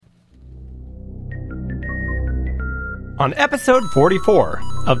on episode 44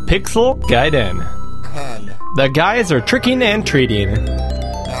 of Pixel Gaiden. 10, The guys are tricking and treating.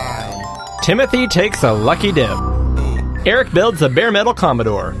 9, Timothy takes a lucky dip. Eric builds a bare metal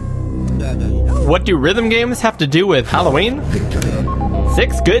Commodore. 7, What do rhythm games have to do with Halloween?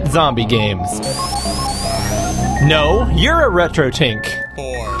 6 good zombie games. No, you're a retro tink.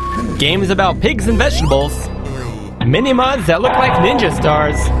 4, Games about pigs and vegetables. 3, Mini mods that look like ninja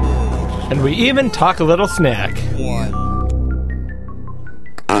stars. And we even talk a little snack. 1.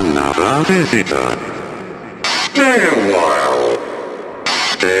 Another visitor. Stay a while.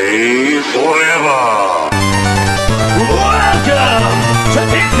 Stay forever. Welcome to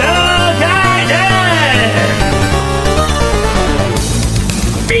Pixel Gaiden!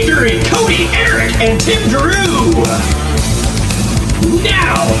 Featuring Cody, Eric, and Tim Drew.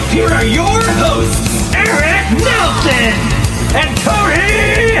 Now, here are your hosts, Eric Nelson and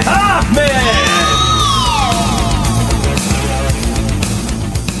Cody Hoffman!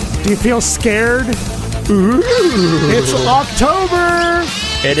 Do you feel scared? It's October!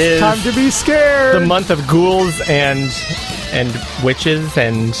 It is Time to be scared! the month of ghouls and witches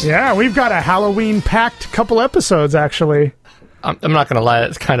and... Yeah, we've got a Halloween-packed couple episodes, actually. I'm not going to lie,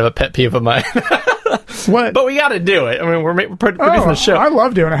 it's kind of a pet peeve of mine. What? But we got to do it. I mean, we're producing a show. I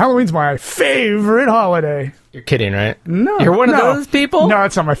love doing it. Halloween's my favorite holiday. You're kidding, right? No. You're one of no. those people? No,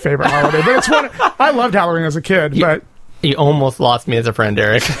 it's not my favorite holiday, but it's one. I loved Halloween as a kid, but You almost lost me as a friend,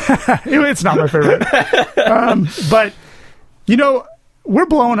 Eric. it's not my favorite. But, you know, we're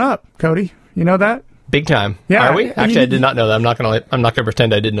blowing up, Cody. You know that? Big time. Yeah, Are we? Actually, I did not know that. I'm not gonna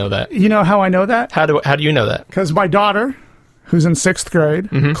pretend I did know that. You know how I know that? How do you know that? Because my daughter, who's in 6th grade,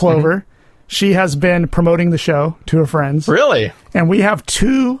 Clover, she has been promoting the show to her friends. Really? And we have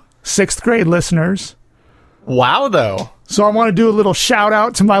 2 6th grade listeners. Wow, though. So I want to do a little shout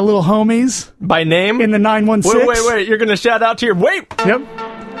out to my little homies By name? in the 916. Wait. You're gonna shout out to your... Wait! Yep.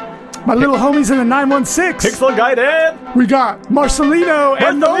 My little homies in the 916. Pixel Gaiden! We got Marcelino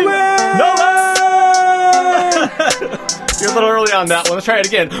and Nolan. Nolan! You're a little early on that one. Let's try it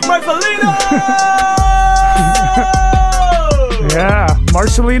again. Marcelino! Yeah,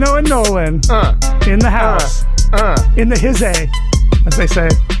 Marcelino and Nolan in the house. In the hizzy, as they say.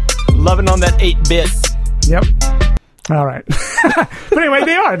 Loving on that 8-bit. Yep. All right. But anyway,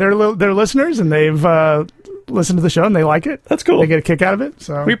 they are. They're listeners, and they've listened to the show, and they like it. That's cool. They get a kick out of it.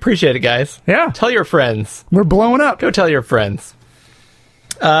 So We appreciate it, guys. yeah, Tell your friends. we're blowing up. Go tell your friends.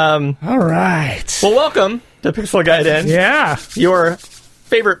 All right. Well, welcome to Pixel Gaiden. Yeah. Your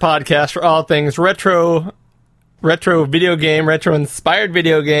favorite podcast for all things retro video game, retro inspired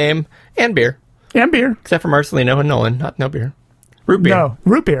video game, and beer. And beer. Except for Marcelino and Nolan, no beer. Root beer. No,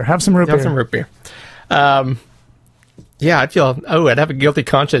 root beer. Have some root beer. Have some root beer. Yeah, I'd have a guilty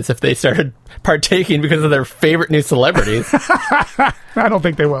conscience if they started partaking because of their favorite new celebrities. I don't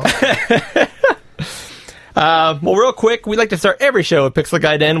think they will. Well, real quick, we like to start every show with Pixel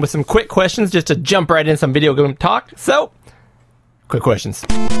Gaiden with some quick questions just to jump right in some video game talk. So, quick questions.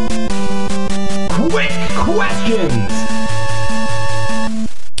 Quick questions!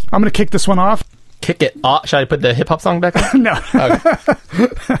 I'm going to kick this one off. Kick it off. Should I put the hip-hop song back on? No. Okay.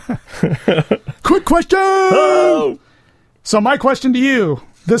 Quick question! Oh! So my question to you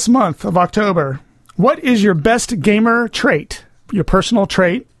this month of October, what is your best gamer trait? Your personal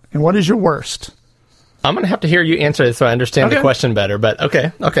trait, and what is your worst? I'm going to have to hear you answer this so I understand the Okay. question better, but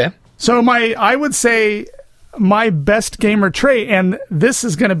okay. So I would say my best gamer trait, and this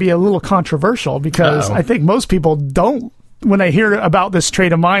is going to be a little controversial because Uh-oh. I think most people don't, when they hear about this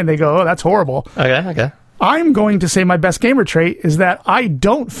trait of mine, they go, oh, that's horrible. Okay. I'm going to say my best gamer trait is that I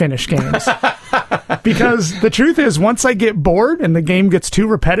don't finish games. Because the truth is, once I get bored and the game gets too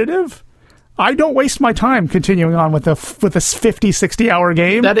repetitive, I don't waste my time continuing on with this 50, 60-hour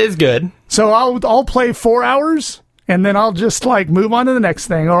game. That is good. So I'll play 4 hours, and then I'll just move on to the next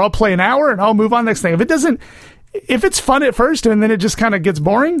thing. Or I'll play an hour, and I'll move on to the next thing. If it's fun at first, and then it just kind of gets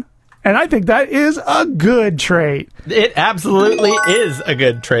boring, and I think that is a good trait. It absolutely is a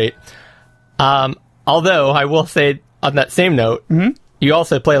good trait. Although, I will say, on that same note, you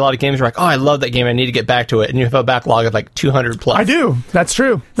also play a lot of games where you're like, oh, I love that game, I need to get back to it, and you have a backlog of 200 plus. I do. That's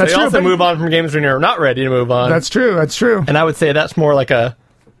true. So That's you true. also but- move on from games when you're not ready to move on. That's true. That's true. And I would say that's more like a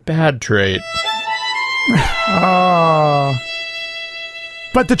bad trait.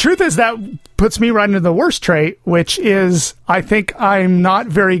 But the truth is that puts me right into the worst trait, which is I think I'm not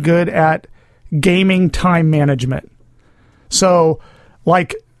very good at gaming time management. So,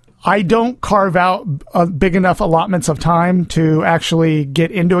 I don't carve out big enough allotments of time to actually get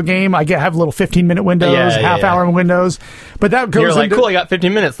into a game. I have little 15-minute windows, half-hour windows, but that goes. You're like, into, cool. I got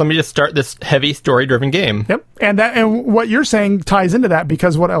 15 minutes. Let me just start this heavy story-driven game. Yep, and what you're saying ties into that,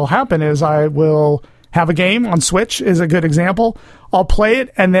 because what will happen is I will have a game on Switch is a good example. I'll play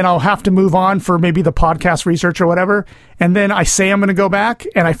it, and then I'll have to move on for maybe the podcast research or whatever, and then I say I'm going to go back,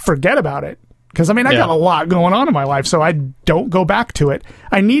 and I forget about it. Because, I got a lot going on in my life, so I don't go back to it.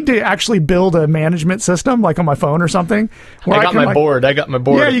 I need to actually build a management system, like on my phone or something. I got my board.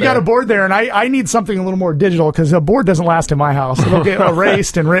 Yeah, you got a board there, and I need something a little more digital, because a board doesn't last in my house. It'll get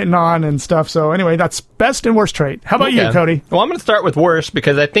erased and written on and stuff. So anyway, that's best and worst trait. How about you, Cody? Well, I'm going to start with worst,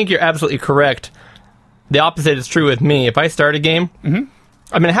 because I think you're absolutely correct. The opposite is true with me. If I start a game,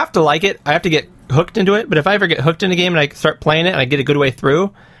 I have to like it. I have to get hooked into it. But if I ever get hooked in a game and I start playing it and I get a good way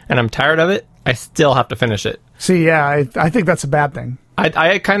through and I'm tired of it, I still have to finish it. See, yeah, I think that's a bad thing.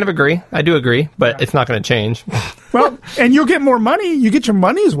 I kind of agree. I do agree, but it's not going to change. Well, and you'll get more money. You get your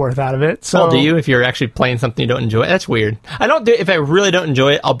money's worth out of it. So. Well, do you? If you're actually playing something you don't enjoy, that's weird. I don't do. If I really don't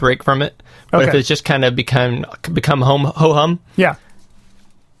enjoy it, I'll break from it. But if it's just kind of become ho hum, yeah.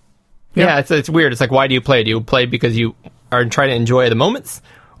 It's weird. It's like, why do you play? Do you play because you are trying to enjoy the moments,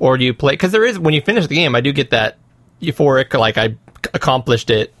 or do you play because there is when you finish the game? I do get that euphoric, like I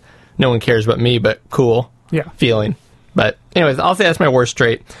accomplished it. No one cares about me, but cool feeling. But anyways, I'll say that's my worst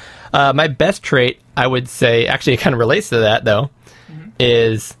trait. My best trait, I would say, actually it kind of relates to that, though,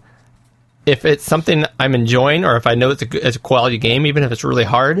 is if it's something I'm enjoying or if I know it's a quality game, even if it's really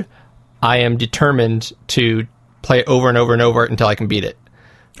hard, I am determined to play it over and over and over until I can beat it.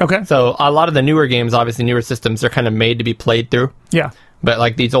 Okay. So a lot of the newer games, obviously newer systems, they're kind of made to be played through. Yeah. But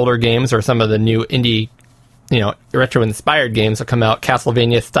like these older games or some of the new indie retro-inspired games that come out,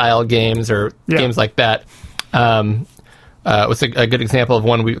 Castlevania-style games or games like that. Was a good example of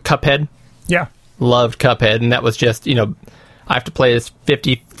one, Cuphead. Yeah. Loved Cuphead, and that was just, I have to play this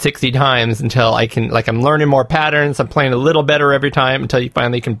 50, 60 times until I can, I'm learning more patterns, I'm playing a little better every time until you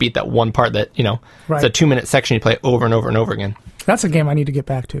finally can beat that one part that, it's a 2-minute section you play over and over and over again. That's a game I need to get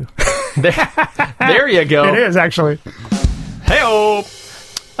back to. There you go. It is, actually. Hey-oh!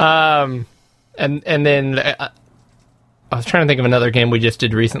 And then I was trying to think of another game we just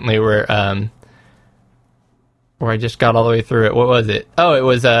did recently where I just got all the way through it. What was it? Oh, it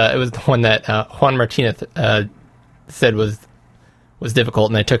was the one that Juan Martinez said was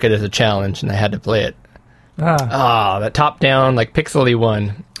difficult, and I took it as a challenge, and I had to play it. That top-down, pixely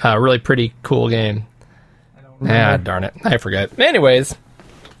one. Really pretty cool game. Darn it. I forgot. Anyways,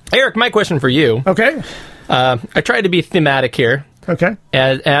 Eric, my question for you. Okay. I tried to be thematic here. Okay.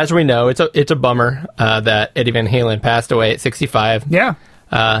 As we know, it's a bummer that Eddie Van Halen passed away at 65. Yeah.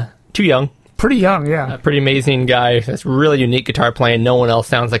 Too young. Pretty young, yeah. A pretty amazing guy. That's really unique guitar playing. No one else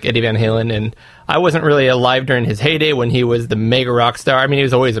sounds like Eddie Van Halen. And I wasn't really alive during his heyday when he was the mega rock star. He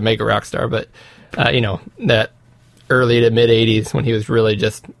was always a mega rock star, but, that early to mid 80s when he was really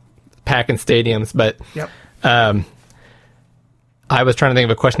just packing stadiums. But I was trying to think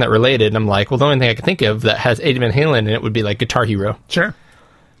of a question that related, and I'm like, well, the only thing I can think of that has Eddie Van Halen in it would be Guitar Hero. Sure.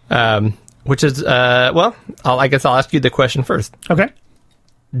 Which is, I guess I'll ask you the question first. Okay.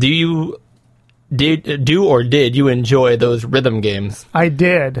 Did you enjoy those rhythm games? I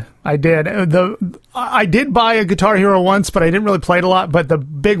did. I did buy a Guitar Hero once, but I didn't really play it a lot. But the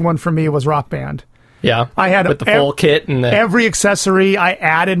big one for me was Rock Band. Yeah, I had with the full kit and every accessory. I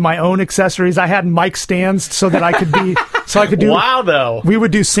added my own accessories. I had mic stands so that I could be do. Wow, though we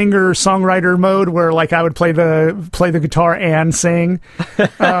would do singer songwriter mode where I would play the guitar and sing,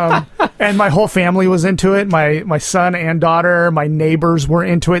 and my whole family was into it. My son and daughter, my neighbors were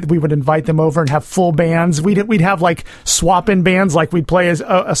into it. We would invite them over and have full bands. We'd have swap-in bands. We'd play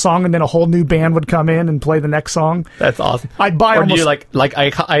a song and then a whole new band would come in and play the next song. That's awesome. I'd buy or do you like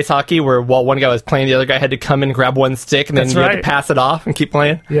ice hockey where while one guy was playing, the other guy had to come and grab one stick and then you had to pass it off and keep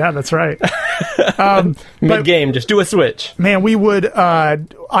playing? Yeah, that's right. Mid-game, just do a switch. Man, we would...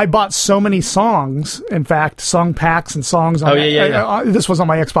 I bought so many songs, in fact, song packs and songs. This was on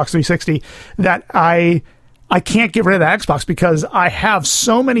my Xbox 360, that I can't get rid of the Xbox because I have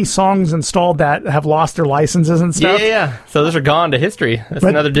so many songs installed that have lost their licenses and stuff. Yeah. So those are gone to history. That's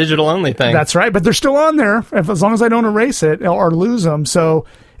another digital-only thing. That's right, but they're still on there as long as I don't erase it or lose them. So...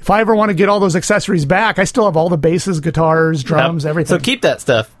 if I ever want to get all those accessories back, I still have all the basses, guitars, drums, everything. So keep that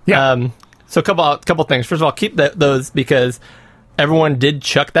stuff. Yeah. So a couple things. First of all, keep those because everyone did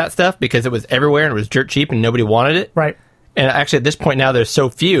chuck that stuff because it was everywhere and it was dirt cheap and nobody wanted it. Right. And actually, at this point now, there's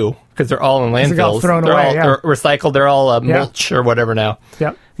so few because they're all in landfills. They're all thrown away. They're recycled. They're all mulch or whatever now.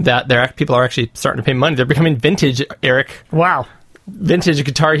 Yep. That people are actually starting to pay money. They're becoming vintage, Eric. Wow. vintage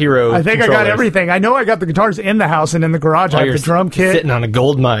Guitar Hero. I think I got controllers. everything. I know I got the guitars in the house and in the garage. I have You're the drum kit. sitting on a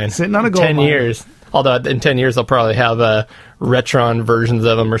gold mine. Sitting on a gold 10 mine. years. Although in 10 years they'll probably have Retron versions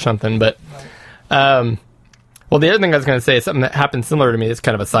of them or something. But well, the other thing I was going to say is something that happened similar to me. It's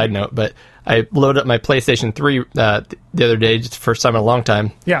kind of a side note, but I loaded up my PlayStation 3 the other day, just the first time in a long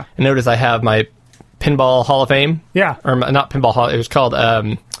time. Yeah. And noticed I have my Pinball Hall of Fame. Yeah. Or not Pinball Hall. It was called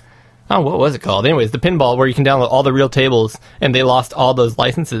what was it called? Anyways, the pinball where you can download all the real tables, and they lost all those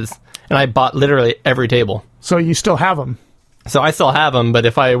licenses. And I bought literally every table. So you still have them. So I still have them, but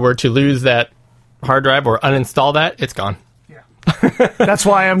if I were to lose that hard drive or uninstall that, it's gone. That's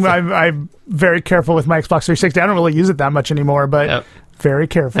why I'm very careful with my Xbox 360. I don't really use it that much anymore, but Yep. very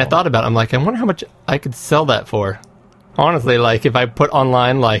careful. And I thought about it. I'm like, I wonder how much I could sell that for. Honestly, like if I put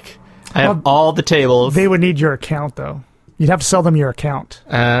online, like I have all the tables. They would need your account, though. You'd have to sell them your account.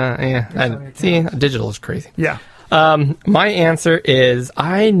 Yeah. See, digital is crazy. Yeah. My answer is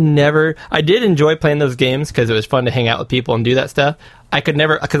I did enjoy playing those games because it was fun to hang out with people and do that stuff. I could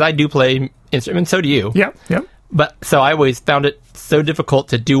never, because I do play instruments, so do you. Yep. Yep. But so I always found it so difficult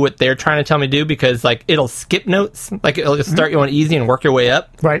to do what they're trying to tell me to do because like it'll skip notes, like it'll just start you on easy and work your way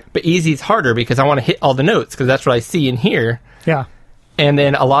up. Right. But easy's harder because I want to hit all the notes because that's what I see and hear. Yeah. And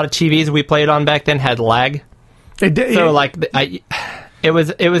then a lot of TVs we played on back then had lag. It did. So like it was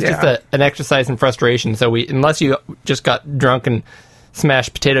just an exercise in frustration. So unless you just got drunk and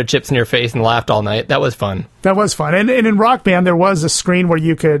smashed potato chips in your face and laughed all night, that was fun. That was fun. And in Rock Band, there was a screen where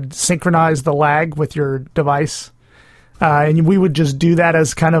you could synchronize the lag with your device. And we would just do that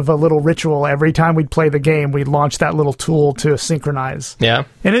as kind of a little ritual. Every time we'd play the game, we'd launch that little tool to synchronize. Yeah.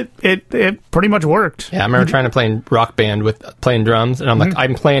 And it pretty much worked. Yeah, I remember trying to play in Rock Band with playing drums, and I'm like,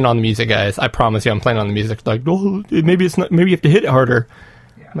 I'm playing on the music, guys. I promise you I'm playing on the music. Like, oh, maybe it's not. Maybe you have to hit it harder.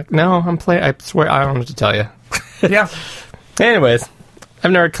 I'm like, no, I'm playing. I swear, I don't know what to tell you. Yeah. Anyways,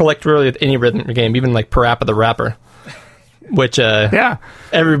 I've never collected really with any rhythm game, even like Parappa the Rapper, which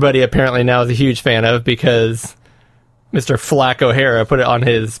everybody apparently now is a huge fan of because Mr. Flack O'Hara put it on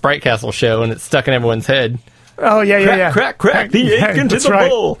his Sprite Castle show, and it's stuck in everyone's head. Oh, yeah. Crack, the egg into that's the right.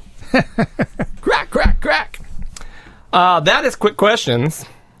 bowl. Crack. That is quick questions.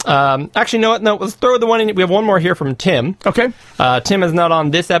 Actually, no, let's throw the one in. We have one more here from Tim. Okay. Tim is not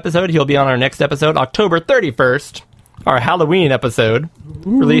on this episode. He'll be on our next episode, October 31st, our Halloween episode,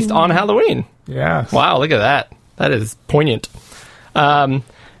 released on Halloween. Yeah. Wow, look at that. That is poignant. And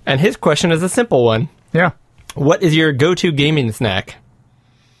his question is a simple one. Yeah. What is your go-to gaming snack?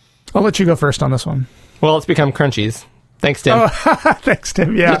 I'll let you go first on this one. Well, it's become Crunchies. Thanks, Tim. Thanks,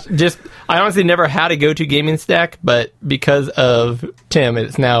 Tim. Yeah. Just I honestly never had a go-to gaming snack, but because of Tim,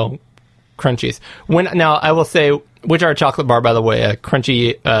 it's now Crunchies. Now, I will say, which are a chocolate bar, by the way, a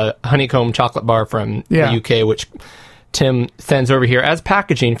crunchy honeycomb chocolate bar from the UK, which Tim sends over here as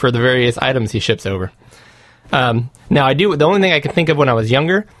packaging for the various items he ships over. Now, the only thing I could think of when I was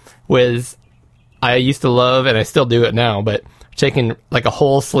younger was I used to love, and I still do it now, but taking like a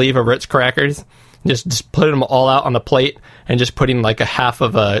whole sleeve of Ritz crackers, just putting them all out on the plate, and just putting like a half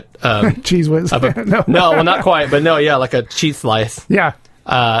of a Cheese Whiz. no, well, not quite, but no, yeah, like a cheese slice. Yeah.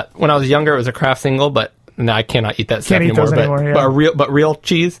 When I was younger, it was a Kraft single, but now I cannot eat that stuff Can't eat anymore. those anymore, yeah. But real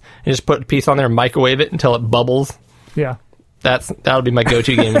cheese, and just put a piece on there and microwave it until it bubbles. Yeah. That'll be my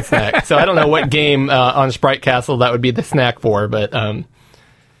go-to gaming snack. So I don't know what game on Sprite Castle that would be the snack for, but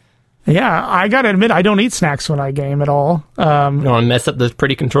yeah, I gotta admit, I don't eat snacks when I game at all. I don't want to mess up those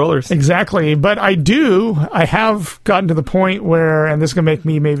pretty controllers. Exactly, but I have gotten to the point where, and this is gonna make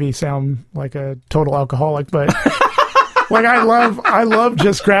me maybe sound like a total alcoholic, but like I love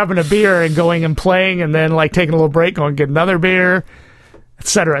just grabbing a beer and going and playing, and then like taking a little break, going get another beer, et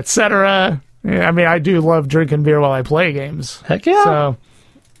cetera, et cetera. Yeah, I mean, I do love drinking beer while I play games. Heck yeah. So,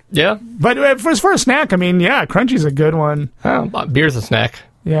 yeah. but as far as snack, I mean, yeah, Crunchy's a good one. Beer's a snack.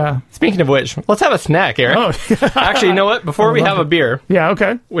 Yeah. Speaking of which, let's have a snack, Eric. Oh, Actually, you know what? Before we have a beer, yeah,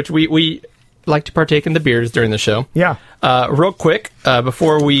 okay. which we like to partake in the beers during the show. Yeah. Real quick,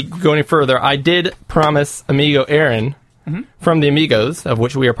 before we go any further, I did promise Amigo Aaron from the Amigos, of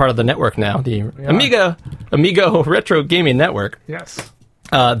which we are part of the network now, the Amigo Retro Gaming Network, Yes.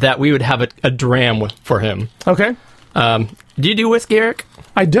 that we would have a dram for him. Okay. Do you do whiskey, Eric?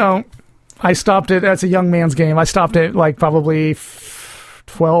 I don't. I stopped it. That's a young man's game. I stopped it like probably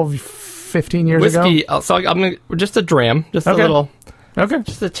 12, 15 years ago. Whiskey, so I'm gonna just a dram, just a little, Okay.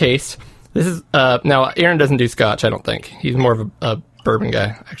 just a taste. This is now Aaron doesn't do Scotch, I don't think. He's more of a bourbon guy.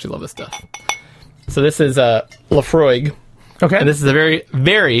 I actually love this stuff. So this is Lafroig, Okay. and this is a very,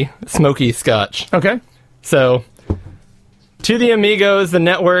 very smoky Scotch. Okay. So to the Amigos, the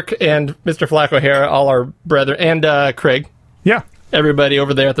network, and Mr. Flack O'Hara, all our brethren, and Craig, Yeah. everybody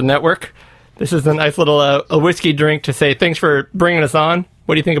over there at the network. This is a nice little a whiskey drink to say thanks for bringing us on.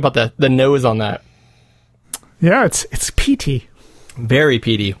 What do you think about the nose on that? Yeah, it's peaty. Very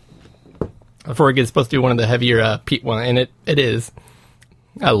peaty. Before it gets supposed to be one of the heavier peat one, and it is.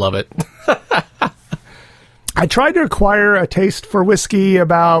 I love it. I tried to acquire a taste for whiskey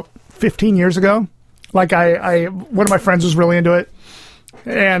about 15 years ago. Like one of my friends was really into it,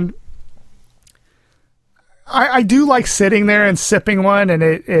 and I do like sitting there and sipping one, and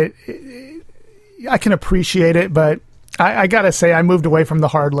it I can appreciate it, but I gotta say I moved away from the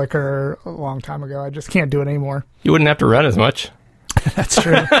hard liquor a long time ago. I just can't do it anymore. You wouldn't have to run as much. That's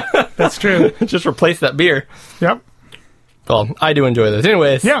true. That's true. Just replace that beer. Yep. Well, I do enjoy this.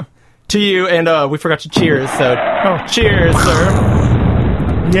 Anyways. Yeah. To you, and we forgot to cheers, so cheers,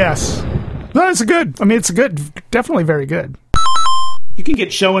 sir. Yes. No, it's good. I mean, it's good. Definitely very good. You can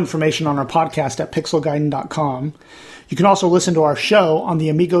get show information on our podcast at pixelguiden.com. You can also listen to our show on the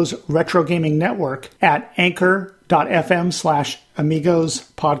Amigos Retro Gaming Network at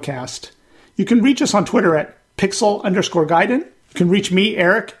anchor.fm/Amigos Podcast. You can reach us on Twitter at pixel_guiden. You can reach me,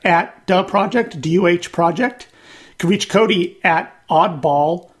 Eric, at DuhProject, DUH Project. You can reach Cody at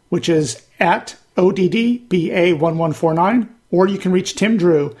Oddball, which is at ODDBA1149. Or you can reach Tim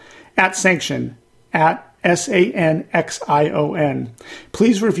Drew at Sanction, at SANXION.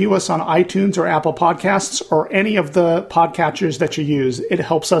 Please review us on iTunes or Apple Podcasts or any of the podcatchers that you use. It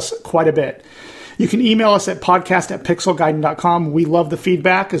helps us quite a bit. You can email us at podcast@pixelguiden.com. We love the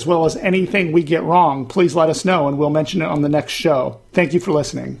feedback as well as anything we get wrong. Please let us know and we'll mention it on the next show. Thank you for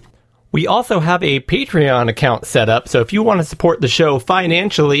listening. We also have a Patreon account set up, so if you want to support the show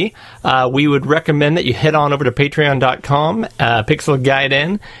financially, we would recommend that you head on over to patreon.com, Pixel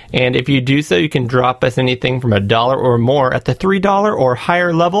Guiden, and if you do so, you can drop us anything from $1 or more. At the $3 or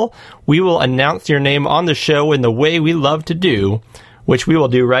higher level, we will announce your name on the show in the way we love to do, which we will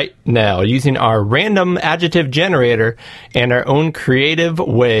do right now, using our random adjective generator and our own creative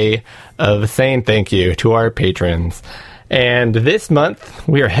way of saying thank you to our patrons. And this month,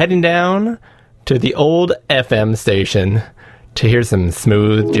 we are heading down to the old FM station to hear some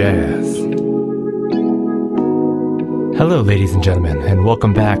smooth jazz. Hello, ladies and gentlemen, and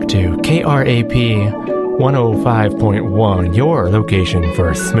welcome back to KRAP 105.1, your location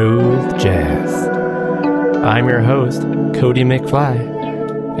for smooth jazz. I'm your host, Cody McFly,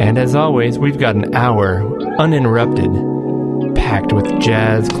 and as always, we've got an hour uninterrupted, packed with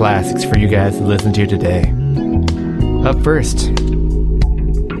jazz classics for you guys to listen to today. Up first,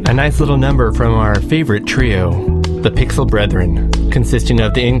 a nice little number from our favorite trio, the Pixel Brethren, consisting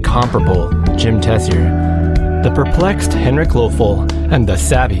of the incomparable Jim Tessier, the perplexed Henrik Lofel, and the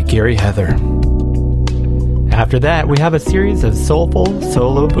savvy Gary Heather. After that, we have a series of soulful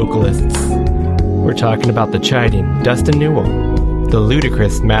solo vocalists. We're talking about the chiding Dustin Newell, the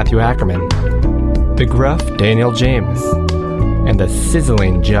ludicrous Matthew Ackerman, the gruff Daniel James, and the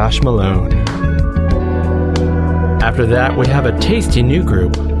sizzling Josh Malone. After that, we have a tasty new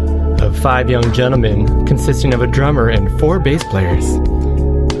group of 5 young gentlemen consisting of a drummer and 4 bass players.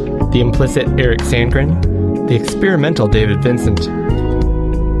 The implicit Eric Sandgren, the experimental David Vincent,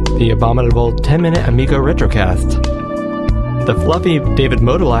 the abominable 10-minute Amigo Retrocast, the fluffy David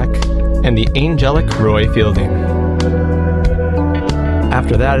Modulak, and the angelic Roy Fielding.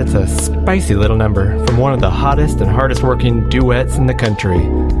 After that, it's a spicy little number from one of the hottest and hardest working duets in the country,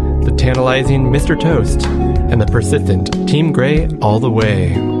 the tantalizing Mr. Toast, and the persistent Team Gray all the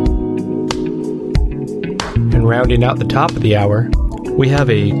way. And rounding out the top of the hour, we have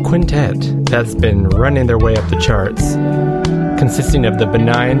a quintet that's been running their way up the charts, consisting of the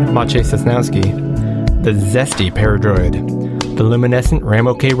benign Maciej Sosnowski, the zesty Paradroid, the luminescent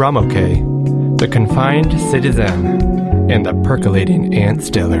Ramoke Ramoke, the confined Citizen, and the percolating Ant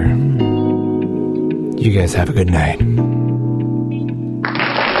Stiller. You guys have a good night.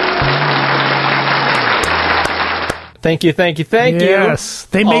 Thank you. Yes,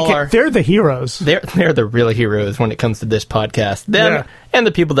 they make it. They're the heroes. They're the real heroes when it comes to this podcast. Them and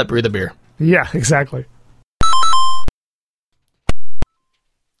the people that brew the beer. Yeah, exactly.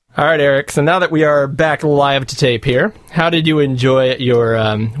 All right, Eric. So now that we are back live to tape here, how did you enjoy your,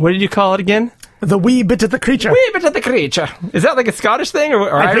 what did you call it again? The wee bit of the creature. Wee bit of the creature. Is that like a Scottish thing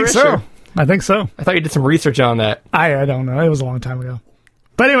or I Irish? think so. I think so. I thought you did some research on that. I don't know. It was a long time ago.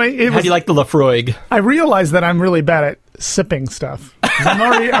 But anyway, how do you like the Lafroig? I realized that I'm really bad at sipping stuff.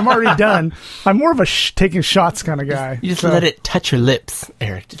 I'm already done. I'm more of a taking shots kind of guy. You just let it touch your lips,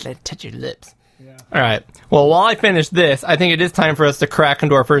 Eric. Just let it touch your lips. Yeah. All right. Well, while I finish this, I think it is time for us to crack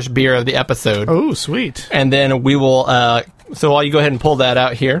into our first beer of the episode. Oh, sweet. And then we will, so while you go ahead and pull that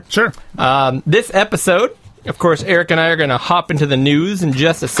out here. Sure. This episode Of course, Eric and I are going to hop into the news in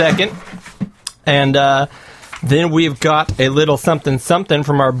just a second. And then we've got a little something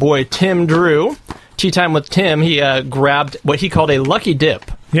from our boy Tim Drew. Tea Time with Tim. He grabbed what he called a lucky dip.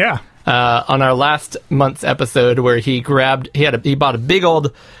 Yeah. On our last month's episode, where he bought a big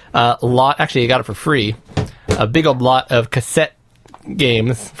old lot. Actually, he got it for free. A big old lot of cassette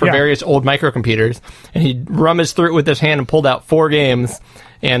games for various old microcomputers, and he rummaged through it with his hand and pulled out 4 games,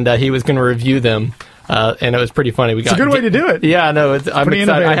 and he was going to review them. And it was pretty funny. It's a good way to do it. Yeah, no, I'm excited.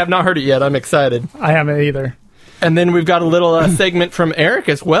 Innovative. I have not heard it yet. I'm excited. I haven't either. And then we've got a little segment from Eric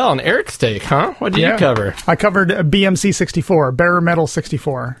as well, an Eric's take, huh? What did you cover? I covered BMC 64, Bare Metal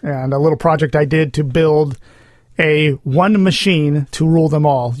 64, and a little project I did to build a one machine to rule them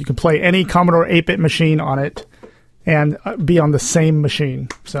all. You can play any Commodore 8-bit machine on it and be on the same machine.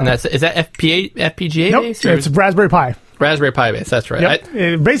 So, and is that FPGA nope, based? It's Raspberry Pi. Raspberry Pi based, that's right. Yep.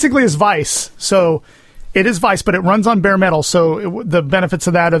 It basically is Vice. So it is Vice, but it runs on bare metal. So the benefits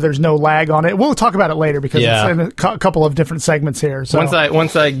of that are there's no lag on it. We'll talk about it later because it's in a couple of different segments here. So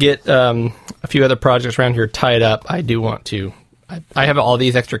once I get a few other projects around here tied up, I do want to. I have all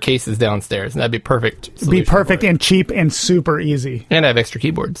these extra cases downstairs, and that'd be perfect. It'd be perfect and cheap and super easy. And I have extra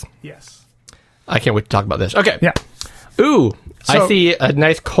keyboards. Yes. I can't wait to talk about this. Okay. Yeah. Ooh, So, I see a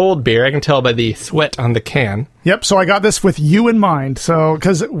nice cold beer. I can tell by the sweat on the can. Yep. So I got this with you in mind. So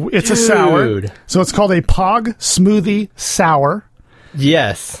because it's a sour, so it's called a Pog Smoothie Sour.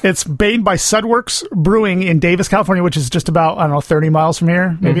 Yes. It's made by Sudworks Brewing in Davis, California, which is just about 30 miles from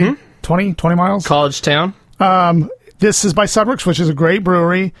here, maybe 20 miles. College Town. This is by Sudworks, which is a great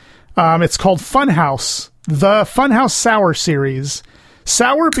brewery. It's called Funhouse, the Funhouse Sour Series.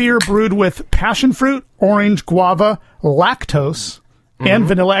 Sour beer brewed with passion fruit, orange, guava, lactose, and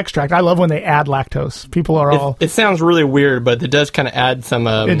vanilla extract. I love when they add lactose. People are all... It sounds really weird, but it does kind of add some...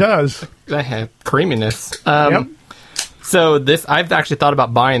 it does. Creaminess. Yep. So I've actually thought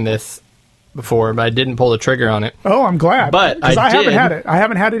about buying this before, but I didn't pull the trigger on it. Oh, I'm glad. But I haven't had it. I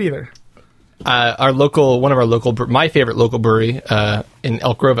haven't had it either. My favorite local brewery, in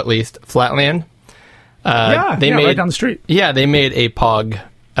Elk Grove at least, Flatland. They made, right down the street. Yeah, they made a Pog.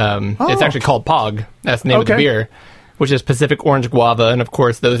 It's actually called Pog. That's the name of the beer, which is Pacific Orange Guava, and of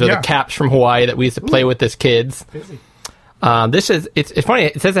course those are the caps from Hawaii that we used to play with as kids. It's funny.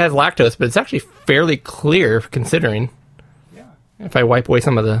 It says it has lactose, but it's actually fairly clear considering. Yeah. If I wipe away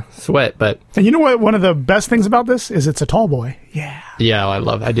some of the sweat, but and you know what? One of the best things about this is it's a tall boy. Yeah. Yeah,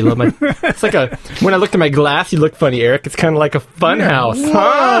 I do love my. It's like when I looked at my glass, you look funny, Eric. It's kind of like a fun house. Whoa.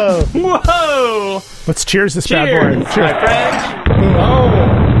 Huh? Whoa! Let's cheers this bad boy. Cheers, my friend.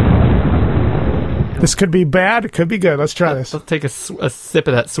 Oh. This could be bad. It could be good. Let's try this. Let's take a sip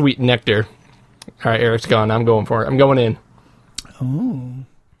of that sweet nectar. All right, Eric's gone. I'm going for it. I'm going in. Oh.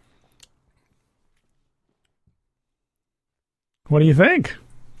 What do you think?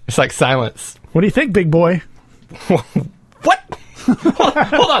 It's like silence. What do you think, big boy? What?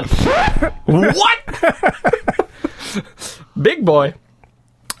 Hold on. What? Big boy.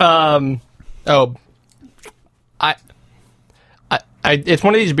 It's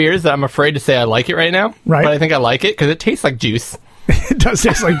one of these beers that I'm afraid to say I like it right now. Right. But I think I like it because it tastes like juice. It does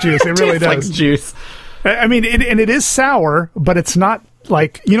taste like juice. It really does. Like juice. I mean, it is sour, but it's not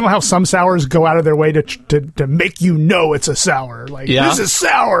like, you know how some sours go out of their way to make you know it's a sour. Like, this is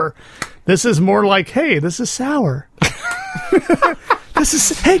sour. This is more like, hey, this is sour.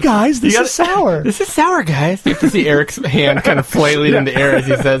 Hey guys, this is sour. This is sour, guys. You have to see Eric's hand kind of flailing in the air as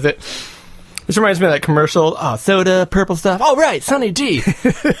he says it. This reminds me of that commercial. Oh, soda, purple stuff. Oh, right, Sunny D.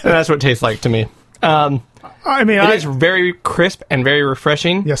 And that's what it tastes like to me. I mean, it is very crisp and very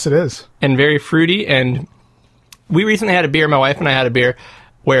refreshing. Yes, it is. And very fruity. And we recently had a beer, my wife and I had a beer,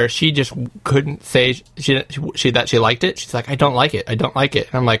 where she just couldn't say that she liked it. She's like, I don't like it. I don't like it.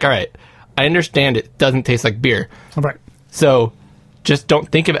 And I'm like, all right, I understand it doesn't taste like beer. All right. So just don't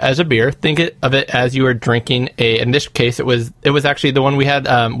think of it as a beer. Think of it as you are drinking in this case, it was actually the one we had,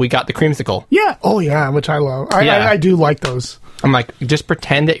 we got the creamsicle. Yeah. Oh, yeah, which I love. I do like those. I'm like, just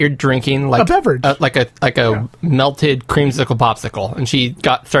pretend that you're drinking like a beverage, like a melted creamsicle popsicle. And she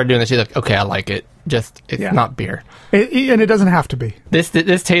started doing this. She's like, okay, I like it. Just it's not beer, and it doesn't have to be.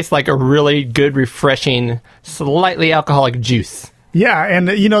 This tastes like a really good, refreshing, slightly alcoholic juice. Yeah, and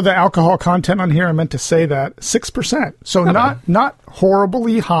you know the alcohol content on here. I meant to say that 6%. So not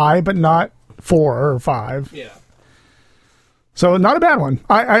horribly high, but not 4 or 5. Yeah. So not a bad one.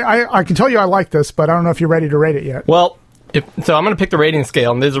 I can tell you I like this, but I don't know if you're ready to rate it yet. Well, So I'm going to pick the rating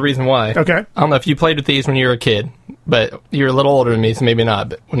scale, and there's a reason why. Okay. I don't know if you played with these when you were a kid, but you're a little older than me, so maybe not.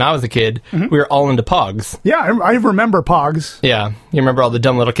 But when I was a kid, we were all into Pogs. Yeah, I remember Pogs. Yeah, you remember all the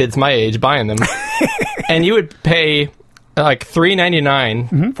dumb little kids my age buying them. And you would pay like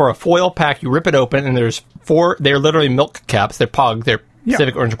 $3.99 for a foil pack. You rip it open, and there's 4. They're literally milk caps. They're Pog. They're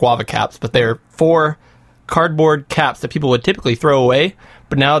Pacific Orange Guava caps, but they're 4 cardboard caps that people would typically throw away.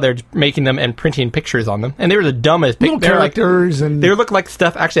 But now they're making them and printing pictures on them, and they were the dumbest Little characters, and they look like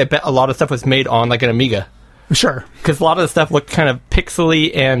stuff. Actually, I bet a lot of stuff was made on like an Amiga. Sure. Because a lot of the stuff looked kind of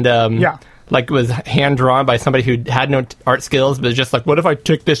pixely and like it was hand drawn by somebody who had no art skills, but it's just like, what if I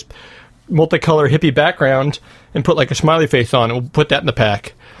took this multicolor hippie background and put like a smiley face on, and we'll put that in the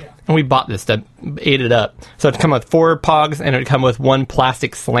pack. And we bought this, that ate it up. So it'd come with 4 Pogs, and it'd come with 1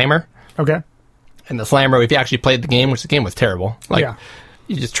 plastic slammer. Okay. And the slammer, if you actually played the game, which the game was terrible, like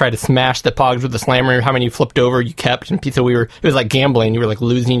you just try to smash the Pogs with the slammer. How many you flipped over, you kept, and so it was like gambling. You were like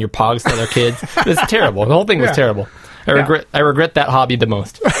losing your Pogs to other kids. It was terrible. The whole thing was terrible. I regret that hobby the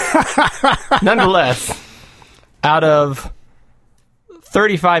most. Nonetheless, out of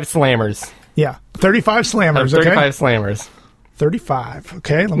 35 slammers. Yeah. 35 slammers, 35 slammers. 35.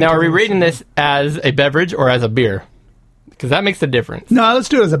 Okay. Now, are we rating this as a beverage or as a beer? Because that makes a difference. No, let's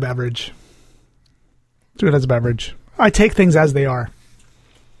do it as a beverage. Do it as a beverage. I take things as they are.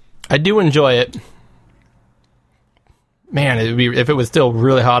 I do enjoy it. Man, if it was still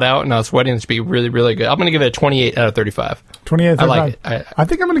really hot out and I was sweating, it'd be really, really good. I'm going to give it a 28 out of 35. 28 out of 35. I like it. I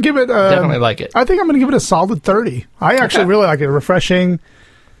think I'm going to give it... definitely like it. I think I'm going to give it a solid 30. I actually really like it. Refreshing.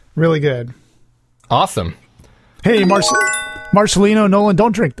 Really good. Awesome. Hey, Marcelino, Nolan,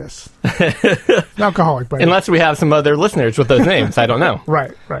 don't drink this. Alcoholic, but unless we have some other listeners with those names. I don't know.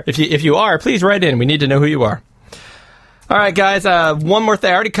 Right. If you are, please write in. We need to know who you are. All right, guys. One more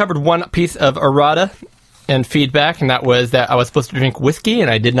thing. I already covered one piece of errata and feedback, and that was that I was supposed to drink whiskey, and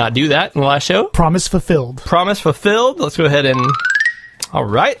I did not do that in the last show. Promise fulfilled. Promise fulfilled. Let's go ahead and... All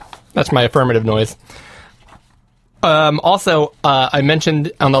right. That's my affirmative noise. Also, I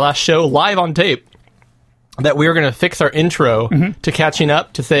mentioned on the last show, live on tape, that we were going to fix our intro to catching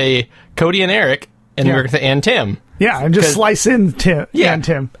up to say Cody and Eric, and we were going to say and Tim. Yeah, and just slice in Tim. Yeah, and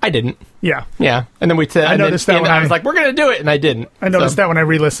Tim. I didn't. Yeah. Yeah. And then we said, I noticed that when I was like, we're going to do it, and I didn't. I noticed that when I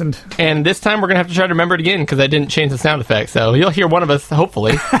re-listened. And this time we're going to have to try to remember it again because I didn't change the sound effect. So you'll hear one of us,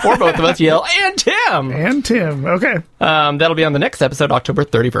 hopefully, or both of us yell, and Tim! And Tim. Okay. That'll be on the next episode, October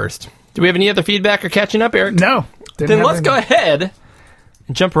 31st. Do we have any other feedback or catching up, Eric? No. Then let's go ahead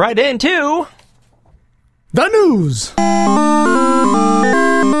and jump right into... the news!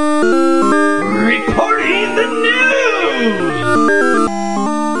 Reporting the news!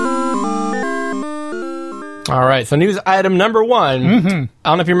 All right, so news item number 1. I don't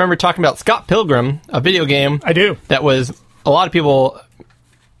know if you remember talking about Scott Pilgrim, a video game. I do. That was a lot of people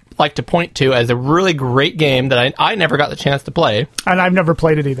like to point to as a really great game that I never got the chance to play. And I've never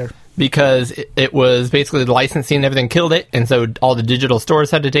played it either. Because it was basically the licensing and everything killed it, and so all the digital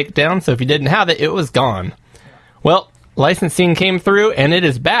stores had to take it down, so if you didn't have it, it was gone. Well, licensing came through, and it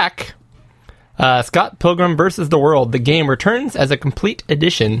is back. Scott Pilgrim vs. the World. The game returns as a complete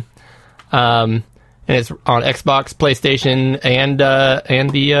edition. And it's on Xbox, PlayStation, and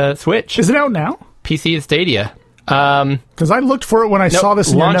the Switch. Is it out now? PC and Stadia. Because I looked for it when I saw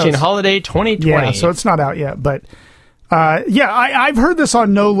this in your launching notes. holiday 2020. Yeah, so it's not out yet, but... I've heard this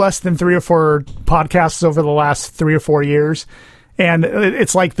on no less than 3 or 4 podcasts over the last 3 or 4 years, and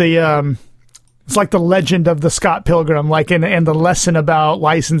it's like the legend of the Scott Pilgrim, and the lesson about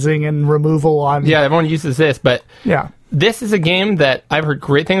licensing and removal on. Yeah, everyone uses this, but yeah, this is a game that I've heard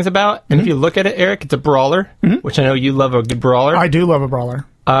great things about. And if you look at it, Eric, it's a brawler, which I know you love a good brawler. I do love a brawler,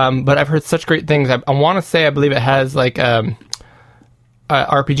 but I've heard such great things. I want to say I believe it has like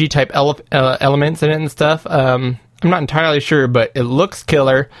RPG type elements in it and stuff. I'm not entirely sure, but it looks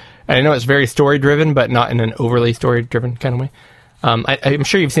killer. And I know it's very story-driven, but not in an overly story-driven kind of way. I'm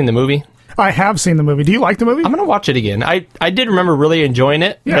sure you've seen the movie. I have seen the movie. Do you like the movie? I'm going to watch it again. I did remember really enjoying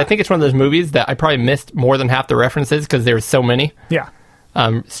it, but I think it's one of those movies that I probably missed more than half the references because there were so many. Yeah.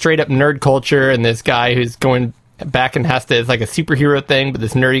 Straight-up nerd culture, and this guy who's going back and has to... It's like a superhero thing, but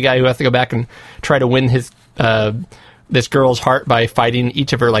this nerdy guy who has to go back and try to win his this girl's heart by fighting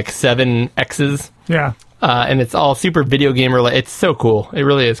each of her, 7 exes. Yeah. And it's all super video game related. It's so cool. It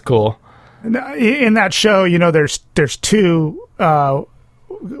really is cool. In that show, there's 2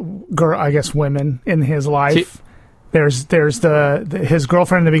 women in his life. There's his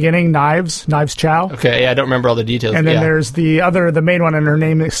girlfriend in the beginning, Knives Chow. Okay, yeah, I don't remember all the details. And then there's the main one, and her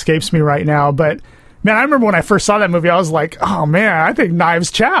name escapes me right now. But Man, I remember when I first saw that movie, I was like, oh man, I think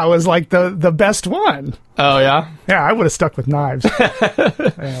Knives Chow is like the best one. Oh, yeah? Yeah, I would have stuck with Knives.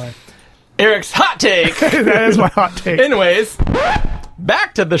 Anyway. Eric's hot take. That is my hot take. Anyways,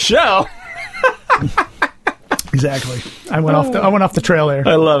 back to the show. Exactly. I went off the trail there.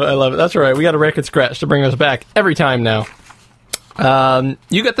 I love it. I love it. That's right. We got a record scratch to bring us back every time now.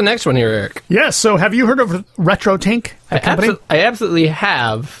 You got the next one here, Eric. Yes. So, have you heard of RetroTink? I absolutely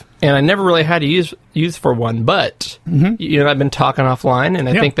have, and I never really had to use for one. But I've been talking offline, and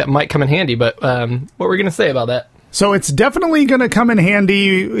I think that might come in handy. But what were you going to say about that? So it's definitely going to come in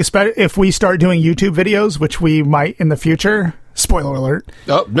handy if we start doing YouTube videos, which we might in the future. Spoiler alert.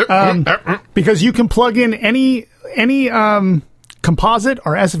 Because you can plug in any composite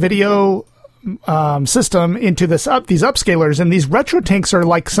or S-video system into these upscalers, and these RetroTinks are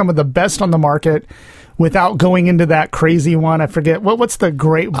like some of the best on the market without going into that crazy one. I forget what's the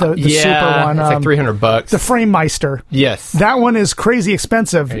super one. It's like $300. The FrameMeister. Yes, that one is crazy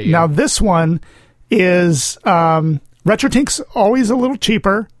expensive. Now this one is RetroTink's always a little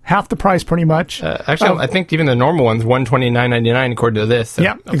cheaper, half the price pretty much. Actually, I think even the normal one's $129.99 according to this. So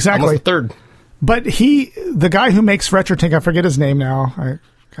yeah, exactly. Almost a third. But the guy who makes RetroTink, I forget his name now.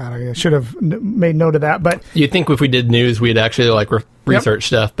 I should have made note of that. But you'd think if we did news, we'd actually research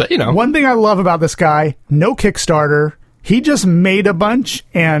stuff. But one thing I love about this guy, no Kickstarter. He just made a bunch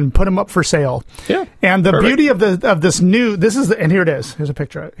and put them up for sale. Yeah. And the beauty of this is and here it is. Here's a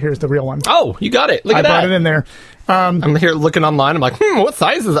picture. Here's the real one. Oh, you got it. Look at that. I brought it in there. I'm here looking online. I'm like, what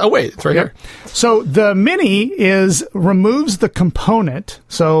size is that? Oh, wait, it's right here. So the Mini removes the component.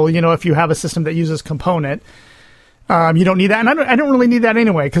 So, if you have a system that uses component, you don't need that. And I don't really need that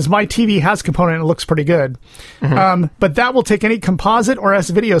anyway, because my TV has component and it looks pretty good. But that will take any composite or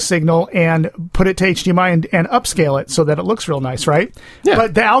S-video signal and put it to HDMI and upscale it so that it looks real nice, right? Yeah.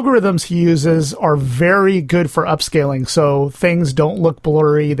 But the algorithms he uses are very good for upscaling. So things don't look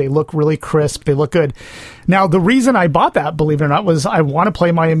blurry. They look really crisp. They look good. Now, the reason I bought that, believe it or not, was I want to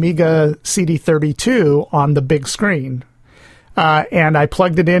play my Amiga CD32 on the big screen. And I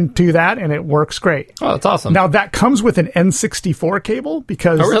plugged it into that, and it works great. Oh, that's awesome. Now, that comes with an N64 cable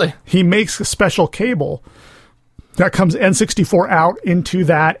because he makes a special cable that comes N64 out into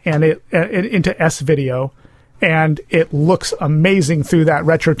that and into S-Video, and it looks amazing through that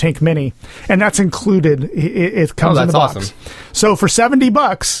RetroTink Mini. And that's included. It comes in the box. Awesome. So for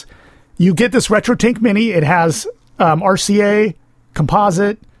 $70, you get this RetroTink Mini. It has RCA,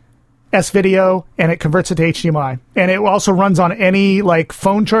 composite, S-Video, and it converts it to HDMI. And it also runs on any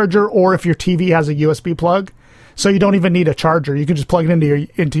phone charger, or if your TV has a USB plug. So you don't even need a charger. You can just plug it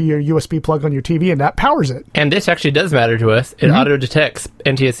into your USB plug on your TV, and that powers it. And this actually does matter to us. It auto detects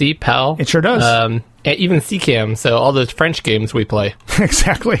NTSC, PAL. It sure does. And even CCAM, so all those French games we play.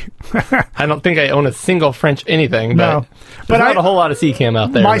 Exactly. I don't think I own a single French anything, but there's not a whole lot of CCAM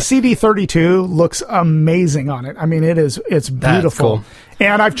out there. My CD32 looks amazing on it. I mean, it's beautiful. That's cool.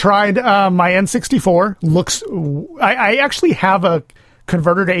 And I've tried my N64. I actually have a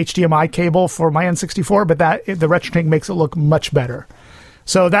converter to HDMI cable for my N64, but the RetroTink makes it look much better.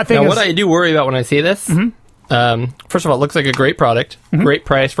 So that thing. Now, what I do worry about when I see this, first of all, it looks like a great product, great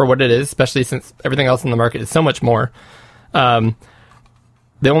price for what it is, especially since everything else in the market is so much more. Even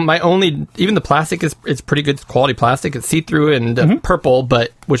the plastic is pretty good quality plastic. It's see-through and purple,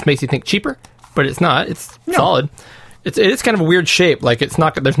 but which makes you think cheaper, but it's not. It's solid. It is kind of a weird shape. It's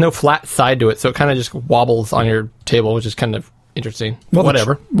not. There's no flat side to it, so it kind of just wobbles on your table, which is kind of interesting. Well,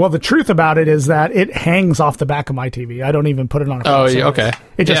 whatever. The truth about it is that it hangs off the back of my TV. I don't even put it on a console. Okay.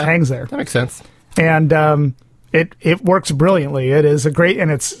 It just hangs there. That makes sense. And it works brilliantly. It is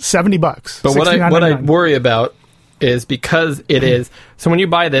and it's $70. But what I worry about is because it is. So when you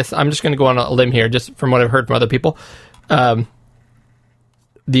buy this, I'm just going to go on a limb here, just from what I've heard from other people.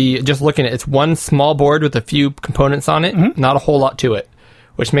 Just looking at it's one small board with a few components on it, not a whole lot to it,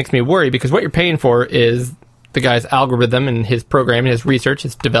 which makes me worry because what you're paying for is the guy's algorithm and his program, his research,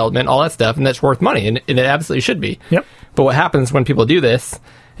 his development, all that stuff, and that's worth money, and it absolutely should be. Yep. But what happens when people do this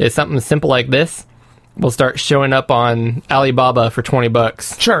is something simple like this will start showing up on Alibaba for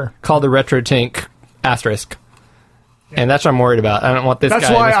 $20. Sure. Called the RetroTink asterisk. And that's what I'm worried about. I don't want this guy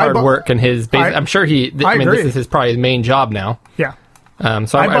and his hard work and his I'm sure this is probably his main job now. Yeah.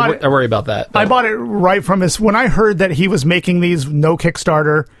 So I worry about that. I bought it right from when I heard that he was making these, no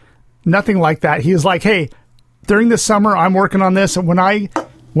Kickstarter, nothing like that. He was like, hey, during this summer, I'm working on this, and when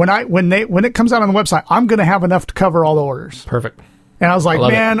it comes out on the website, I'm going to have enough to cover all the orders. Perfect. And I was like,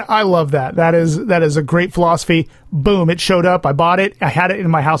 I love that. That is a great philosophy. Boom, it showed up. I bought it. I had it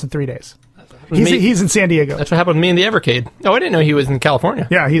in my house in 3 days. He's in San Diego. That's what happened with me in the Evercade. Oh, I didn't know he was in California.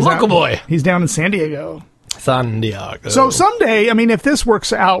 Yeah, he's local out- boy. He's down in San Diego. San Diego. So someday, I mean, if this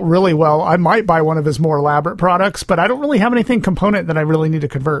works out really well, I might buy one of his more elaborate products, but I don't really have anything component that I really need to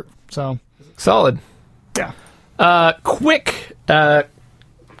convert. So, solid. yeah. Quick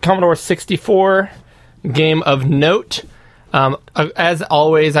Commodore 64 game of note. As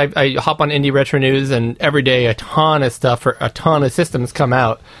always, I hop on Indie Retro News, and every day a ton of stuff for a ton of systems come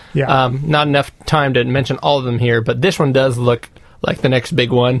out. Yeah. Not enough time to mention all of them here, but this one does look like the next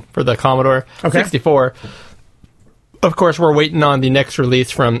big one for the Commodore 64. Of course, we're waiting on the next release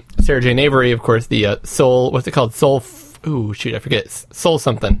from Sarah Jane Avery. Of course, the Soul, what's it called? Soul, I forget. Soul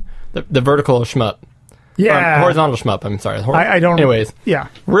something. The vertical shmup. Yeah. Horizontal shmup, I'm sorry. I don't... Anyways. Yeah.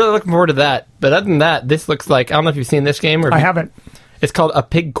 Really looking forward to that. But other than that, this looks like, I don't know if you've seen this game. Or I haven't. It's called A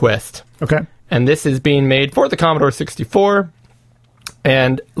Pig Quest. Okay. And this is being made for the Commodore 64.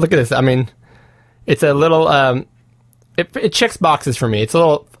 And look at this. I mean, it's a little... It checks boxes for me. It's a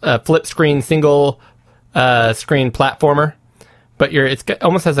little flip screen, single screen platformer. But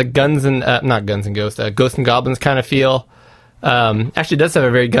almost has a Ghosts and Goblins kind of feel. Actually, it does have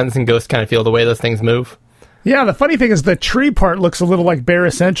a very Guns and Ghosts kind of feel, the way those things move. Yeah, the funny thing is the tree part looks a little like Bare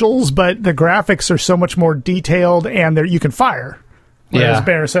Essentials, but the graphics are so much more detailed, and you can fire. Whereas Yeah.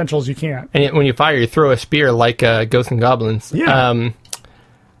 Bare Essentials, you can't. And when you fire, you throw a spear like Ghosts and Goblins. Yeah.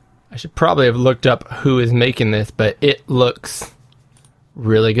 I should probably have looked up who is making this, but it looks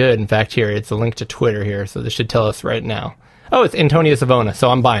really good. In fact, here, it's a link to Twitter here, so this should tell us right now. Oh, it's Antonio Savona, so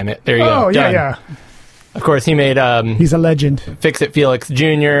I'm buying it. There you go. Oh, yeah, Done. yeah. Of course, he made He's a legend. Fix-It Felix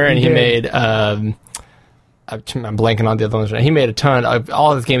Jr., and he did. made... I'm blanking on the other ones. He made a ton.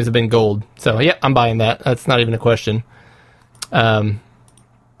 All his games have been gold. So, yeah, I'm buying that. That's not even a question.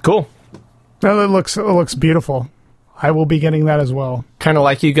 Cool. No, it looks beautiful. I will be getting that as well. Kind of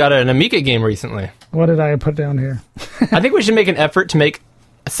like you got an Amiga game recently. What did I put down here? I think we should make an effort to make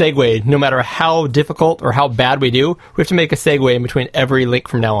a segue, no matter how difficult or how bad we do. We have to make a segue in between every link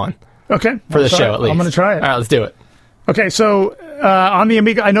from now on. Okay. For the show, it. at least. I'm going to try it. All right, let's do it. Okay, so on the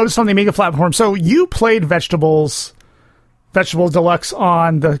Amiga, I noticed on the Amiga platform, so you played Vegetables Deluxe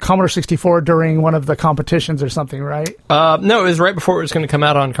on the Commodore 64 during one of the competitions or something, right? No, it was right before it was going to come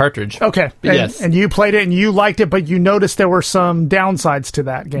out on cartridge. Okay. Yes. And you played it and you liked it, but you noticed there were some downsides to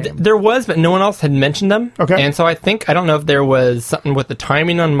that game. There was, but no one else had mentioned them. Okay. And so I don't know if there was something with the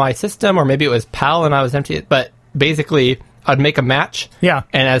timing on my system, or maybe it was PAL and I was empty. But basically, I'd make a match. Yeah.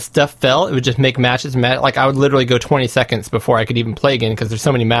 And as stuff fell, it would just make matches. Like, I would literally go 20 seconds before I could even play again, because there's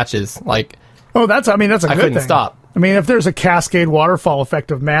so many matches. Like, Oh, that's a good thing. I couldn't stop. I mean, if there's a cascade waterfall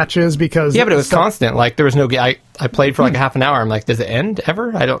effect of matches, because... Yeah, but it was constant. Like, there was no... I played for like a half an hour. I'm like, does it end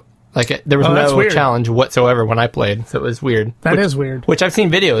ever? I don't... Like, there was that's no weird. challenge whatsoever when I played, so it was weird. That is weird. Which I've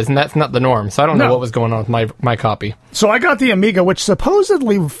seen videos, and that's not the norm, so I don't know No. what was going on with my copy. So I got the Amiga, which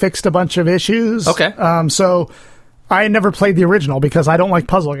supposedly fixed a bunch of issues. Okay. So I never played the original because I don't like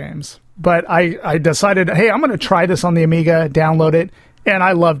puzzle games. But I decided, hey, I'm going to try this on the Amiga, download it, and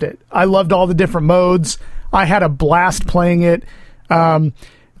I loved it. I loved all the different modes. I had a blast playing it.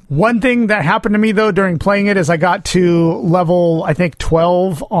 One thing that happened to me, though, during playing it is I got to level, I think,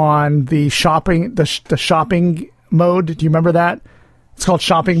 12 on the shopping mode. Do you remember that? It's called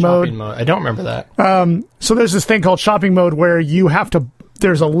shopping mode. I don't remember that. So there's this thing called shopping mode where you have to...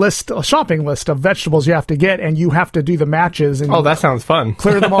 There's a shopping list of vegetables you have to get, and you have to do the matches and Oh, that sounds fun.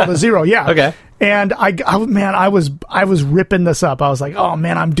 clear them all to zero. Yeah. Okay. And I was ripping this up. I was like, oh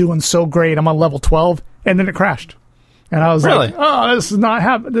man, I'm doing so great. I'm on level 12, and then it crashed. And I was Really? like, oh, this is not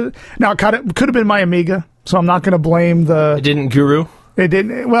happening. Now it could have been my Amiga, so I'm not going to blame the. It didn't Guru? It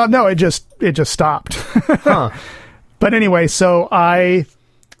didn't. Well, no, it just stopped. Huh. But anyway, so I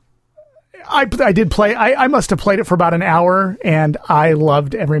did play. I must have played it for about an hour, and I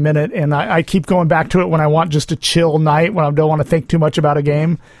loved every minute. And I keep going back to it when I want just a chill night, when I don't want to think too much about a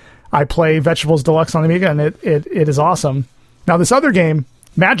game. I play Vegetables Deluxe on the Amiga, and it is awesome. Now, this other game,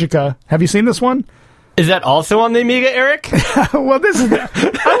 Magica, have you seen this one? Is that also on the Amiga, Eric? Well, this is.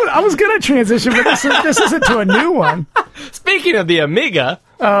 I was going to transition, but this isn't to a new one. Speaking of the Amiga,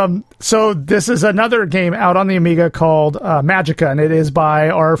 So this is another game out on the Amiga called Magica, and it is by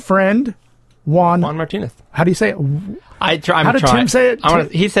our friend Juan. Juan Martinez. How do you say it? How did Tim say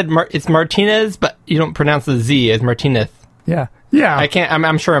it? He said it's Martinez, but you don't pronounce the Z as Martinez. Yeah. I can't.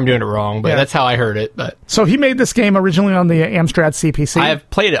 I'm sure I'm doing it wrong, but Yeah. that's how I heard it. But So he made this game originally on the Amstrad CPC. I have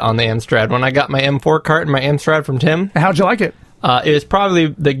played it on the Amstrad. When I got my M4 cart and my Amstrad from Tim, How'd you like it? it was probably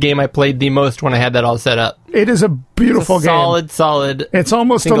the game I played the most when I had that all set up. It is a beautiful game. Solid. It's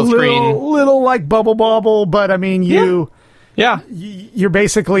almost a single screen. little like Bubble Bobble, but I mean, Yeah. You're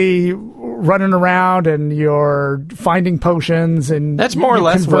basically running around and you're finding potions, and That's more or you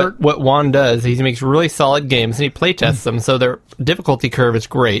less convert- what Juan does. He makes really solid games and he play tests them, so their difficulty curve is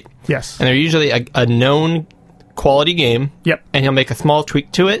great. Yes. And they're usually a known quality game. Yep. And he'll make a small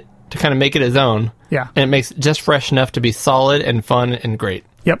tweak to it to kind of make it his own. Yeah. And it makes it just fresh enough to be solid and fun and great.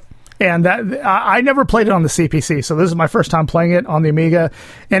 Yep. And that I never played it on the CPC, so this is my first time playing it on the Amiga.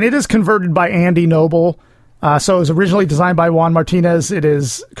 And it is converted by Andy Noble. So it was originally designed by Juan Martinez. It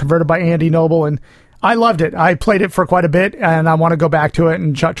is converted by Andy Noble, and I loved it. I played it for quite a bit, and I want to go back to it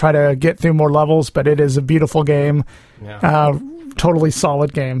and try to get through more levels, but it is a beautiful game. Yeah. Totally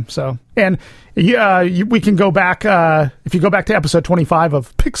solid game. So, and we can go back, if you go back to episode 25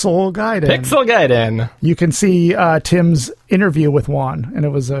 of Pixel Gaiden. Pixel Gaiden. You can see Tim's interview with Juan, and it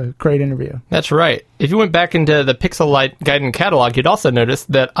was a great interview. That's right. If you went back into the Pixel Gaiden catalog, you'd also notice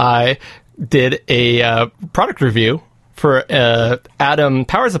that I did a product review for Atom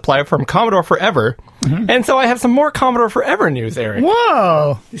power supply from Commodore Forever. And so I have some more Commodore Forever news, Eric.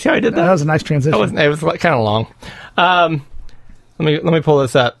 Whoa! You see how I did that? That was a nice transition. It was kind of long. Let me pull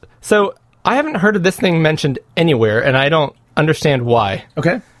this up. So I haven't heard of this thing mentioned anywhere, and I don't understand why.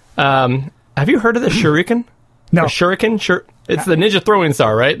 Okay. Have you heard of the Shuriken? No. Or Shuriken? It's the ninja throwing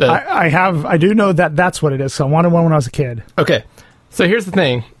star, right? I do know that that's what it is. So I wanted one when I was a kid. Okay. So here's the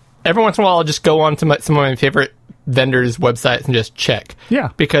thing. Every once in a while, I'll just go on to some of my favorite vendors' websites and just check. Yeah.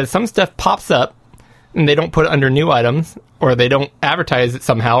 Because some stuff pops up, and they don't put it under new items, or they don't advertise it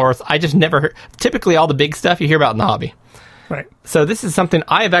somehow, or I just never heard. Typically, all the big stuff you hear about in the hobby. Right. So this is something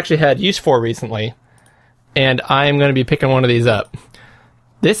I have actually had use for recently, and I'm going to be picking one of these up.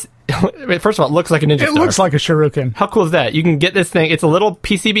 This, first of all, it looks like a ninja It star. looks like a shuriken. How cool is that? You can get this thing. It's a little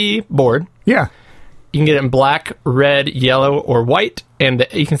PCB board. Yeah. You can get it in black, red, yellow, or white, and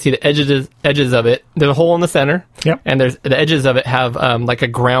you can see the edges of it. There's a hole in the center, Yep. and the edges of it have like a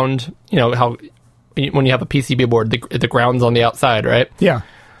ground. You know how when you have a PCB board, the ground's on the outside, right? Yeah.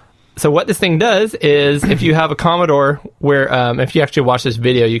 So what this thing does is, if you have a Commodore, where if you actually watch this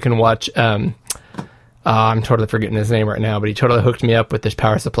video, you can watch. I'm totally forgetting his name right now, but he totally hooked me up with this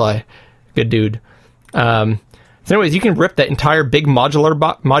power supply. Good dude. So anyways, you can rip that entire big modulator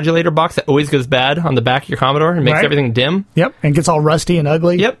box that always goes bad on the back of your Commodore and makes Right. everything dim. Yep. And gets all rusty and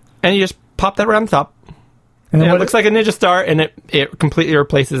ugly. Yep. And you just pop that around the top. And then And it what- looks like a Ninja Star, and it completely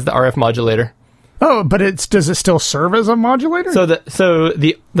replaces the RF modulator. Oh, but does it still serve as a modulator? So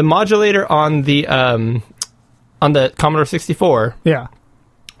the modulator on the Commodore 64 yeah.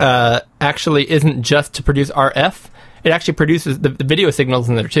 actually isn't just to produce RF. It actually produces the video signals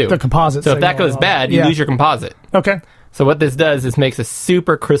in there too. The composite So if that signal goes and all bad, that. you Yeah. lose your composite. Okay. So what this does is makes a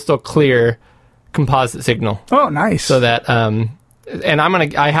super crystal clear composite signal. Oh, nice. So that and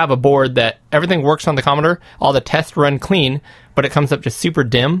I have a board that everything works on the Commodore. All the tests run clean, but it comes up just super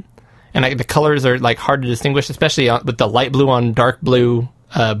dim, and the colors are like hard to distinguish, especially with the light blue on dark blue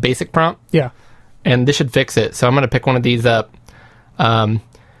basic prompt. yeah. And this should fix it. So I'm going to pick one of these up. And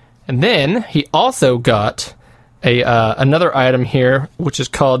then he also got another item here, which is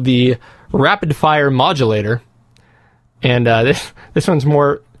called the Rapid Fire Modulator. And this one's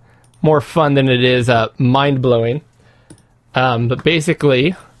more fun than it is mind blowing. But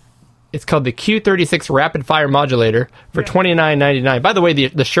basically, it's called the Q36 Rapid Fire Modulator for $29.99. By the way, the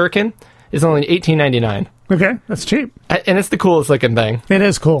Shuriken is only $18.99, Okay. That's cheap. and it's the coolest looking thing. It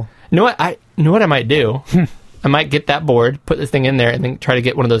is cool. You know what? I might do. I might get that board, put this thing in there, and then try to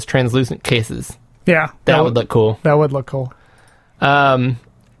get one of those translucent cases. Yeah. That would look cool. That would look cool. So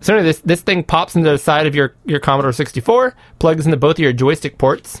anyway, this thing pops into the side of your Commodore 64, plugs into both of your joystick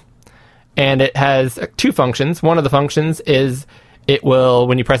ports, and it has two functions. One of the functions is it will,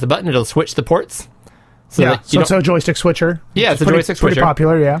 when you press a button, it'll switch the ports. So Yeah. that you So don't- it's a joystick switcher. Yeah, it's a pretty, joystick pretty switcher.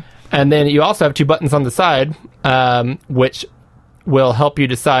 popular, yeah. And then you also have two buttons on the side, which will help you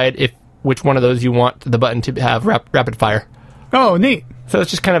decide which one of those you want the button to have rapid fire. Oh, neat. So it's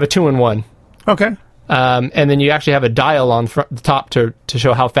just kind of a 2-in-1. Okay. And then you actually have a dial on the top to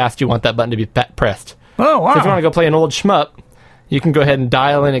show how fast you want that button to be pressed. Oh, wow. So if you want to go play an old shmup, you can go ahead and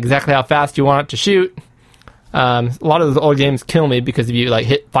dial in exactly how fast you want it to shoot. A lot of those old games kill me because if you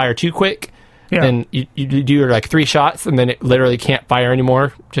hit fire too quick, Yeah. then you do your 3 shots and then it literally can't fire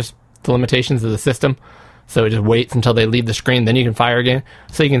anymore. Just the limitations of the system. So it just waits until they leave the screen, then you can fire again.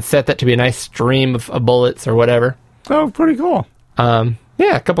 So you can set that to be a nice stream of bullets or whatever. Oh, pretty cool. Yeah,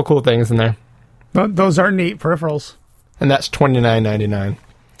 a couple cool things in there. Those are neat peripherals. And that's $29.99.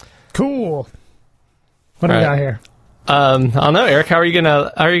 Cool. What do we All got right. here? I don't know, Eric. How are you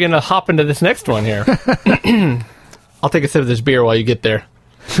gonna hop into this next one here? I'll take a sip of this beer while you get there.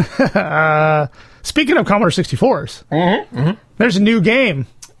 Speaking of Commodore 64s, there's a new game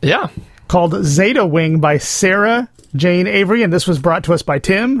Yeah. called Zeta Wing by Sarah Jane Avery, and this was brought to us by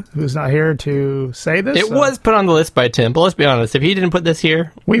Tim, who's not here to say this. It was put on the list by Tim, but let's be honest. If he didn't put this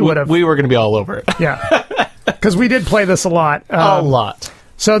here, We would've. We were going to be all over it. Yeah. Because we did play this a lot. A lot.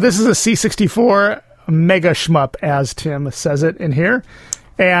 So this is a C64 mega shmup, as Tim says it in here.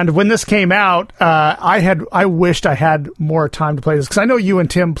 And when this came out, I wished I had more time to play this, because I know you and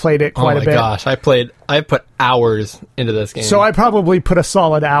Tim played it quite a bit. Oh my gosh, I put hours into this game. So I probably put a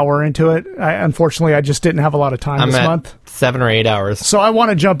solid hour into it. Unfortunately, I just didn't have a lot of time I'm this at month. 7 or 8 hours. So I want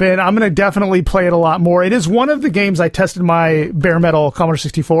to jump in. I'm going to definitely play it a lot more. It is one of the games I tested my bare metal Commodore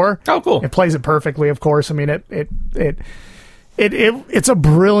 64. Oh, cool. It plays it perfectly, of course. I mean, it's a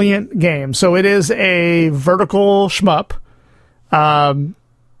brilliant game. So it is a vertical shmup.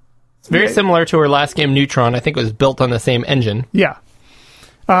 It's very similar to our last game, Neutron. I think it was built on the same engine. Yeah.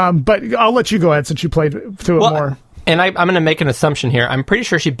 But I'll let you go ahead since you played through it more. And I'm going to make an assumption here. I'm pretty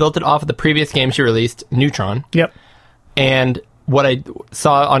sure she built it off of the previous game she released, Neutron. Yep. And what I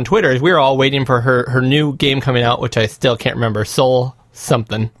saw on Twitter is we were all waiting for her new game coming out, which I still can't remember, Soul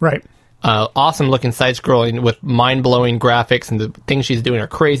something. Right. Awesome looking side-scrolling with mind-blowing graphics, and the things she's doing are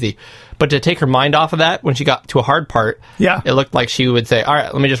crazy. But to take her mind off of that, when she got to a hard part, Yeah. it looked like she would say, all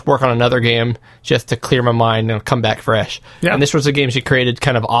right, let me just work on another game just to clear my mind and come back fresh. Yeah. And this was a game she created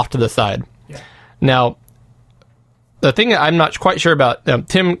kind of off to the side. Yeah. Now, the thing that I'm not quite sure about,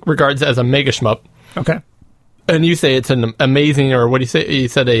 Tim regards it as a mega shmup, Okay. and you say it's an amazing, or what do you say? You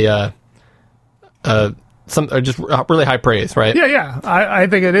said just really high praise, right? Yeah. I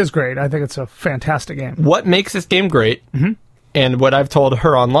think it is great. I think it's a fantastic game. What makes this game great, and what I've told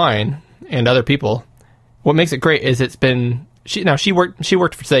her online and other people, what makes it great is it's been she worked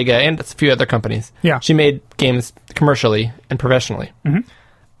for Sega and a few other companies. Yeah. She made games commercially and professionally,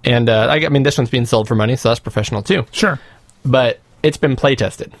 and I mean this one's being sold for money, so that's professional too. Sure. But it's been play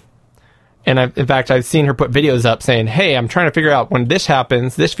tested. And in fact, I've seen her put videos up saying, hey, I'm trying to figure out when this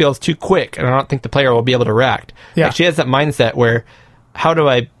happens, this feels too quick, and I don't think the player will be able to react. Yeah. Like, she has that mindset where, how do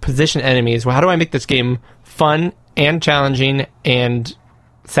I position enemies? Well, how do I make this game fun and challenging and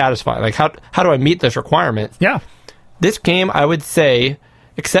satisfying? Like, how do I meet those requirements? Yeah. This game, I would say,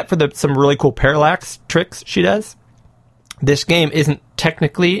 except for some really cool parallax tricks she does, this game isn't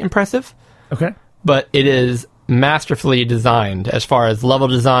technically impressive, Okay. but it is masterfully designed as far as level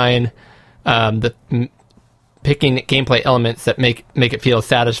design, picking gameplay elements that make it feel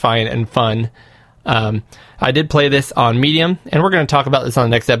satisfying and fun. I did play this on medium, and we're going to talk about this on the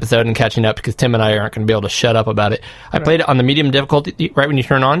next episode and catching up, because Tim and I aren't going to be able to shut up about it. I played it on the medium difficulty right when you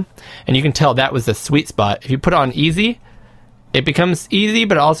turn on, and you can tell that was the sweet spot. If you put it on easy, it becomes easy,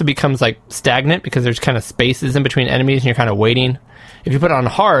 but it also becomes like stagnant because there's kind of spaces in between enemies and you're kind of waiting. If you put it on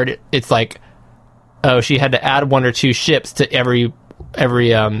hard, it's like, oh, she had to add 1 or 2 ships to every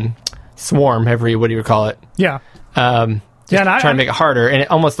swarm, what do you call it? Yeah. And trying to make it harder, and it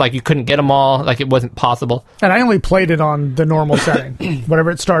almost like you couldn't get them all, like it wasn't possible. And I only played it on the normal setting.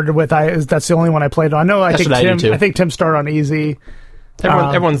 Whatever it started with, that's the only one I played on. I think Tim started on easy.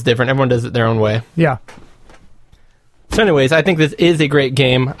 Everyone's different. Everyone does it their own way. Yeah. So anyways, I think this is a great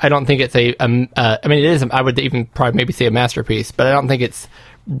game. I don't think it's it is, I would even probably maybe say a masterpiece, but I don't think it's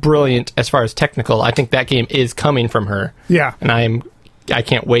brilliant as far as technical. I think that game is coming from her. Yeah. And I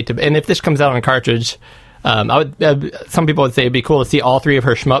can't wait to, and if this comes out on a cartridge, some people would say it'd be cool to see all 3 of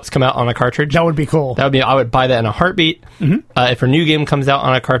her shmups come out on a cartridge. That would be cool. I would buy that in a heartbeat. If her new game comes out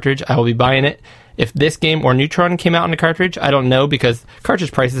on a cartridge, I will be buying it. If this game or Neutron came out on a cartridge, I don't know, because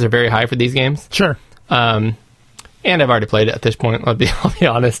cartridge prices are very high for these games. Sure. And I've already played it at this point. I'll be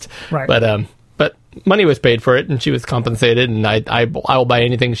honest. Right. But money was paid for it, and she was compensated, and I will buy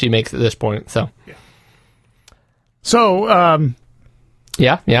anything she makes at this point. So. Yeah. So.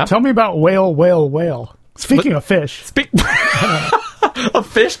 Yeah. Tell me about whale. Speaking of fish. A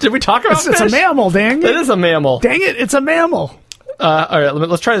fish? Did we talk about fish? It's a mammal, dang it. It is a mammal. Dang it, it's a mammal. All right,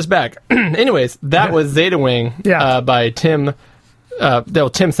 let's try this back. Anyways, that was Zeta Wing by Tim.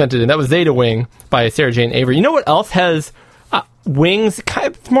 Tim sent it in. That was Zeta Wing by Sarah Jane Avery. You know what else has wings? Kind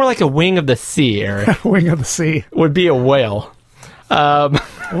of more like a wing of the sea, Eric. Wing of the sea. Would be a whale.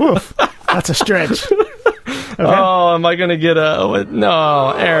 Oof, that's a stretch. Okay. Oh, am I going to get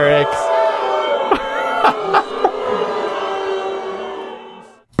no, Eric.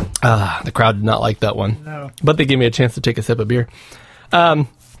 The crowd did not like that one. No. But they gave me a chance to take a sip of beer.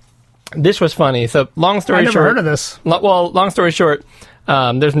 This was funny. So, long story short. I never heard of this. Well, long story short,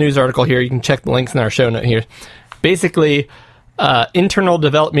 there's a news article here. You can check the links in our show note here. Basically, internal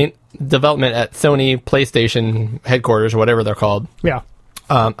development at Sony PlayStation headquarters, or whatever they're called. Yeah.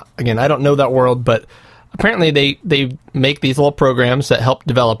 Again, I don't know that world, but apparently they make these little programs that help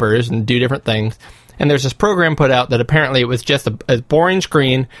developers and do different things. And there's this program put out that apparently it was just a boring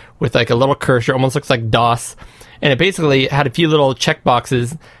screen with like a little cursor, almost looks like DOS. And it basically had a few little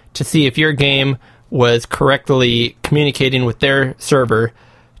checkboxes to see if your game was correctly communicating with their server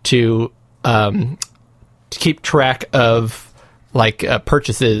to keep track of like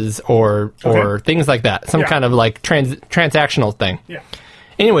purchases or things like that. Some kind of like transactional thing. Yeah.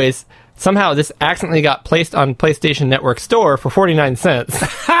 Anyways, somehow this accidentally got placed on PlayStation Network Store for 49 cents.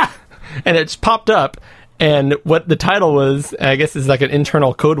 And it just popped up, and what the title was, I guess is like an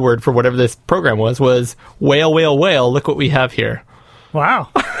internal code word for whatever this program was whale, whale, whale, look what we have here. Wow.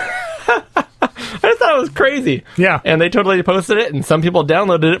 I just thought it was crazy. Yeah. And they totally posted it, and some people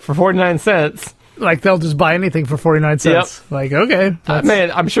downloaded it for 49 cents. Like, they'll just buy anything for 49 cents. Yep. Like, okay.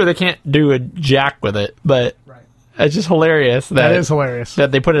 Man, I'm sure they can't do a jack with it, but it's just hilarious. That is hilarious.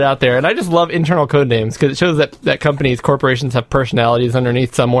 That they put it out there. And I just love internal code names, because it shows that companies, corporations have personalities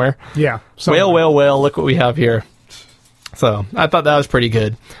underneath somewhere. Yeah. Whale, whale, whale, look what we have here. So, I thought that was pretty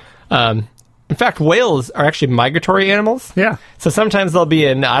good. In fact, whales are actually migratory animals. Yeah. So sometimes they'll be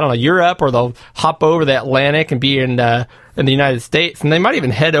in, I don't know, Europe, or they'll hop over the Atlantic and be in the United States, and they might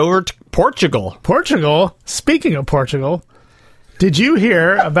even head over to Portugal. Portugal? Speaking of Portugal, did you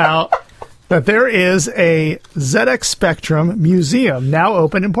hear about that there is a ZX Spectrum museum now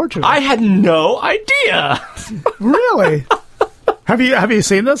open in Portugal? I had no idea. Really? Have you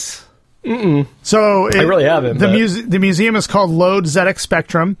seen this? Mm-mm. So I really haven't. The museum is called Load ZX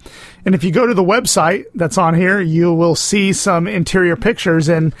Spectrum, and if you go to the website that's on here, you will see some interior pictures,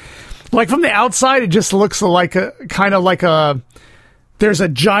 and like from the outside, it just looks like a kind of like a. There's a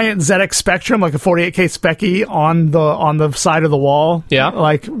giant ZX Spectrum, like a 48K Speccy, on the side of the wall. Yeah,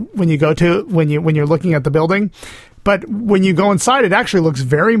 like when you're looking at the building, but when you go inside, it actually looks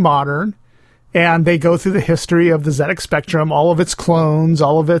very modern, and they go through the history of the ZX Spectrum, all of its clones,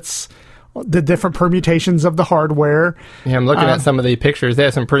 all of the different permutations of the hardware. Yeah, I'm looking at some of the pictures. They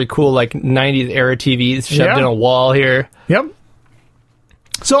have some pretty cool, like, 90s era TVs shoved in a wall here. Yep.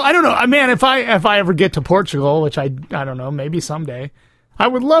 So I don't know, man. If I ever get to Portugal, which I don't know, maybe someday, I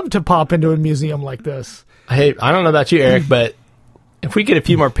would love to pop into a museum like this. Hey, I don't know about you, Eric, but if we get a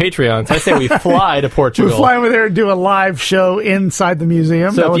few more Patreons, I say we fly to Portugal. We fly over there and do a live show inside the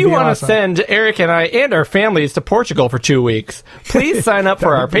museum. So if you want to send Eric and I and our families to Portugal for 2 weeks, please sign up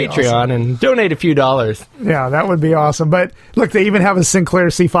for our Patreon and donate a few dollars. Yeah, that would be awesome. But look, they even have a Sinclair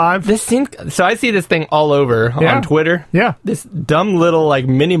C5. So I see this thing all over on Twitter. Yeah. This dumb little like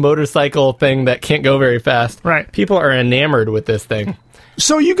mini motorcycle thing that can't go very fast. Right. People are enamored with this thing.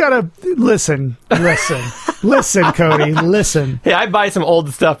 So you gotta listen, Cody, listen. Hey, I buy some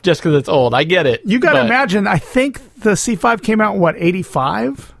old stuff just because it's old. I get it. You gotta imagine, I think the C5 came out in,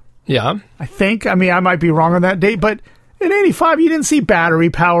 85? Yeah. I think. I mean, I might be wrong on that date, but in 85, you didn't see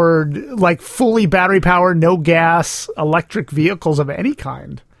battery-powered, like fully battery-powered, no gas, electric vehicles of any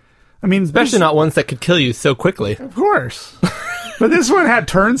kind. I mean, especially not ones that could kill you so quickly. Of course. But this one had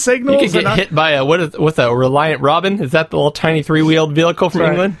turn signals. You could get hit by what's a Reliant Robin? Is that the little tiny 3-wheeled vehicle from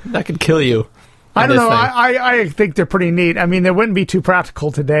England? That could kill you. I don't know. I think they're pretty neat. I mean, they wouldn't be too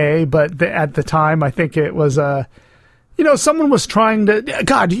practical today, but at the time, I think it was someone was trying to.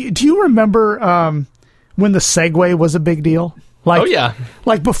 God, do you remember when the Segway was a big deal? Like, oh yeah.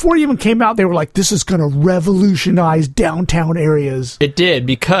 Like before it even came out, they were like, "This is going to revolutionize downtown areas." It did,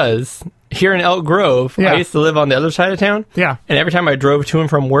 because here in Elk Grove, I used to live on the other side of town. Yeah. And every time I drove to and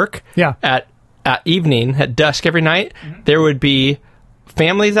from work, at evening, at dusk every night, there would be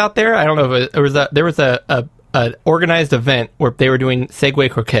families out there. I don't know if there was a organized event where they were doing Segway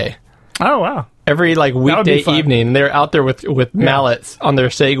croquet. Oh wow. Every like weekday evening, and they're out there with mallets on their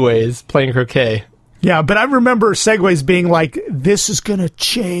Segways playing croquet. Yeah, but I remember Segways being like, this is going to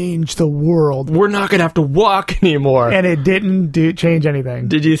change the world. We're not going to have to walk anymore. And it didn't change anything.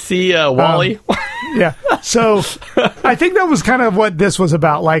 Did you see WALL-E? Yeah. So I think that was kind of what this was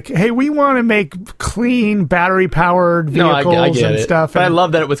about. Like, hey, we want to make clean battery-powered vehicles and stuff. But I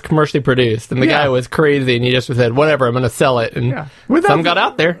love that it was commercially produced. And the guy was crazy, and he just said, whatever, I'm going to sell it. And some got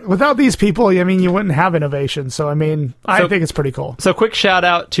out there. Without these people, I mean, you wouldn't have innovation. So, I mean, I think it's pretty cool. So quick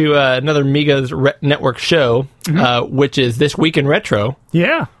shout-out to another Migos Network show, which is This Week in Retro.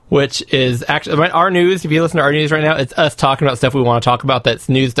 Yeah. Which is actually our news. If you listen to our news right now, it's us talking about stuff we want to talk about that's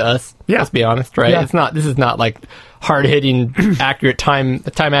news to us. Yeah. Let's be honest, right? Yeah. This is not like hard-hitting, accurate time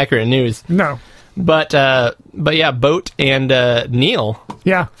accurate news. No. But yeah, Boat and Neil.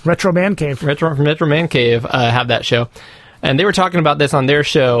 Yeah, Retro Man Cave. From Retro Man Cave have that show. And they were talking about this on their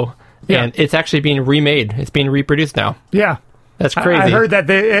show, and it's actually being remade. It's being reproduced now. Yeah. That's crazy. I heard that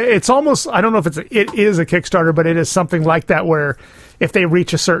it's almost, I don't know if it is a Kickstarter, but it is something like that where if they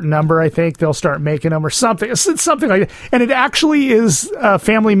reach a certain number, I think they'll start making them or something. It's something like that. And it actually is a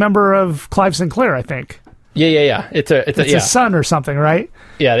family member of Clive Sinclair, I think. Yeah. It's his son or something, right?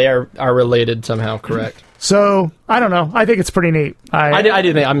 Yeah, they are related somehow, correct. So, I don't know. I think it's pretty neat. I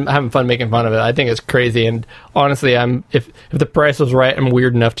do think I'm having fun making fun of it. I think it's crazy, and honestly, if the price was right, I'm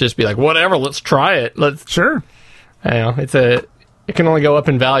weird enough to just be like, whatever, let's try it. Sure. I know it can only go up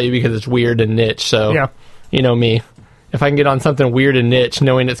in value because it's weird and niche. So, yeah. You know me, if I can get on something weird and niche,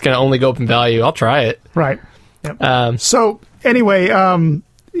 knowing it's going to only go up in value, I'll try it. Right. Yep. So anyway, that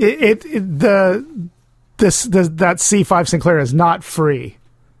C5 Sinclair is not free.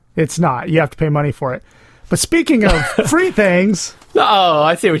 It's not. You have to pay money for it. But speaking of free things, oh,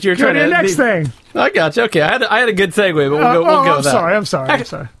 I see what you're trying go to to. the next thing. I got you. Okay, I had a good segue, but we'll go with that. I'm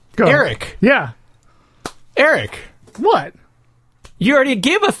sorry. Go Eric. Yeah. Eric. What? You already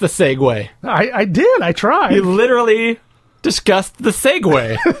gave us the segue. I did. I tried. You literally discussed the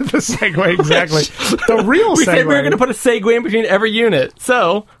segue. The segue, exactly. The real we segue. said we were going to put a segue in between every unit.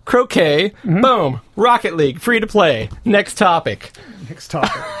 So, croquet, boom, Rocket League, free to play. Next topic.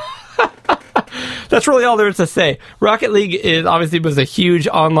 That's really all there is to say. Rocket League was a huge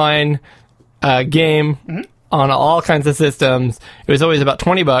online game on all kinds of systems. It was always about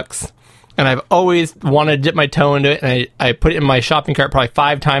 $20. And I've always wanted to dip my toe into it, and I put it in my shopping cart probably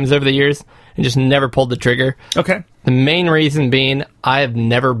 5 times over the years and just never pulled the trigger. Okay. The main reason being I have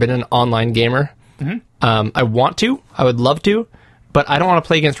never been an online gamer. I want to. I would love to. But I don't want to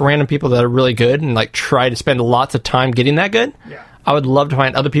play against random people that are really good and like try to spend lots of time getting that good. Yeah. I would love to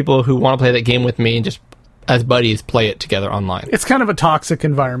find other people who want to play that game with me and just as buddies play it together online. It's kind of a toxic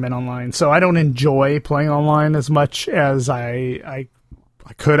environment online, so I don't enjoy playing online as much as I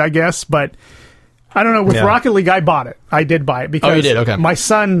could, I guess, but I don't know. With Rocket League, I bought it. I did buy it because you did? Okay. My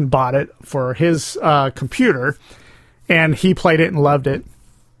son bought it for his computer, and he played it and loved it.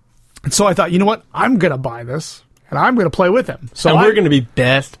 And so I thought, you know what? I'm going to buy this, and I'm going to play with him. So we're going to be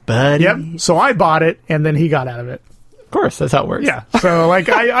best buddies. Yep. So I bought it, and then he got out of it. Of course, that's how it works. Yeah. So like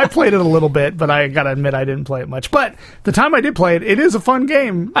I played it a little bit, but I got to admit I didn't play it much. But the time I did play it, it is a fun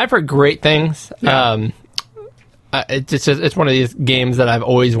game. I've heard great things. Yeah. It's one of these games that I've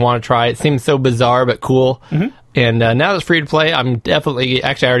always wanted to try. It seems so bizarre but cool. And now that it's free to play, I'm definitely...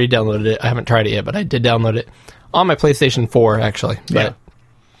 Actually, I already downloaded it. I haven't tried it yet, but I did download it on my PlayStation 4, actually. But,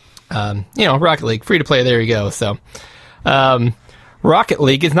 Rocket League, free to play, there you go. So, Rocket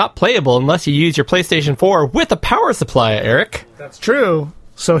League is not playable unless you use your PlayStation 4 with a power supply, Eric. That's true.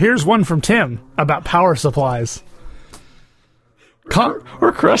 So here's one from Tim about power supplies.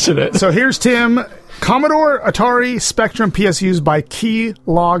 We're crushing it. So here's Tim. Commodore, Atari, Spectrum PSUs by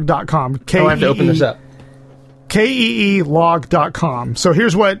keylog.com. I have to open this up. KEElog.com. So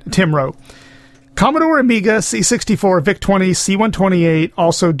here's what Tim wrote. Commodore Amiga C64 VIC-20 C128,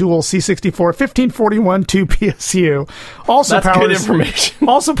 also dual C64 1541 2 PSU. That's good information.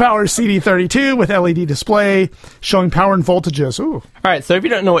 Also powers CD32 with LED display showing power and voltages. Ooh. All right, so if you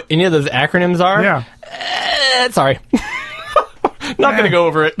don't know what any of those acronyms are, sorry. Not going to go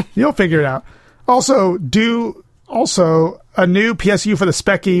over it. You'll figure it out. Also a new PSU for the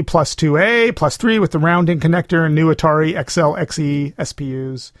Spec-E plus 2A, plus 3 with the rounding connector, and new Atari XL XE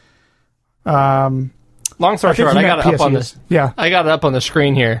SPUs. Long story short, I got it up on this. Yeah. I got it up on the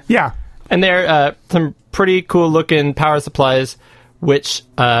screen here. Yeah. And they're some pretty cool looking power supplies, which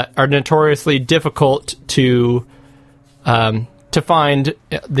are notoriously difficult to find.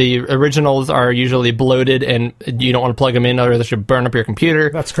 The originals are usually bloated, and you don't want to plug them in, or they should burn up your computer.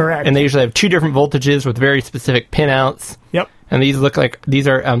 That's correct. And they usually have 2 different voltages with very specific pinouts. Yep. And these look like these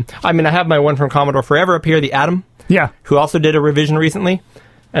are. I have my one from Commodore Forever up here, the Atom. Yeah. Who also did a revision recently,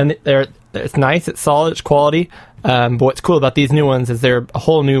 and it's nice, it's solid, it's quality. But what's cool about these new ones is they're a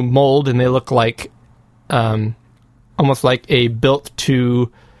whole new mold, and they look like almost like a built to.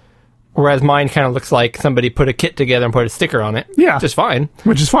 Whereas mine kind of looks like somebody put a kit together and put a sticker on it. Yeah. Which is fine.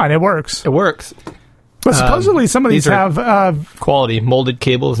 Which is fine. It works. It works. But supposedly some of these have... quality, molded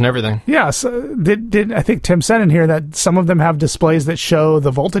cables and everything. Yeah. So I think Tim said in here that some of them have displays that show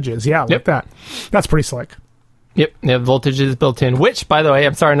the voltages. Yeah, like that. That's pretty slick. Yep. They have voltages built in, which, by the way,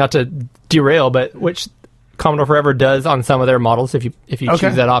 I'm sorry not to derail, but which Commodore Forever does on some of their models if you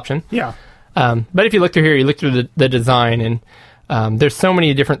choose that option. Yeah. But if you look through here, you look through the design, and there's so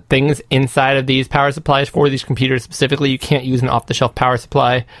many different things inside of these power supplies for these computers specifically. You can't use an off-the-shelf power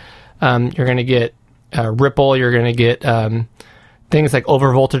supply. You're going to get Ripple. You're going to get things like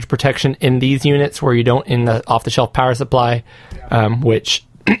overvoltage protection in these units where you don't in the off-the-shelf power supply, which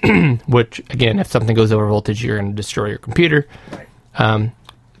which again, if something goes over voltage, you're going to destroy your computer.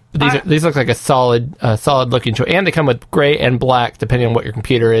 These look like a solid looking choice, and they come with gray and black depending on what your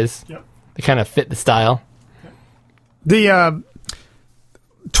computer is. Yep. They kind of fit the style. The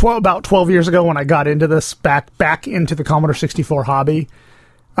about 12 years ago when I got into this, back into the Commodore 64 hobby,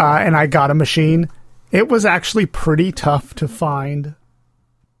 and I got a machine, it was actually pretty tough to find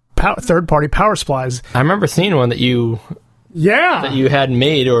third-party power supplies. I remember seeing one that you had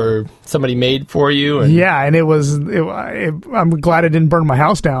made or somebody made for you. And yeah, and I'm glad it didn't burn my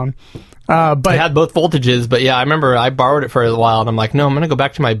house down. But it had both voltages, but yeah, I remember I borrowed it for a while, and I'm like, no, I'm going to go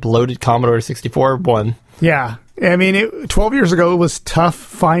back to my bloated Commodore 64 one. Yeah, I mean, 12 years ago, it was tough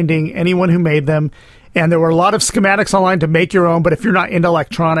finding anyone who made them, and there were a lot of schematics online to make your own, but if you're not into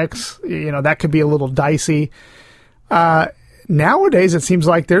electronics, that could be a little dicey. Nowadays, it seems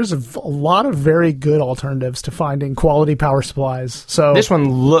like there's a lot of very good alternatives to finding quality power supplies. So this one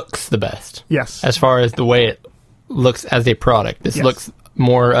looks the best. Yes. As far as the way it looks as a product. This looks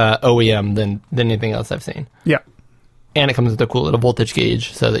more OEM than anything else I've seen. Yeah. And it comes with a cool little voltage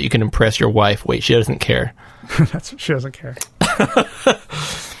gauge so that you can impress your wife. Wait, she doesn't care. She doesn't care.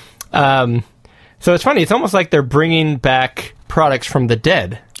 So it's funny. It's almost like they're bringing back products from the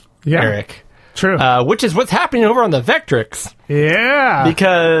dead, Eric. True. Which is what's happening over on the Vectrix. Yeah.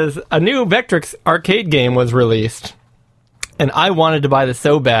 Because a new Vectrix arcade game was released. And I wanted to buy this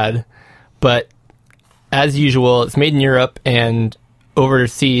so bad. But as usual, it's made in Europe and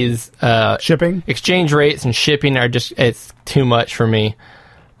overseas. Shipping? Exchange rates and shipping are just, it's too much for me.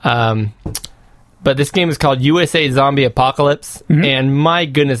 But this game is called USA Zombie Apocalypse. Mm-hmm. And my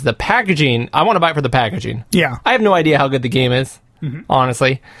goodness, the packaging, I want to buy it for the packaging. Yeah. I have no idea how good the game is. Mm-hmm.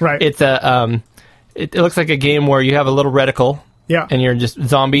 Honestly, right? It's it looks like a game where you have a little reticle, and you're just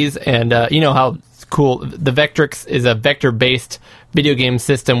zombies, and you know how cool the Vectrix is a vector-based video game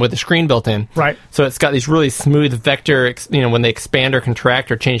system with a screen built in, right? So it's got these really smooth vector, when they expand or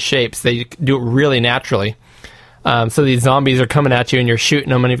contract or change shapes, they do it really naturally. So these zombies are coming at you, and you're shooting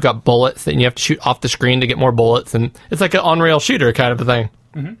them, and you've got bullets, and you have to shoot off the screen to get more bullets, and it's like an on-rail shooter kind of a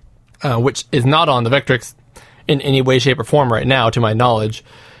thing, which is not on the Vectrix in any way, shape, or form right now, to my knowledge.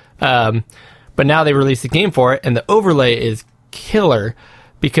 But now they released a game for it, and the overlay is killer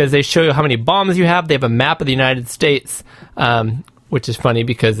because they show you how many bombs you have. They have a map of the United States, which is funny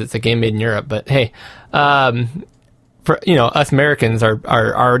because it's a game made in Europe. But hey, for us Americans are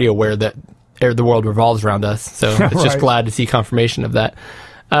already aware that the world revolves around us, so it's just glad to see confirmation of that.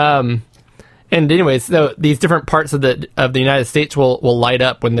 And anyways, so these different parts of the United States will light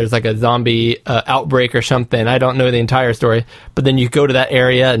up when there's like a zombie outbreak or something. I don't know the entire story, but then you go to that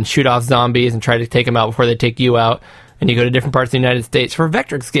area and shoot off zombies and try to take them out before they take you out. And you go to different parts of the United States. For a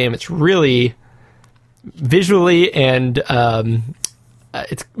Vectrix game, it's really visually and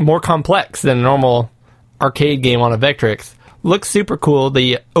it's more complex than a normal arcade game on a Vectrix. Looks super cool.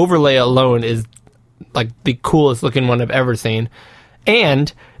 The overlay alone is like the coolest looking one I've ever seen.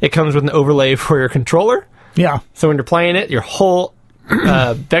 And it comes with an overlay for your controller. Yeah. So when you're playing it, your whole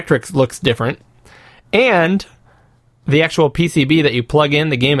Vectrix looks different. And the actual PCB that you plug in,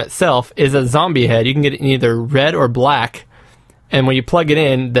 the game itself, is a zombie head. You can get it in either red or black. And when you plug it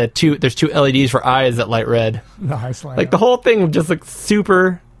in, there's two LEDs for eyes that light red. Nice. Like the whole thing just looks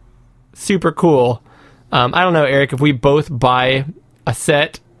super, super cool. I don't know, Eric, if we both buy a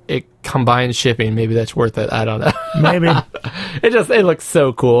set, it combines shipping. Maybe that's worth it. I don't know. Maybe. It looks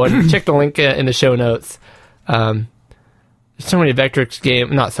so cool. And check the link in the show notes. So many Vectrix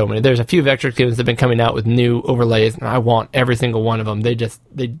games, not so many. There's a few Vectrix games that have been coming out with new overlays, and I want every single one of them.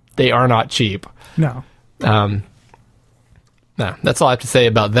 They are not cheap. No. No, that's all I have to say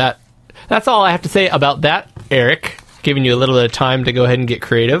about that. That's all I have to say about that, Eric. Giving you a little bit of time to go ahead and get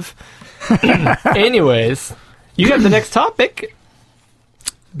creative. Anyways, you got the next topic.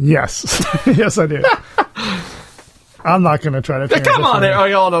 Yes. Yes, I do. I'm not going to try to... Come on there.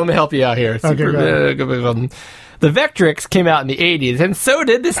 Oh, let me help you out here. Okay, The Vectrix came out in the 80s, and so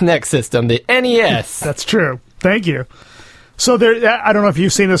did this next system, the NES. That's true. Thank you. So there, I don't know if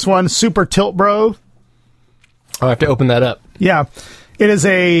you've seen this one, Super Tilt Bro. I'll have to open that up. Yeah. It is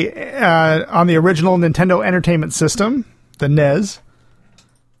on the original Nintendo Entertainment System, the NES.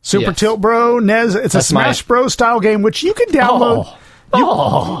 Super Tilt Bro, NES. It's a Smash Bros. Style game, which you can download.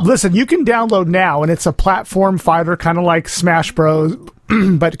 Listen, you can download now, and it's a platform fighter, kind of like Smash Bros.,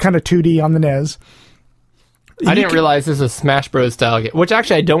 but kind of 2D on the NES. I didn't realize this is a Smash Bros. Style game, which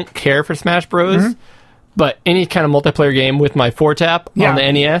actually I don't care for Smash Bros., but any kind of multiplayer game with my 4-tap on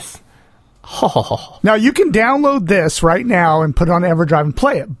the NES. Now, you can download this right now and put it on EverDrive and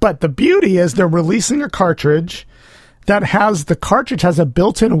play it, but the beauty is they're releasing a cartridge that has the cartridge has a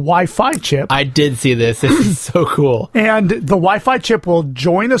built-in Wi-Fi chip. I did see this. This is so cool. And the Wi-Fi chip will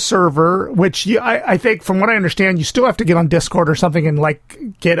join a server, which I think, from what I understand, you still have to get on Discord or something and like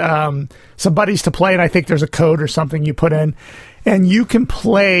get some buddies to play. And I think there's a code or something you put in, and you can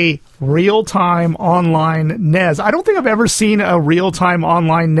play real-time online NES. I don't think I've ever seen a real-time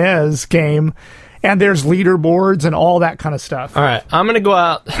online NES game. And there's leaderboards and all that kind of stuff. All right, I'm gonna go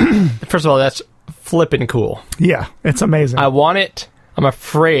out. First of all, that's flipping cool. Yeah, it's amazing. I want it. I'm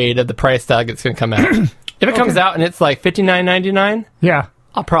afraid of the price tag it's gonna come out. If it comes out and it's like $59.99, yeah,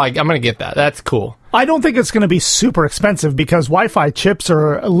 I'm gonna get that. That's cool. I don't think it's going to be super expensive because Wi-Fi chips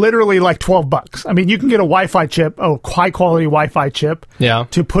are literally like $12. I mean, you can get a Wi-Fi chip, high quality Wi-Fi chip, Yeah.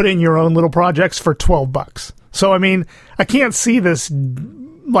 to put in your own little projects for $12. So I mean, I can't see this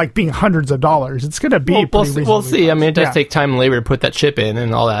like being hundreds of dollars. It's going to be We'll see. I mean, it does Yeah. take time and labor to put that chip in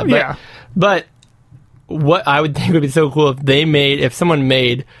and all that. But, Yeah. But what I would think would be so cool if someone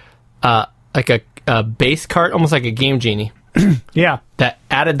made like a base cart, almost like a Game Genie, Yeah, that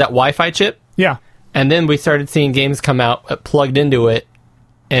added that Wi-Fi chip, yeah, and then we started seeing games come out plugged into it,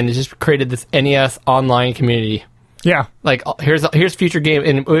 and it just created this NES online community. yeah. Like here's future game,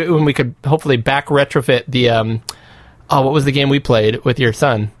 and when we could hopefully back retrofit the what was the game we played with your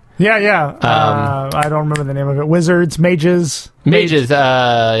son? Yeah. I don't remember the name of it. Wizards, mages. Mages,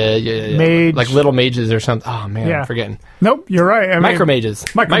 Mage. like little mages or something. Oh man, Yeah. I'm forgetting. Nope, you're right. I mean, Micro mages.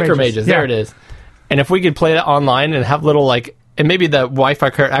 Micromages, There yeah. it is. And if we could play that online and have little and maybe the Wi-Fi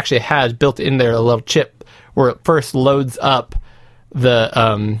card actually has built in there a little chip where it first loads up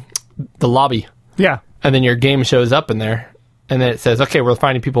the lobby, Yeah, and then your game shows up in there, and then it says, "Okay, we're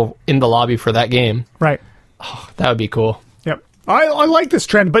finding people in the lobby for that game." right. That would be cool. Yep. I like this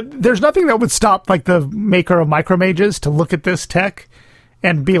trend, but there's nothing that would stop like the maker of Micromages to look at this tech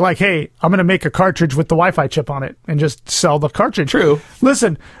and be like, hey, I'm going to make a cartridge with the Wi-Fi chip on it and just sell the cartridge. True.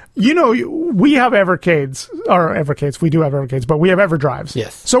 Listen, we have Evercades, we do have Evercades, but we have EverDrives.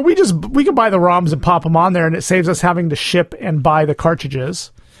 Yes. So we can buy the ROMs and pop them on there, and it saves us having to ship and buy the cartridges.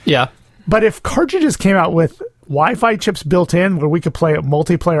 Yeah. But if cartridges came out with Wi-Fi chips built in where we could play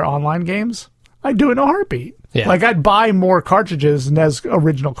multiplayer online games, I'd do it in a heartbeat. Yeah. Like, I'd buy more cartridges than as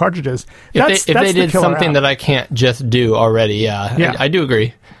original cartridges. If they the did killer something app. that I can't just do already, Yeah. I do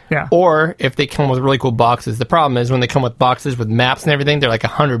agree. Yeah. Or if they come with really cool boxes. The problem is when they come with boxes with maps and everything, they're like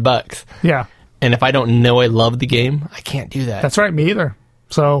 $100. Yeah. And if I don't know I love the game, I can't do that. That's right, me either.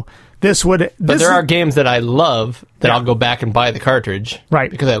 So this would... But there are games that I love that I'll go back and buy the cartridge.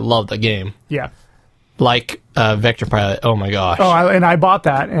 Right. Because I love the game. Yeah. Like Vector Pilot. Oh my gosh. I bought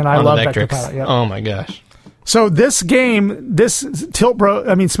that, and I On the love Vector Vectrix. Pilot. Yeah. Oh my gosh. So this game,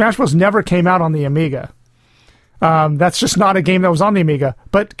 Smash Bros. Never came out on the Amiga. That's just not a game that was on the Amiga.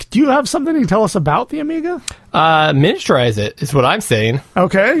 But do you have something to tell us about the Amiga? Miniaturize it is what I'm saying.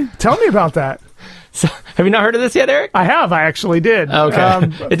 Okay, tell me about that. So, have you not heard of this yet, Eric? I have. I actually did.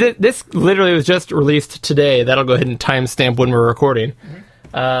 Okay. This literally was just released today. That'll go ahead and timestamp when we're recording.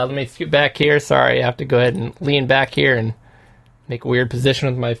 Let me scoot back here. Sorry, I have to go ahead and lean back here and make a weird position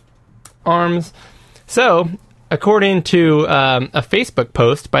with my arms. So, according to a Facebook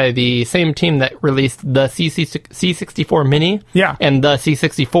post by the same team that released the C64 Mini Yeah. and the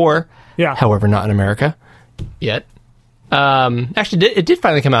C64, Yeah. however, not in America yet. Actually, it did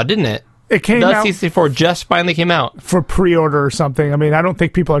finally come out, didn't it? It came The out C64 just finally came out. for pre-order or something. I mean, I don't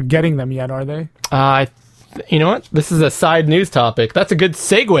think people are getting them yet, are they? You know what? This is a side news topic. That's a good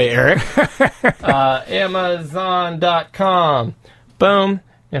segue, Eric. Amazon.com. Boom.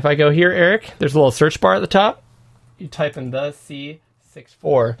 If I go here, Eric, there's a little search bar at the top. You type in the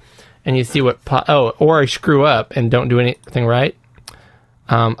C64, and you see what... or I screw up and don't do anything right.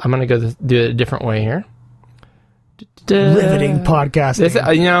 I'm going to go do it a different way here. Riveting podcasting. This,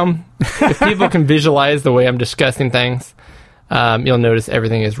 if people can visualize the way I'm discussing things, you'll notice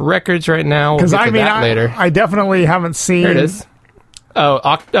everything is records right now. We'll Because get to that later. I definitely haven't seen... There it is.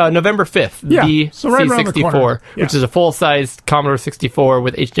 November 5th. Yeah, The so right around the C64, corner. Yeah. which is a full-sized Commodore 64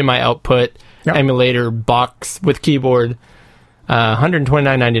 with HDMI output, Yep. emulator box with keyboard,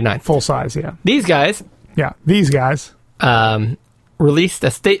 $129.99. Full size, yeah. These guys Yeah, these guys. released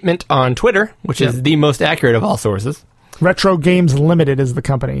a statement on Twitter, which is the most accurate of all sources. Retro Games Limited is the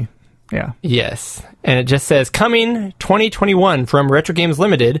company. Yeah. Yes. And it just says, coming 2021 from Retro Games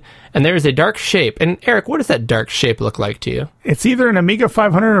Limited, and there is a dark shape. And Eric, what does that dark shape look like to you? It's either an Amiga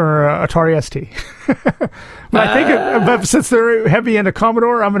 500 or a Atari ST. But I think, but since they're heavy into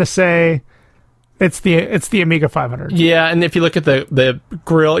Commodore, I'm going to say it's the Amiga 500. Yeah, and if you look at the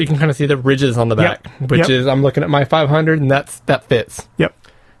grill, you can kind of see the ridges on the back, which is, I'm looking at my 500, and that fits. Yep.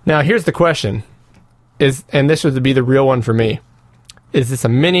 Now, here's the question. and this would be the real one for me, is this a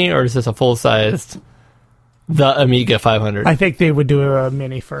mini or is this a full-sized, the Amiga 500? I think they would do a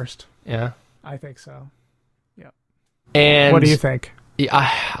mini first. Yeah. I think so. Yep. And What do you think?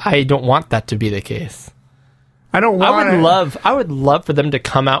 I don't want that to be the case. I don't want. I would love for them to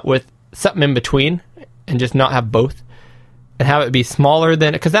come out with something in between and just not have both, and have it be smaller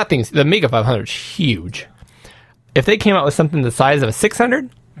than, because that thing's, the Amiga 500 is huge. If they came out with something the size of a 600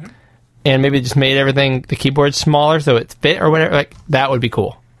 and maybe just made everything, the keyboard smaller so it's fit or whatever, like that would be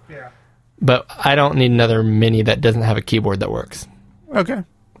cool. Yeah. But I don't need another mini that doesn't have a keyboard that works. Okay.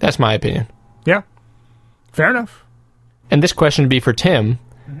 That's my opinion. Yeah. Fair enough. And this question would be for Tim.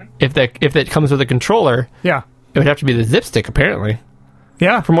 If it comes with a controller, Yeah. it would have to be the zip stick, apparently.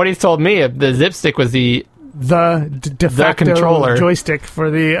 Yeah. From what he's told me, the zip stick was the De facto controller joystick for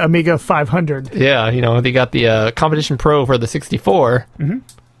the Amiga 500. yeah, they got the Competition Pro for the 64. Mm-hmm.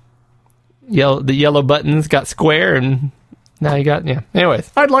 The yellow buttons got square, and now you got, yeah. Anyways.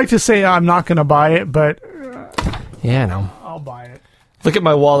 I'd like to say I'm not going to buy it, but Yeah, I know. I'll buy it. Look at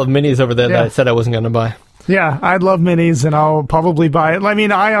my wall of minis over there that Yeah. I said I wasn't going to buy. Yeah, I'd love minis, and I'll probably buy it. I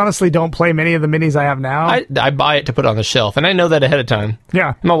mean, I honestly don't play many of the minis I have now. I buy it to put on the shelf, and I know that ahead of time.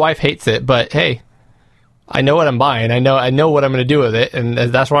 Yeah. My wife hates it, but hey, I know what I'm buying. I know what I'm going to do with it, and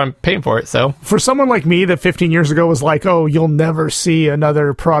that's why I'm paying for it. So For someone like me that 15 years ago was like, oh, you'll never see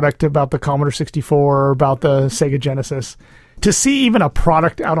another product about the Commodore 64 or about the Sega Genesis, to see even a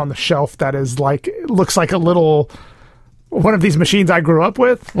product out on the shelf that is like, looks like a little, one of these machines I grew up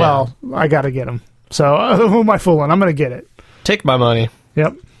with, well, I got to get them. So who am I fooling? I'm going to get it. take my money.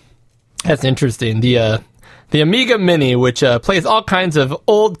 Yep. That's interesting. The Amiga Mini, which plays all kinds of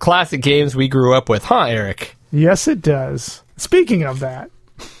old classic games we grew up with, huh, Eric? Yes, it does. Speaking of that,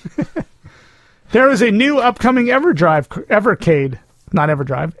 there is a new upcoming Evercade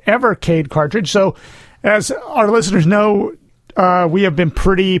cartridge. So, as our listeners know, we have been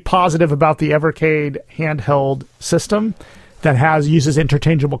pretty positive about the Evercade handheld system that uses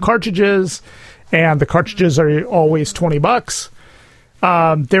interchangeable cartridges, and the cartridges are always $20.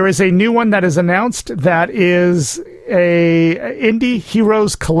 There is a new one that is announced that is a Indie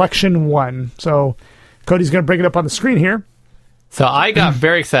Heroes Collection 1. So Cody's going to bring it up on the screen here. So I got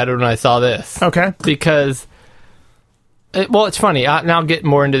very excited when I saw this. Okay. Because, it's funny. And I'll get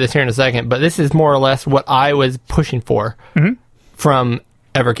more into this here in a second, but this is more or less what I was pushing for from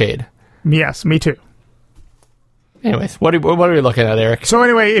Evercade. Yes, me too. Anyways, what are we looking at, Eric? So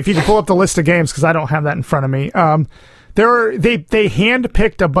anyway, if you can pull up the list of games, because I don't have that in front of me. They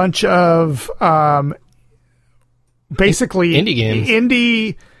handpicked a bunch of basically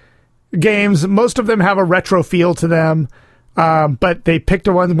indie games. Most of them have a retro feel to them, but they picked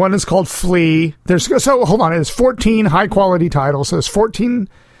a one. One is called Flea. Hold on, there's 14 high quality titles. So there's 14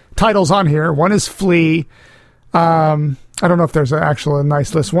 titles on here. One is Flea. I don't know if there's a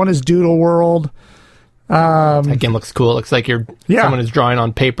nice list. One is Doodle World. That game looks cool. It looks like someone is drawing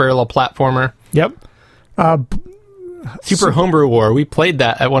on paper, a little platformer. Yep. Super Homebrew War. We played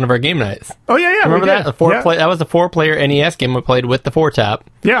that at one of our game nights. Oh yeah. Remember that? That was a 4-player NES game we played with the 4-tap.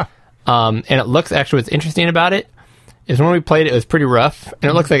 Yeah. And it looks, actually, what's interesting about it is when we played it was pretty rough, and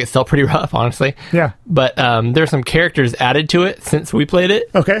it looks like it's still pretty rough, honestly. Yeah. But there's some characters added to it since we played it.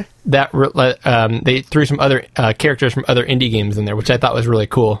 Okay. That they threw some other characters from other indie games in there, which I thought was really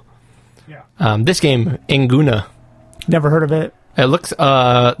cool. Yeah. This game, Inguna. Never heard of it. It looks,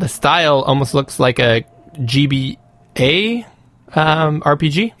 the style almost looks like a GBA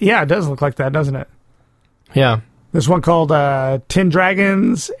RPG. Yeah, it does look like that, doesn't it? Yeah. There's one called Tin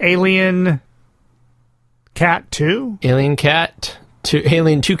Dragons, Alien Cat 2? Alien Cat,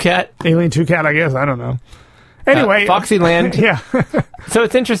 Alien 2 Cat. Alien 2 Cat, I guess. I don't know. Anyway. Foxyland. Yeah. So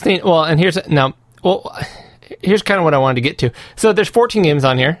it's interesting. Well, and here's kind of what I wanted to get to. So there's 14 games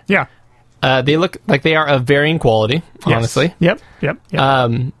on here. Yeah. They look like they are of varying quality, honestly. Yep.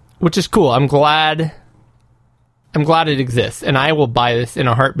 Which is cool. I'm glad it exists, and I will buy this in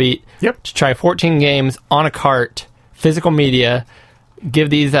a heartbeat. Yep. To try 14 games on a cart, physical media,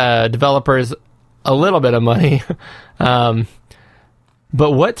 give these developers a little bit of money. But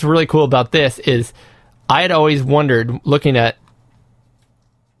what's really cool about this is I had always wondered, looking at,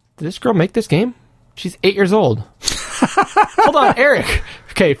 did this girl make this game? She's 8 years old. Hold on, Eric.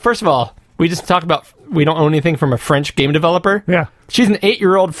 Okay, first of all, we just talked about we don't own anything from a French game developer. Yeah. She's an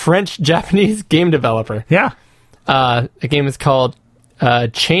 8-year-old French-Japanese game developer. Yeah. The game is called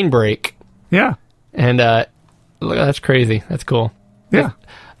Chain Break. Yeah. And look, that's crazy. That's cool. Yeah.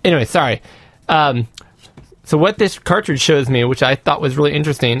 Anyway, sorry. So what this cartridge shows me, which I thought was really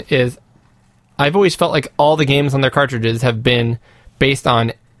interesting, is I've always felt like all the games on their cartridges have been based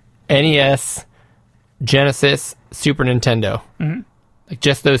on NES Genesis, Super Nintendo. Like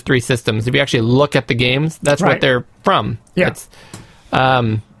just those three systems. If you actually look at the games, that's Right. what they're from. Yeah. It's,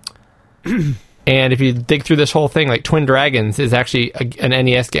 and if you dig through this whole thing, like Twin Dragons is actually an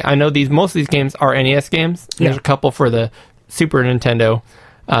NES game. I know most of these games are NES games. And There's a couple for the Super Nintendo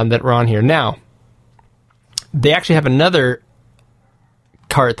that were on here. Now, they actually have another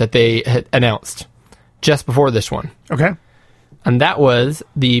cart that they had announced just before this one. Okay. And that was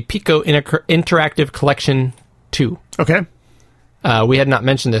the Pico Interactive Collection 2. Okay. We had not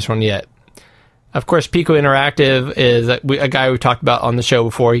mentioned this one yet. Of course, Pico Interactive is a guy we talked about on the show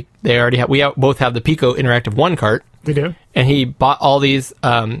before. They already have. We both have the Pico Interactive 1 cart. We do. And he bought all these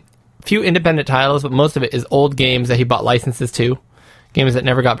few independent titles, but most of it is old games that he bought licenses to, games that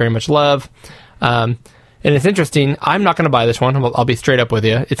never got very much love. And it's interesting. I'm not going to buy this one. I'll be straight up with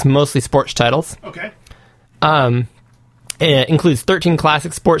you. It's mostly sports titles. Okay. It includes 13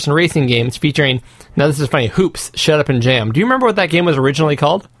 classic sports and racing games featuring, now this is funny, Hoops, Shut Up and Jam. Do you remember what that game was originally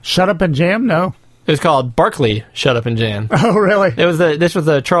called? Shut Up and Jam? No. It was called Barkley, Shut Up and Jam. Oh, really? This was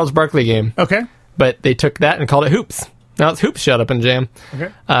a Charles Barkley game, Okay. but they took that and called it Hoops. Now it's Hoops, Shut Up and Jam.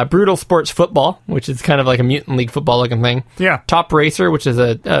 Okay. Brutal Sports Football, which is kind of like a Mutant League football looking thing. Yeah. Top Racer, which is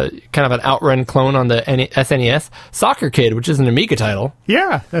a kind of an Outrun clone on the SNES. Soccer Kid, which is an Amiga title,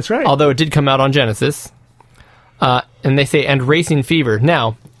 Yeah, that's right. although it did come out on Genesis. And they say, and Racing Fever.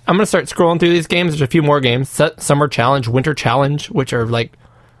 Now, I'm going to start scrolling through these games. There's a few more games. Summer Challenge, Winter Challenge, which are like,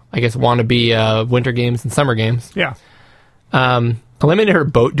 I guess, wannabe winter games and summer games. Yeah.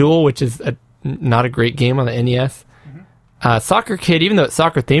 Eliminator Boat Duel, which is not a great game on the NES. Soccer Kid, even though it's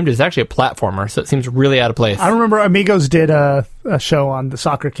soccer themed, is actually a platformer, so it seems really out of place. I remember Amigos did a show on the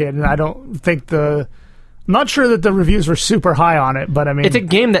Soccer Kid, and I don't think I'm not sure that the reviews were super high on it, but I mean... It's a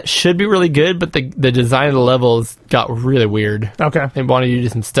game that should be really good, but the design of the levels got really weird. Okay. They wanted you to do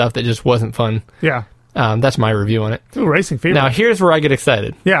some stuff that just wasn't fun. Yeah. That's my review on it. Ooh, Racing Fever. Now, here's where I get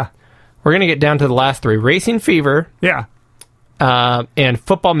excited. Yeah. We're going to get down to the last three. Racing Fever Yeah. and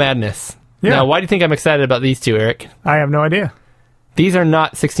Football Madness. Yeah. Now, why do you think I'm excited about these two, Eric? I have no idea. These are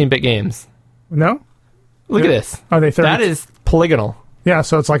not 16-bit games. No? Look at this. Are they 30? That is polygonal. Yeah,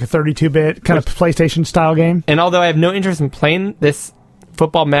 so it's like a 32-bit kind of PlayStation-style game? And although I have no interest in playing this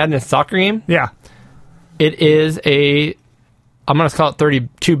Football Madness soccer game, Yeah. it is I'm going to call it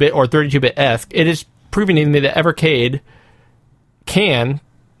 32-bit or 32-bit-esque. It is proving to me that Evercade can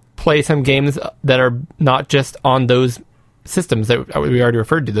play some games that are not just on those systems that we already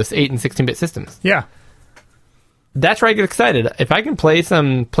referred to, those 8 and 16-bit systems. Yeah. That's where I get excited. If I can play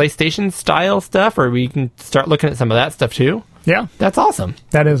some PlayStation-style stuff, or we can start looking at some of that stuff too, Yeah. that's awesome.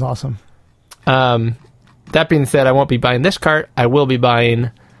 That is awesome. That being said, I won't be buying this cart. I will be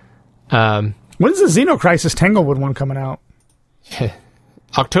buying... When's the Xenocrisis Tanglewood one coming out?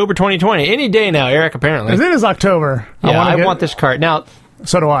 October 2020. Any day now, Eric, apparently. It is October. I want this cart. Now,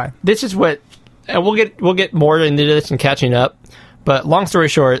 So do I. this is what... we'll get more into this and catching up. But long story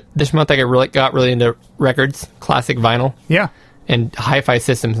short, this month I got really into records, classic vinyl, Yeah. and hi-fi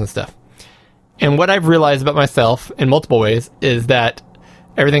systems and stuff. And what I've realized about myself in multiple ways is that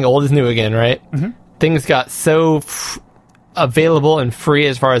everything old is new again, right? Mm-hmm. Things got so available and free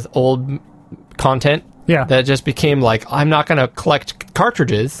as far as old content Yeah. that it just became like, I'm not going to collect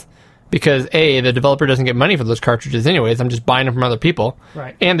cartridges because A, the developer doesn't get money for those cartridges anyways. I'm just buying them from other people.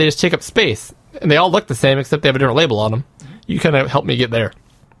 Right. And they just take up space. And they all look the same except they have a different label on them. You kind of help me get there.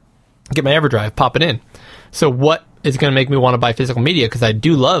 Get my EverDrive, pop it in. So what is going to make me want to buy physical media? Because I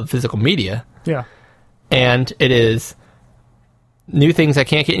do love physical media. Yeah. And it is new things I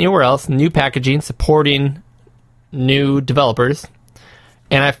can't get anywhere else, new packaging, supporting new developers.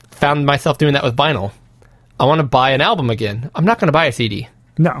 And I found myself doing that with vinyl. I want to buy an album again. I'm not going to buy a CD.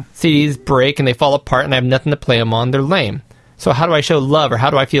 No. CDs break and they fall apart and I have nothing to play them on. They're lame. So how do I show love, or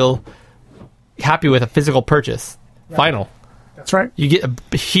how do I feel happy with a physical purchase? Vinyl. That's right. You get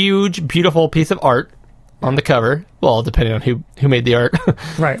a huge, beautiful piece of art on the cover. Well, depending on who made the art.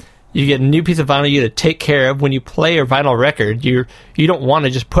 Right. You get a new piece of vinyl you got to take care of. When you play a vinyl record, you don't want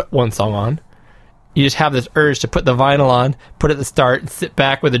to just put one song on. You just have this urge to put the vinyl on, put it at the start, and sit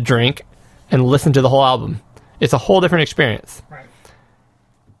back with a drink, and listen to the whole album. It's a whole different experience. Right.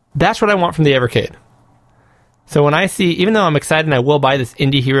 That's what I want from the Evercade. So when I see, even though I'm excited and I will buy this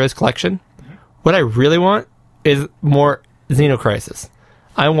Indie Heroes collection, what I really want is more Xenocrisis.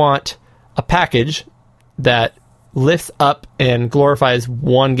 I want a package that lifts up and glorifies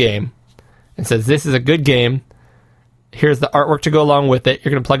one game and says, this is a good game. Here's the artwork to go along with it.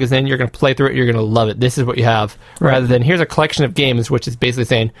 You're going to plug this in. You're going to play through it. You're going to love it. This is what you have. Right. Rather than, here's a collection of games, which is basically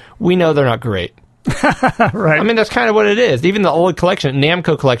saying, we know they're not great. Right. I mean, that's kind of what it is. Even the old collection,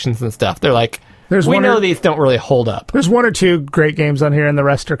 Namco collections and stuff, they're like, we know these don't really hold up. There's one or two great games on here, and the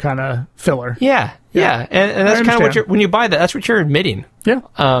rest are kind of filler. Yeah. And that's kind of what when you buy that, that's what you're admitting. Yeah.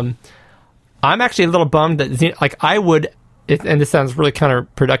 I'm actually a little bummed that, I would, and this sounds really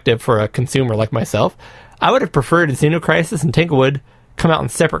counterproductive for a consumer like myself, I would have preferred Xenocrisis and Tanglewood come out in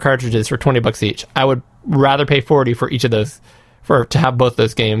separate cartridges for $20 each. I would rather pay $40 for each of those, to have both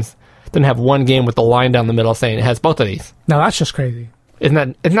those games, than have one game with the line down the middle saying it has both of these. No, that's just crazy. Isn't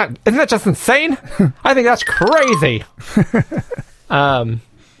that just insane? I think that's crazy.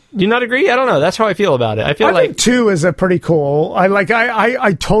 Do you not agree? I don't know. That's how I feel about it. I think 2 is a pretty cool.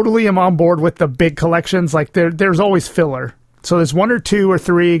 I totally am on board with the big collections. Like there's always filler. So there's 1 or 2 or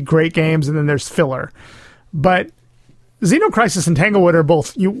 3 great games, and then there's filler. But Xenocrisis and Tanglewood are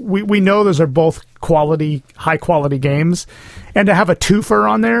both. We know those are both high quality games, and to have a twofer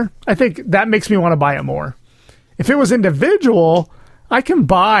on there, I think that makes me want to buy it more. If it was individual, I can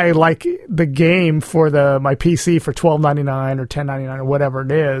buy the game for my PC for $12.99 or $10.99 or whatever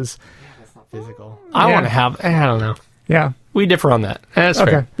it is. Yeah, that's not physical. I want to have. I don't know. Yeah, we differ on that. That's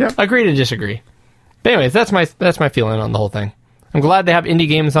fair. Yeah. Agree to disagree. But anyways, that's my feeling on the whole thing. I'm glad they have indie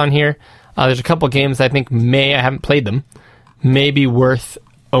games on here. There's a couple games I think I haven't played them, may be worth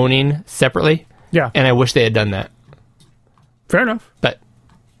owning separately. Yeah, and I wish they had done that. Fair enough. But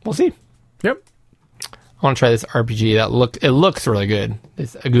we'll see. Yep. I want to try this RPG. It looks really good.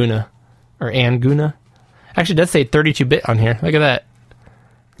 It's Aguna or Anguna. Actually, it does say 32-bit on here. Look at that.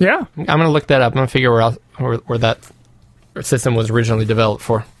 Yeah, I'm gonna look that up. I'm gonna figure where that system was originally developed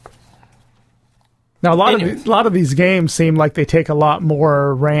for. Now, a lot of these games seem like they take a lot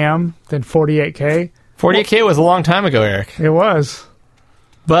more RAM than 48K. 48K was a long time ago, Eric. It was.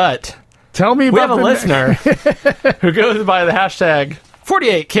 But tell me about we have a listener who goes by the hashtag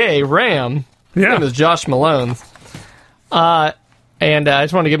 48K RAM. His name is Josh Malone's. And I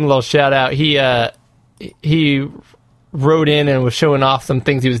just want to give him a little shout out. He wrote in and was showing off some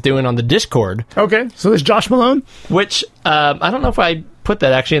things he was doing on the Discord. Okay, so there's Josh Malone? Which, I don't know if I put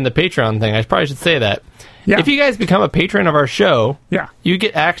that actually in the Patreon thing. I probably should say that. Yeah. If you guys become a patron of our show, you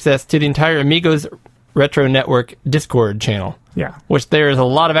get access to the entire Amigos Retro Network Discord channel. Yeah. Which there is a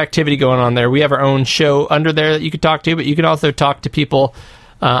lot of activity going on there. We have our own show under there that you could talk to, but you can also talk to people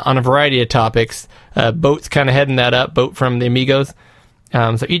on a variety of topics. Boat's kind of heading that up, Boat from the Amigos.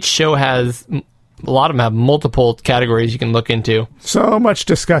 So each show has, a lot of them have multiple categories you can look into. So much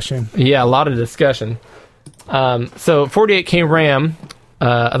discussion. Yeah, a lot of discussion. So 48K RAM,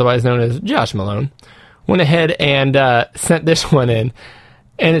 otherwise known as Josh Malone, went ahead and sent this one in.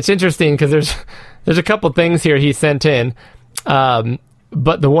 And it's interesting because there's a couple things here he sent in,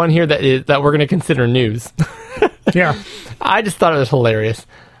 but the one here that we're going to consider news. Yeah. I just thought it was hilarious.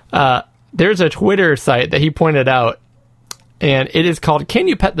 There's a Twitter site that he pointed out, and it is called Can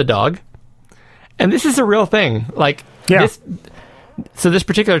You Pet the Dog? And this is a real thing. This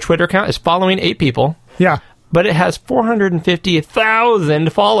particular Twitter account is following 8 people. Yeah. But it has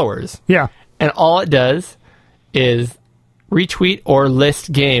 450,000 followers. Yeah. And all it does is retweet or list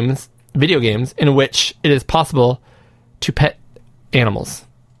video games, in which it is possible to pet animals.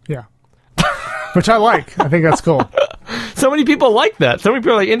 Yeah. Which I like. I think that's cool. So many people like that. So many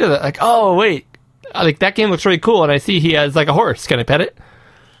people are into that. Like, oh, wait. That game looks really cool, and I see he has a horse. Can I pet it?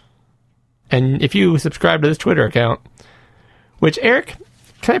 And if you subscribe to this Twitter account, which, Eric,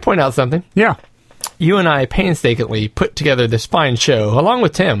 can I point out something? Yeah. You and I painstakingly put together this fine show, along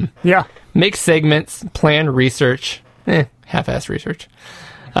with Tim. Yeah. Make segments, plan research, half-ass research.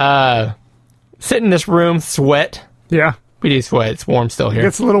 Sit in this room, sweat. Yeah. We do sweat. It's warm still here.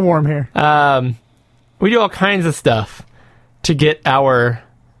 It's a little warm here. We do all kinds of stuff to get our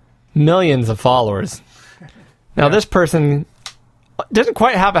millions of followers. Now, this person doesn't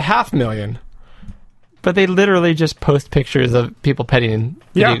quite have 500,000, but they literally just post pictures of people petting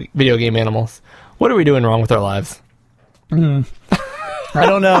video game animals. What are we doing wrong with our lives? I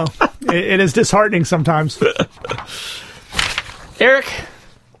don't know. It is disheartening sometimes. Eric,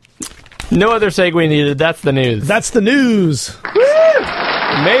 no other segue needed. That's the news. That's the news. Woo!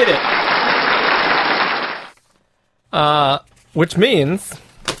 Made it. Which means...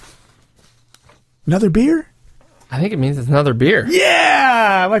 Another beer? I think it means it's another beer.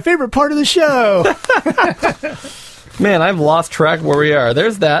 Yeah! My favorite part of the show. Man, I've lost track of where we are.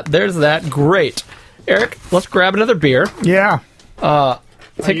 There's that. Great. Eric, let's grab another beer. Yeah.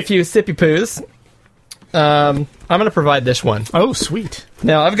 Take a few sippy poos. I'm going to provide this one. Oh, sweet.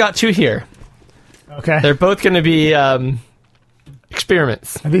 Now, I've got 2 here. Okay. They're both going to be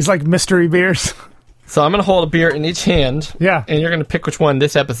experiments. Are these like mystery beers? So I'm going to hold a beer in each hand. Yeah. And you're going to pick which one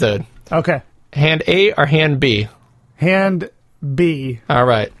this episode. Okay. Hand A or hand B? Hand B. All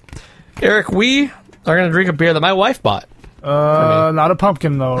right. Eric, we are going to drink a beer that my wife bought. Not a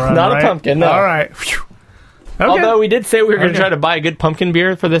pumpkin, though, right? Not a pumpkin, no. All right. Phew. Okay. Although we did say we were going to try to buy a good pumpkin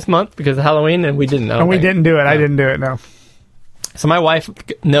beer for this month because of Halloween, and we didn't know. And we didn't do it. I didn't do it, no. So my wife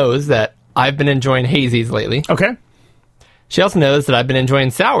knows that I've been enjoying hazies lately. Okay. She also knows that I've been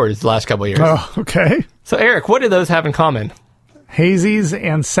enjoying sours the last couple of years. Oh, okay. So, Eric, what do those have in common? Hazies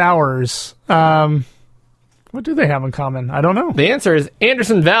and sours. What do they have in common? I don't know. The answer is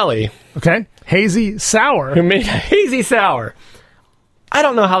Anderson Valley, Okay. Hazy sour. who made a hazy sour. I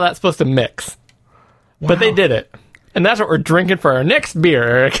don't know how that's supposed to mix, but they did it. And that's what we're drinking for our next beer,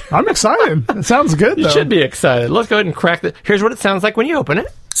 Eric. I'm excited. It sounds good, though. You should be excited. Let's go ahead and crack it. Here's what it sounds like when you open it.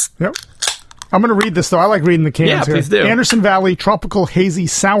 Yep. I'm going to read this, though. I like reading the cans Yeah, here. please do. Anderson Valley Tropical Hazy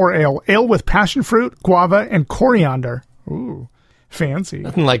Sour Ale. Ale with passion fruit, guava, and coriander. Ooh, fancy.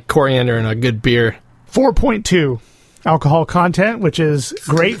 Nothing like coriander in a good beer. 4.2 alcohol content, which is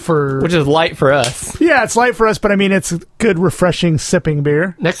great for... Which is light for us. Yeah, it's light for us, but I mean, it's good, refreshing sipping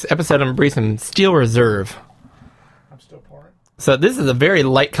beer. Next episode, I'm going to bring some Steel Reserve. I'm still pouring. So this is a very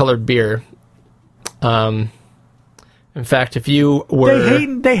light-colored beer. In fact, if you were...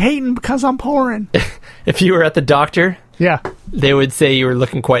 They hating because I'm pouring. If you were at the doctor, Yeah. they would say you were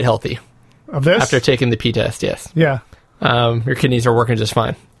looking quite healthy Of this? after taking the P test, yes. Yeah. Your kidneys are working just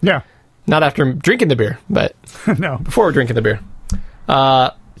fine. Yeah. Not after drinking the beer, but No. before drinking the beer.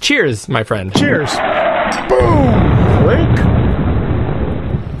 Cheers, my friend. Cheers. Boom. Link.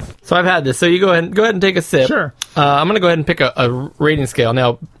 So I've had this. So you go ahead and take a sip. Sure. I'm going to go ahead and pick a rating scale.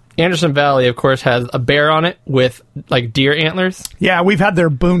 Now, Anderson Valley, of course, has a bear on it with like deer antlers. Yeah, we've had their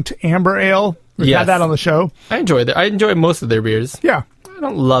Boont Amber Ale. We've Yes. had that on the show. I enjoy most of their beers. Yeah. I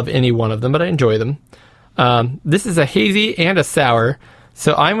don't love any one of them, but I enjoy them. This is a hazy and a sour.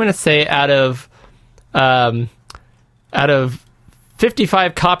 So I'm going to say out of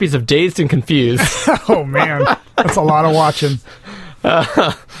 55 copies of Dazed and Confused, Oh, man. That's a lot of watching.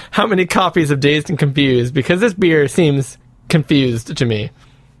 how many copies of Dazed and Confused? Because this beer seems confused to me.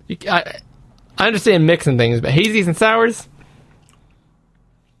 I understand mixing things, but hazies and sours?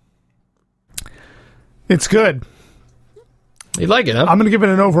 It's good. You like it, huh? I'm going to give it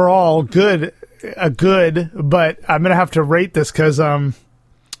an overall good, but I'm going to have to rate this because,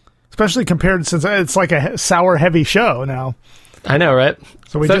 especially compared since it's like a sour heavy show now. I know, right?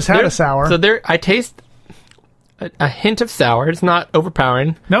 So we just had a sour. So I taste a hint of sour. It's not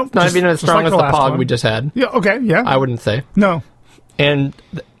overpowering. Nope, It's not just- even as just strong like as the the last Pog one. we just had. Yeah. Okay. Yeah. I wouldn't say. No. And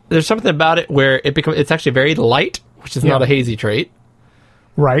there's something about it where it's actually very light, which is not Yeah. a hazy trait.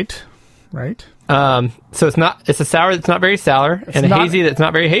 Right. So it's a sour that's not very sour, and a not- hazy that's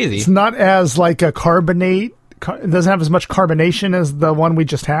not very hazy. It's not as like a carbonate. It doesn't have as much carbonation as the one we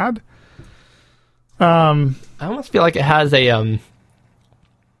just had. I almost feel like it has a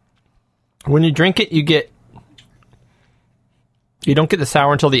when you drink it, you don't get the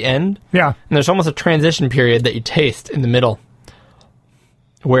sour until the end, Yeah. and there's almost a transition period that you taste in the middle,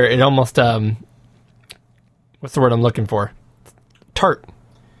 where it almost what's the word I'm looking for? Tart.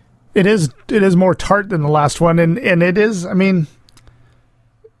 It is more tart than the last one, and it is. I mean,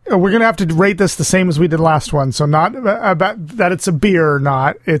 we're gonna have to rate this the same as we did last one. So not about that it's a beer or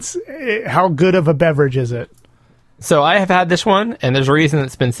not. It's how good of a beverage is it? So I have had this one, and there's a reason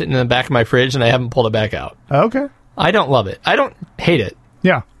it's been sitting in the back of my fridge, and I haven't pulled it back out. Okay. I don't love it. I don't hate it,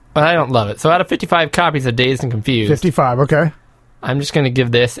 Yeah. but I don't love it. So out of 55 copies of Dazed and Confused, 55. Okay. I'm just going to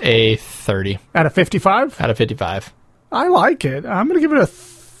give this a 30 Out of 55, out of 55. I like it. I'm gonna give it a.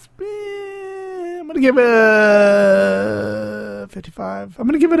 I'm gonna give it a 55. I'm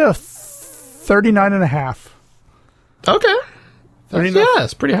gonna give it a 39.5. Okay. 39. Yeah,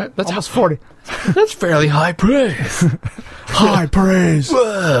 it's pretty high. That's Almost 40. That's fairly high praise. High praise.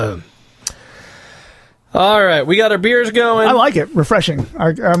 Whoa. All right, we got our beers going. I like it. Refreshing.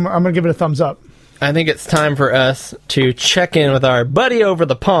 I'm gonna give it a thumbs up. I think it's time for us to check in with our buddy over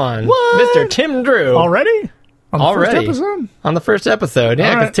the pond, What? Mr. Tim Drew. Already? On the Already. first episode? On the first episode, yeah,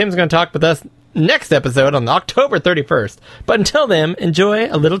 All because right. Tim's going to talk with us next episode on October 31st. But until then,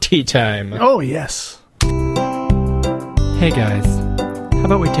 enjoy a little tea time. Oh, yes. Hey guys, how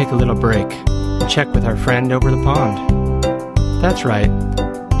about we take a little break and check with our friend over the pond? That's right,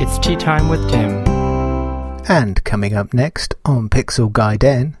 it's tea time with Tim. And coming up next on Pixel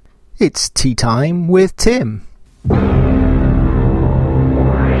Gaiden, it's tea time with Tim.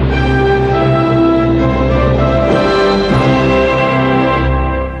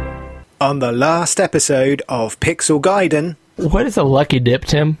 On the last episode of Pixel Gaiden, What is a lucky dip,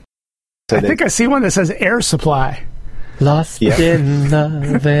 Tim? I think I see one that says air supply. Lost Yeah. in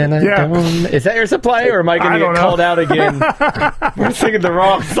love and I Yeah. don't... Is that your supply, or am I going I to don't get know. called out again? We're singing the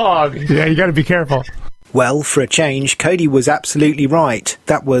wrong song. Yeah, you got to be careful. Well, for a change, Cody was absolutely right.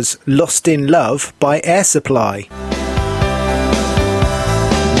 That was Lost in Love by Air Supply.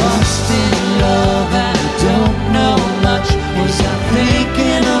 Lost in love and I don't know much. Was I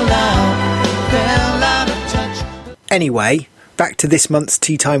thinking aloud? Fell out of touch. Anyway, back to this month's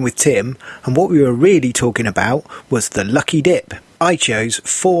Tea Time with Tim, and what we were really talking about was the Lucky Dip. I chose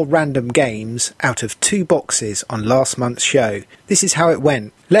 4 random games out of 2 boxes on last month's show. This is how it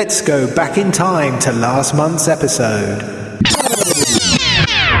went. Let's go back in time to last month's episode.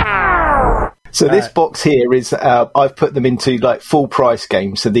 So this box here is, I've put them into like full price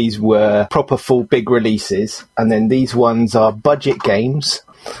games. So these were proper full big releases. And then these ones are budget games.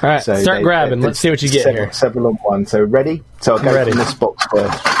 All right, So start grabbing. Let's see what you get here. Several on one. So ready? So I'll go ready. from this box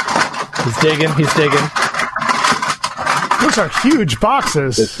first. He's digging. Those are huge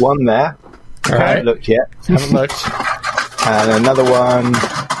boxes. There's one there. All right. Haven't looked yet. Haven't looked. And another one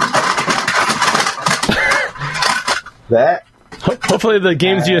there. Hopefully the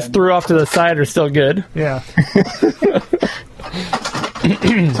games you just threw off to the side are still good. Yeah.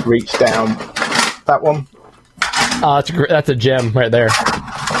 Reach down. That one. That's a gem right there.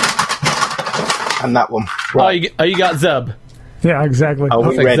 And that one. Oh, you got Zub. Yeah, exactly. Are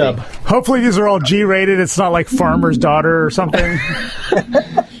we Perfect ready? Zub. Hopefully these are all G-rated. It's not like Farmer's Daughter or something.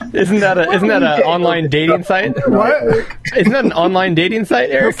 Isn't that an online dating site? What? Isn't that an online dating site,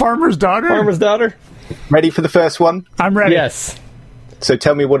 Eric? Farmer's Daughter? Farmer's daughter? Ready for the first one? I'm ready. Yes. So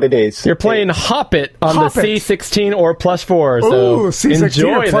tell me what it is. You're playing Hop It on Hop the It. C16 or plus 4. So Ooh, C16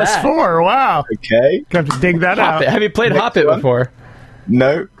 enjoy or plus that. 4. Wow. Okay. Gonna have to dig that Hop out. It. Have you played Next Hop It one. before?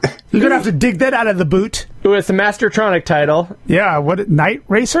 No. You're gonna have to dig that out of the boot. Ooh, it's a Mastertronic title. Yeah, what? Night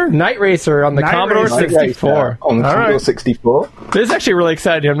Racer? Night Racer on the Night Commodore Racer. 64. On the All Commodore right. 64. This is actually really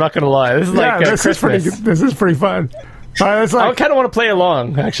exciting. I'm not going to lie. This is Yeah, like this is pretty. Christmas. This is pretty fun. It's I like kind of want to play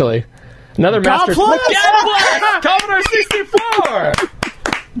along, actually. Another God Master... bless! God bless! Commodore 64!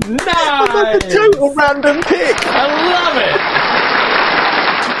 Nice! Total random pick. I love it!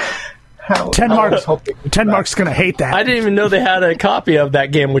 How, 10 how marks. topic is 10 that? Mark's gonna hate that. I didn't even know they had a copy of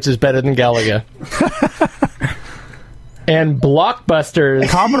that game, which is better than Galaga. And Blockbusters.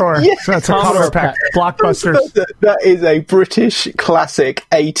 Commodore. So that's a Commodore Commodore pack. Blockbusters. That is a British classic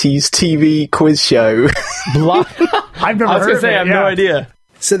 80s TV quiz show. I've never I was heard going to of say, it. I have yeah. no idea.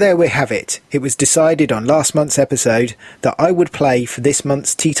 So there we have it. It was decided on last month's episode that I would play for this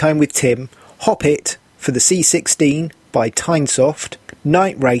month's Tea Time with Tim, Hop It for the C16 by Tynesoft,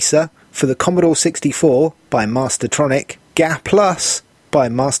 Night Racer for the Commodore 64 by Mastertronic, GA Plus by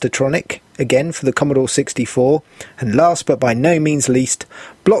Mastertronic, again for the Commodore 64, and last but by no means least,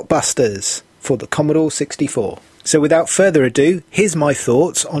 Blockbusters for the Commodore 64. So without further ado, here's my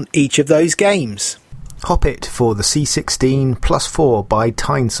thoughts on each of those games. Hop It for the C16 plus 4 by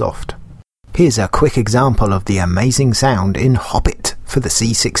Tynesoft. Here's a quick example of the amazing sound in Hop It for the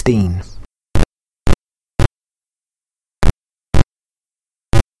C16.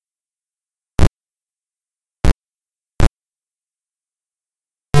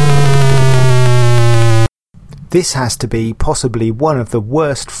 This has to be possibly one of the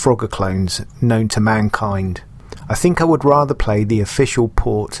worst Frogger clones known to mankind. I think I would rather play the official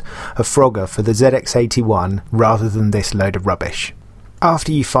port of Frogger for the ZX81 rather than this load of rubbish.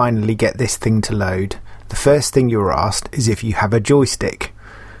 After you finally get this thing to load, the first thing you're asked is if you have a joystick.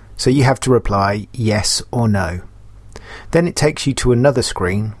 So you have to reply yes or no. Then it takes you to another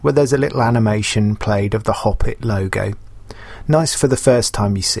screen where there's a little animation played of the Hop It logo. Nice for the first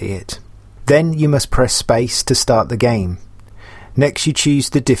time you see it. Then you must press space to start the game. Next you choose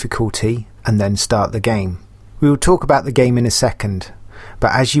the difficulty and then start the game. We will talk about the game in a second,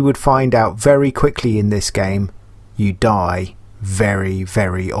 but as you would find out very quickly in this game, you die very,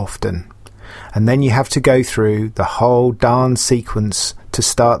 very often. And then you have to go through the whole darn sequence to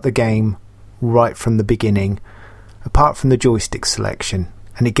start the game right from the beginning, apart from the joystick selection,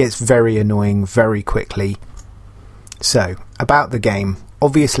 and it gets very annoying very quickly. So, about the game.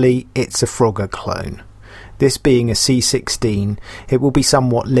 Obviously, it's a Frogger clone. This being a C16, it will be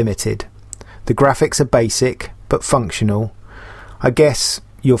somewhat limited. The graphics are basic, but functional. I guess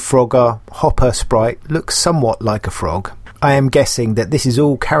your Frogger Hopper sprite looks somewhat like a frog. I am guessing that this is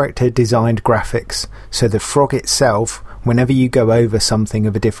all character designed graphics, so the frog itself, whenever you go over something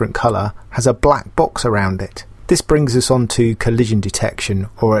of a different colour, has a black box around it. This brings us on to collision detection,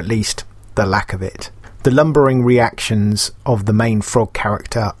 or at least the lack of it. The lumbering reactions of the main frog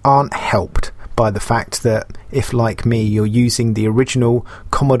character aren't helped by the fact that if, like me, you're using the original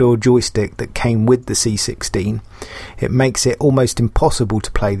Commodore joystick that came with the C16, it makes it almost impossible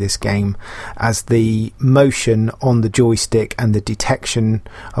to play this game, as the motion on the joystick and the detection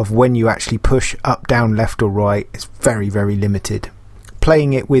of when you actually push up, down, left or right is very, very limited.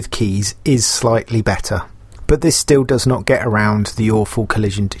 Playing it with keys is slightly better, but this still does not get around the awful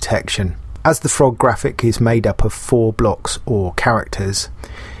collision detection. As the Frog graphic is made up of 4 blocks or characters,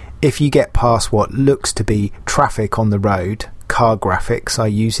 if you get past what looks to be traffic on the road, car graphics I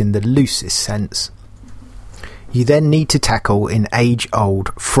use in the loosest sense, you then need to tackle in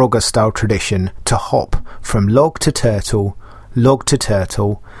age-old Frogger style tradition to hop from log to turtle,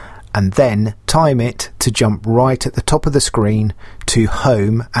 and then time it to jump right at the top of the screen to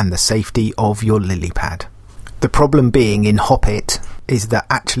home and the safety of your lily pad. The problem being in Hop It is that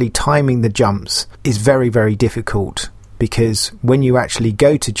actually timing the jumps is very, very difficult, because when you actually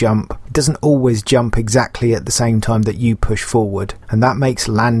go to jump, it doesn't always jump exactly at the same time that you push forward, and that makes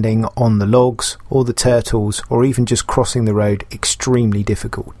landing on the logs or the turtles or even just crossing the road extremely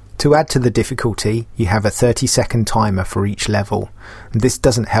difficult. To add to the difficulty, you have a 30-second timer for each level, and this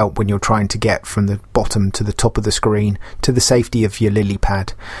doesn't help when you're trying to get from the bottom to the top of the screen to the safety of your lily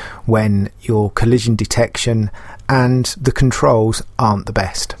pad, when your collision detection and the controls aren't the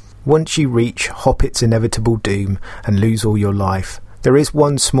best. Once you reach Hop It's inevitable doom and lose all your life, there is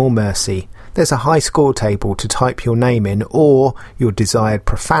one small mercy. There's a high score table to type your name in, or your desired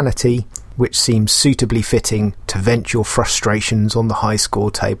profanity, which seems suitably fitting to vent your frustrations on the high score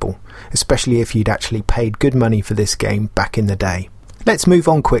table, especially if you'd actually paid good money for this game back in the day. Let's move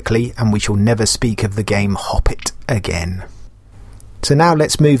on quickly, and we shall never speak of the game Hop It again. So now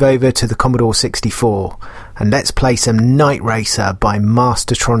let's move over to the Commodore 64, and let's play some Night Racer by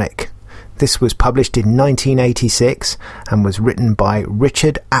Mastertronic. This was published in 1986 and was written by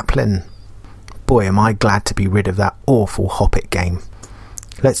Richard Applin. Boy, am I glad to be rid of that awful Hop It game.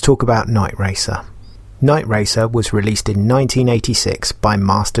 Let's talk about Night Racer. Night Racer was released in 1986 by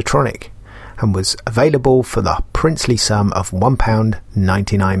Mastertronic and was available for the princely sum of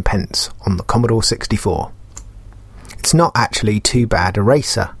 £1.99 on the Commodore 64. It's not actually too bad a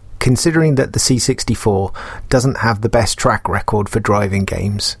racer, considering that the C64 doesn't have the best track record for driving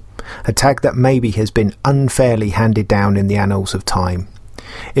games, a tag that maybe has been unfairly handed down in the annals of time.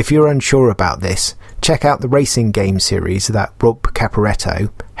 If you're unsure about this, check out the racing game series that Rob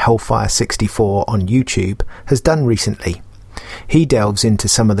Caporetto, Hellfire 64 on YouTube, has done recently. He delves into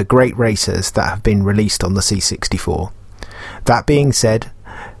some of the great racers that have been released on the C64. That being said,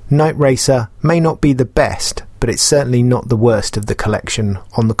 Night Racer may not be the best, but it's certainly not the worst of the collection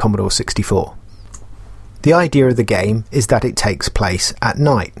on the Commodore 64. The idea of the game is that it takes place at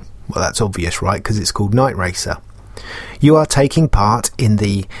night. Well, that's obvious, right, because it's called Night Racer. You are taking part in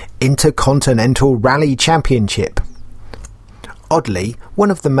the Intercontinental Rally Championship. Oddly, one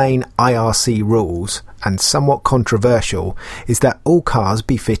of the main IRC rules, and somewhat controversial, is that all cars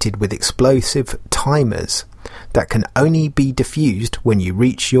be fitted with explosive timers that can only be defused when you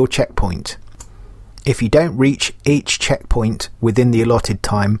reach your checkpoint. If you don't reach each checkpoint within the allotted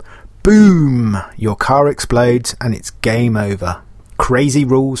time, boom! Your car explodes and it's game over. Crazy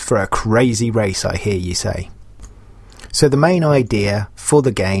rules for a crazy race, I hear you say. So the main idea for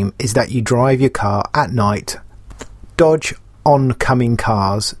the game is that you drive your car at night, dodge oncoming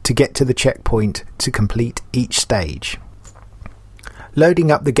cars to get to the checkpoint to complete each stage.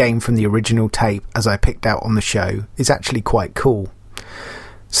 Loading up the game from the original tape, as I picked out on the show, is actually quite cool.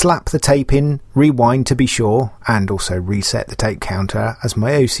 Slap the tape in, rewind to be sure, and also reset the tape counter, as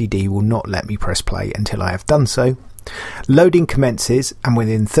my OCD will not let me press play until I have done so. Loading commences, and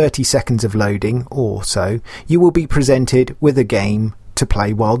within 30 seconds of loading, or so, you will be presented with a game to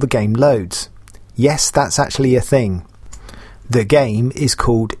play while the game loads. Yes, that's actually a thing. The game is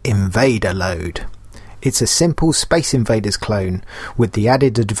called Invader Load. It's a simple Space Invaders clone, with the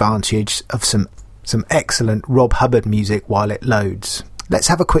added advantage of some excellent Rob Hubbard music while it loads. Let's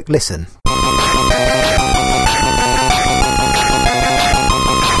have a quick listen.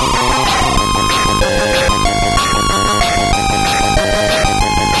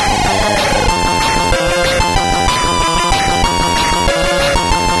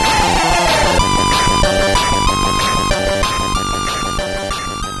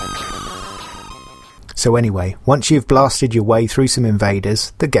 So anyway, once you've blasted your way through some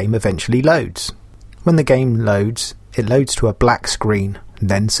invaders, the game eventually loads. When the game loads, it loads to a black screen, and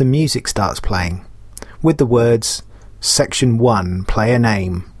then some music starts playing, with the words, Section 1, Player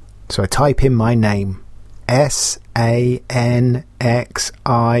Name. So I type in my name, SANXIO.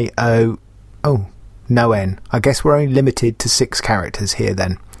 Oh, no N. I guess we're only limited to 6 characters here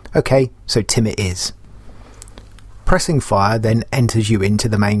then. Okay, so Tim it is. Pressing fire then enters you into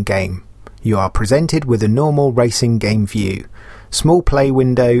the main game. You are presented with a normal racing game view. Small play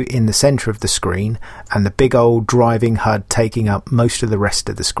window in the centre of the screen, and the big old driving HUD taking up most of the rest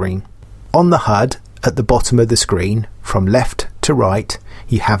of the screen. On the HUD, at the bottom of the screen, from left to right,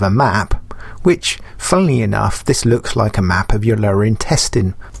 you have a map, which, funnily enough, this looks like a map of your lower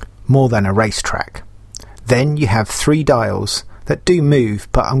intestine, more than a racetrack. Then you have 3 dials that do move,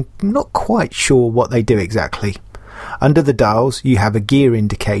 but I'm not quite sure what they do exactly. Under the dials, you have a gear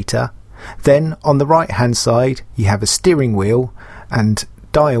indicator. Then, on the right-hand side, you have a steering wheel and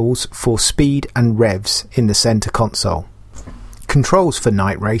dials for speed and revs in the centre console. Controls for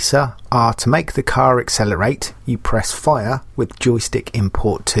Night Racer are to make the car accelerate, you press fire with joystick in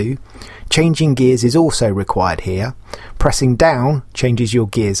port 2. Changing gears is also required here. Pressing down changes your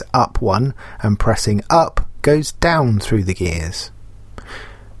gears up 1, and pressing up goes down through the gears.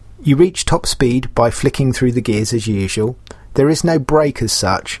 You reach top speed by flicking through the gears as usual. There is no brake as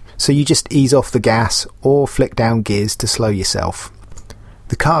such, so you just ease off the gas or flick down gears to slow yourself.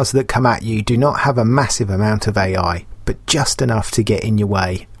 The cars that come at you do not have a massive amount of AI, but just enough to get in your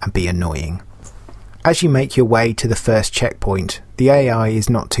way and be annoying. As you make your way to the first checkpoint, the AI is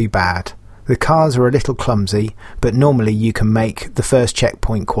not too bad. The cars are a little clumsy, but normally you can make the first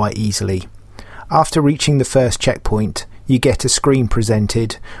checkpoint quite easily. After reaching the first checkpoint, you get a screen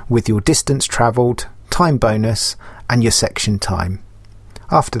presented with your distance travelled, time bonus, and your section time.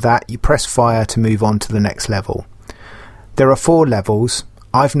 After that, you press fire to move on to the next level. There are 4 levels.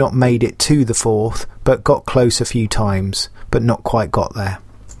 I've not made it to the 4th, but got close a few times, but not quite got there.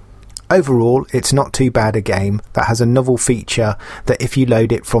 Overall, it's not too bad a game that has a novel feature that if you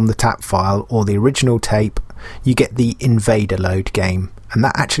load it from the tap file or the original tape, you get the Invader Load game, and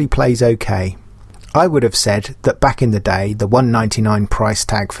that actually plays okay. I would have said that back in the day, the $1.99 price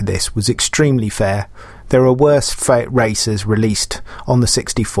tag for this was extremely fair. There are worse racers released on the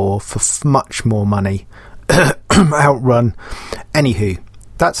 64 for much more money. Outrun. Anywho,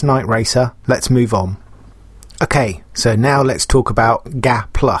 that's Night Racer. Let's move on. Okay, so now let's talk about GA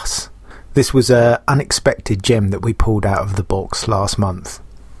Plus. This was an unexpected gem that we pulled out of the box last month.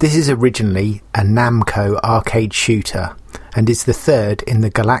 This is originally a Namco arcade shooter and is the 3rd in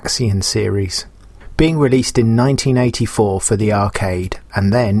the Galaxian series. Being released in 1984 for the arcade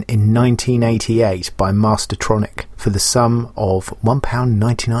and then in 1988 by Mastertronic for the sum of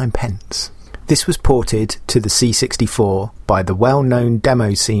 £1.99. This was ported to the C64 by the well-known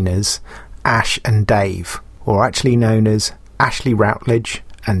demo sceners Ash and Dave, or actually known as Ashley Routledge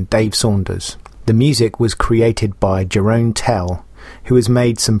and Dave Saunders. The music was created by Jerome Tell, who has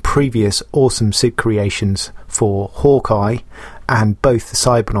made some previous awesome SID creations for Hawkeye and both the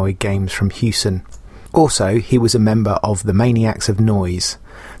Cybernoid games from Hewson. Also, he was a member of the Maniacs of Noise.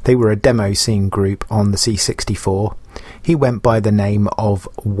 They were a demo scene group on the C64. He went by the name of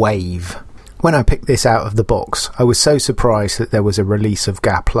Wave. When I picked this out of the box, I was so surprised that there was a release of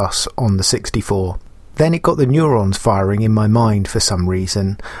GA Plus on the 64. Then it got the neurons firing in my mind for some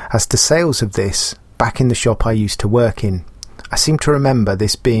reason as to sales of this back in the shop I used to work in. I seem to remember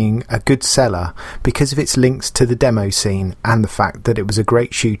this being a good seller because of its links to the demo scene and the fact that it was a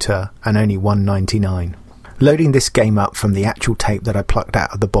great shooter and only $1.99. Loading this game up from the actual tape that I plucked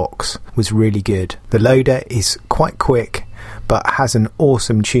out of the box was really good. The loader is quite quick but has an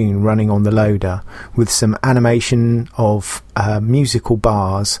awesome tune running on the loader with some animation of musical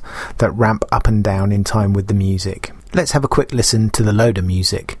bars that ramp up and down in time with the music. Let's have a quick listen to the loader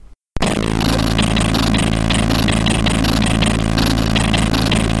music.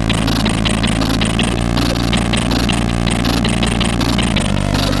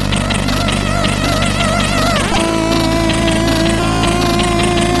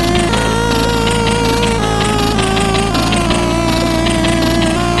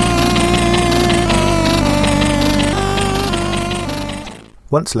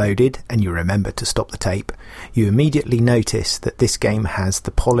 Once loaded, and you remember to stop the tape, you immediately notice that this game has the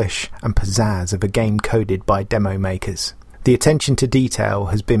polish and pizzazz of a game coded by demo makers. The attention to detail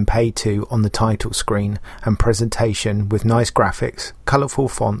has been paid to on the title screen and presentation with nice graphics, colourful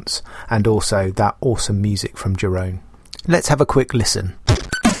fonts, and also that awesome music from Jerome. Let's have a quick listen.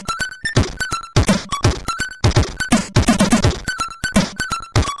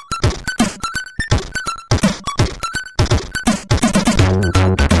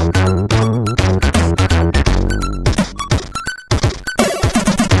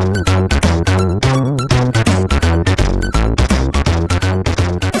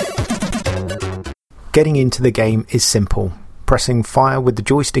 Getting into the game is simple. Pressing fire with the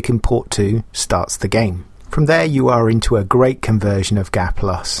joystick in port 2 starts the game. From there you are into a great conversion of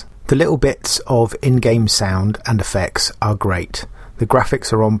GAPLUS. The little bits of in-game sound and effects are great. The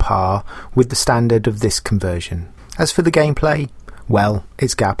graphics are on par with the standard of this conversion. As for the gameplay, well,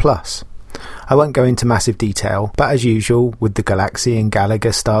 it's GAPLUS. I won't go into massive detail, but as usual with the Galaxy and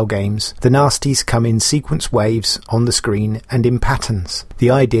Galaga style games, the nasties come in sequence waves on the screen and in patterns. The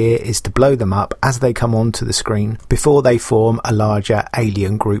idea is to blow them up as they come onto the screen before they form a larger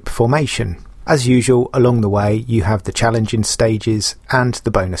alien group formation. As usual, along the way you have the challenging stages and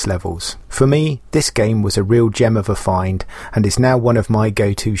the bonus levels. For me, this game was a real gem of a find and is now one of my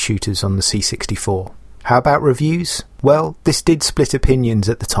go-to shooters on the C64. How about reviews? Well, this did split opinions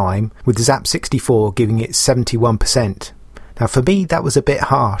at the time, with Zap64 giving it 71%. Now for me that was a bit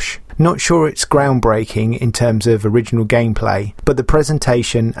harsh. Not sure it's groundbreaking in terms of original gameplay, but the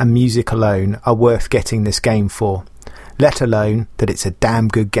presentation and music alone are worth getting this game for. Let alone that it's a damn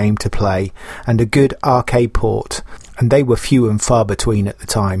good game to play and a good arcade port, and they were few and far between at the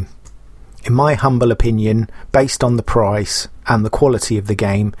time. In my humble opinion, based on the price and the quality of the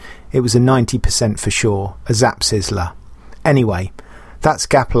game, it was a 90% for sure, a Zap Sizzler. Anyway, that's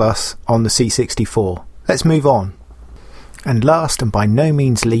GAPLUS on the C64. Let's move on. And last and by no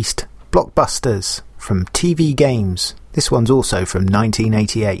means least, Blockbusters from TV Games. This one's also from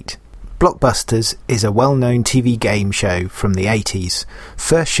 1988. Blockbusters is a well-known TV game show from the 80s,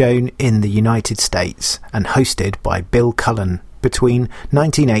 first shown in the United States and hosted by Bill Cullen between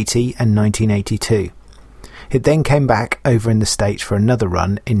 1980 and 1982. It then came back over in the States for another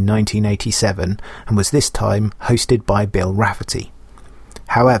run in 1987 and was this time hosted by Bill Rafferty.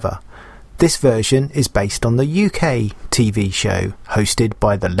 However, this version is based on the UK TV show hosted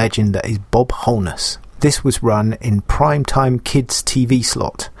by the legend that is Bob Holness. This was run in primetime kids TV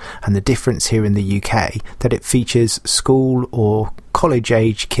slot, and the difference here in the UK that it features school or college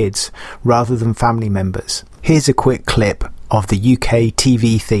age kids rather than family members. Here's a quick clip of the UK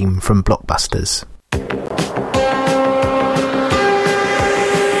TV theme from Blockbusters.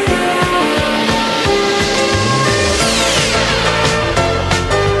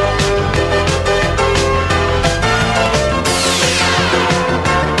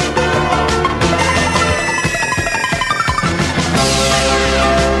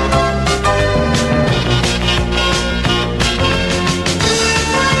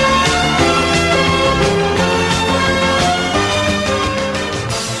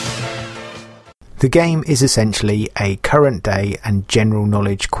 The game is essentially a current day and general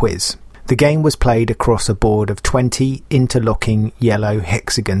knowledge quiz. The game was played across a board of 20 interlocking yellow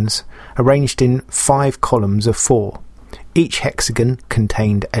hexagons arranged in 5 columns of 4. Each hexagon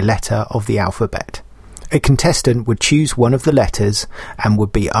contained a letter of the alphabet. A contestant would choose one of the letters and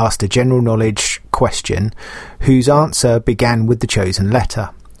would be asked a general knowledge question whose answer began with the chosen letter.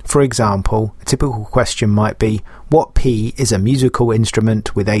 For example, a typical question might be, what P is a musical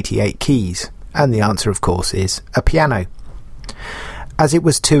instrument with 88 keys? And the answer, of course, is a piano. As it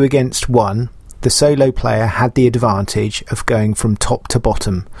was 2 against 1, the solo player had the advantage of going from top to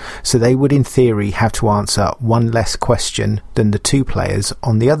bottom, so they would in theory have to answer one less question than the 2 players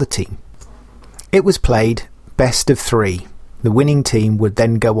on the other team. It was played best of 3. The winning team would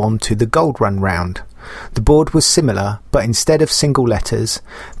then go on to the Gold Run round. The board was similar, but instead of single letters,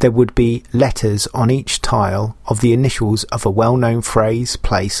 there would be letters on each tile of the initials of a well-known phrase,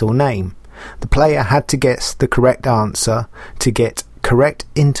 place or name. The player had to guess the correct answer to get correct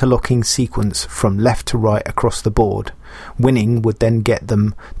interlocking sequence from left to right across the board. Winning would then get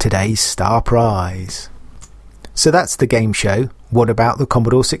them today's star prize. So that's the game show. What about the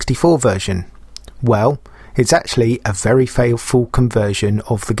Commodore 64 version? Well, it's actually a very faithful conversion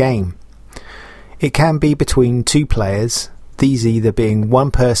of the game. It can be between 2 players, these either being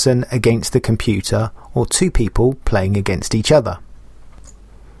one person against the computer or 2 people playing against each other.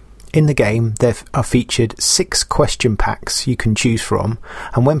 In the game, there are featured 6 question packs you can choose from,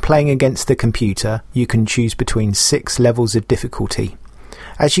 and when playing against the computer, you can choose between 6 levels of difficulty.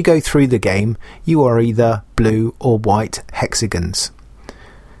 As you go through the game, you are either blue or white hexagons.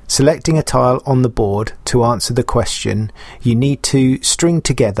 Selecting a tile on the board to answer the question, you need to string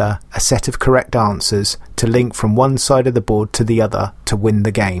together a set of correct answers to link from one side of the board to the other to win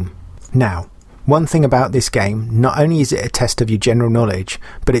the game. Now, one thing about this game, not only is it a test of your general knowledge,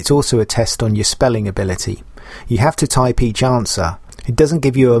 but it's also a test on your spelling ability. You have to type each answer. It doesn't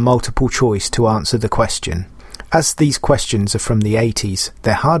give you a multiple choice to answer the question. As these questions are from the 80s,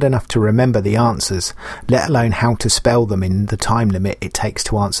 they're hard enough to remember the answers, let alone how to spell them in the time limit it takes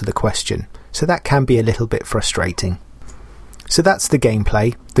to answer the question. So that can be a little bit frustrating. So that's the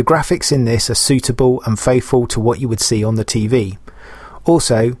gameplay. The graphics in this are suitable and faithful to what you would see on the TV.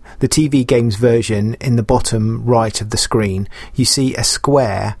 Also, the TV Games version, in the bottom right of the screen, you see a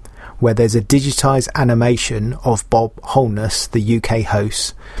square where there's a digitised animation of Bob Holness, the UK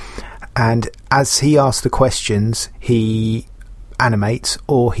host, and as he asks the questions, he animates,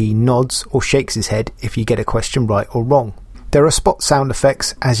 or he nods or shakes his head if you get a question right or wrong. There are spot sound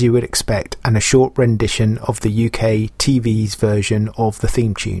effects, as you would expect, and a short rendition of the UK TV's version of the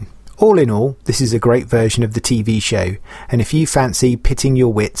theme tune. All in all, this is a great version of the TV show, and if you fancy pitting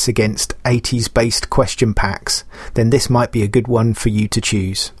your wits against 80s-based question packs, then this might be a good one for you to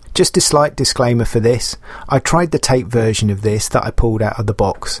choose. Just a slight disclaimer for this, I tried the tape version of this that I pulled out of the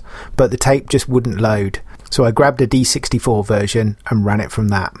box, but the tape just wouldn't load, so I grabbed a D64 version and ran it from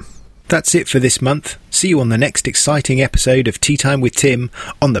that. That's it for this month. See you on the next exciting episode of Tea Time with Tim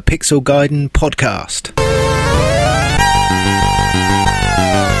on the Pixel Gaiden podcast.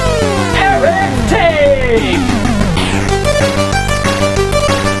 Eric Tape!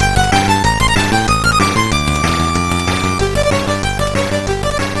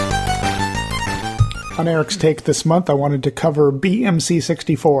 On Eric's Take this month, I wanted to cover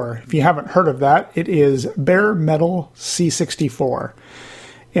BMC64. If you haven't heard of that, it is Bare Metal C64.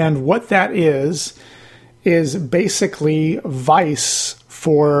 And what that is basically Vice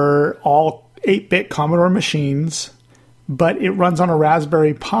for all 8-bit Commodore machines, but it runs on a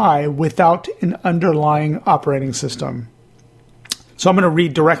Raspberry Pi without an underlying operating system. So I'm going to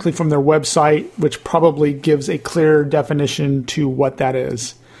read directly from their website, which probably gives a clear definition to what that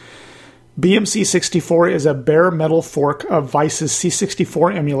is. BMC64 is a bare metal fork of Vice's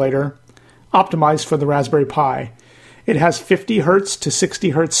C64 emulator, optimized for the Raspberry Pi. It has 50 Hz to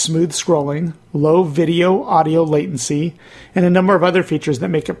 60 Hz smooth scrolling, low video-audio latency, and a number of other features that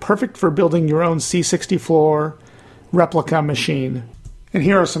make it perfect for building your own C64 replica machine. And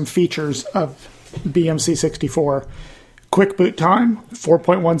here are some features of BMC64. Quick boot time,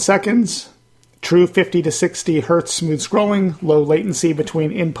 4.1 seconds. True 50 to 60 Hz smooth scrolling, low latency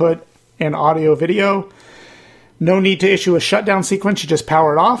between input and audio video. No need to issue a shutdown sequence, you just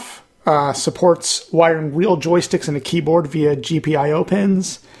power it off. Supports wiring real joysticks and a keyboard via GPIO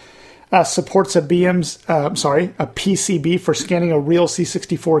pins. Supports a PCB for scanning a real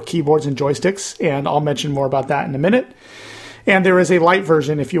C64 keyboards and joysticks, and I'll mention more about that in a minute. And there is a light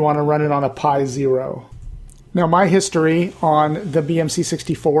version if you want to run it on a Pi Zero. Now, my history on the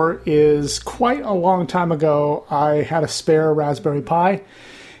BMC64 is quite a long time ago. I had a spare Raspberry Pi,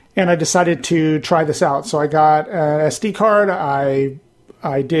 and I decided to try this out. So I got an SD card, I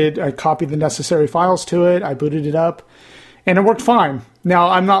copied the necessary files to it, I booted it up, and it worked fine. Now,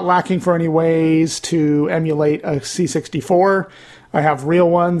 I'm not lacking for any ways to emulate a C64. I have real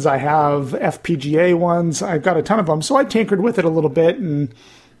ones, I have FPGA ones, I've got a ton of them. So I tinkered with it a little bit and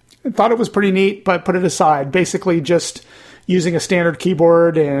thought it was pretty neat, but put it aside. Basically just using a standard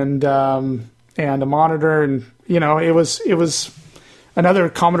keyboard and a monitor, and it was another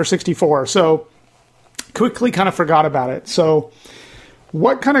Commodore 64. So quickly kind of forgot about it. So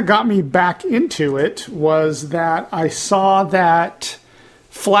what kind of got me back into it was that I saw that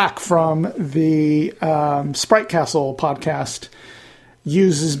Flack from the Sprite Castle podcast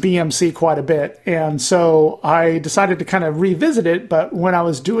uses BMC quite a bit. And so I decided to kind of revisit it. But when I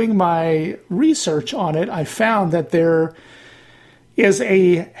was doing my research on it, I found that there is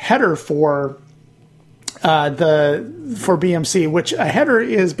a header for BMC, which a header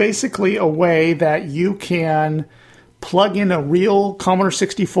is basically a way that you can plug in a real Commodore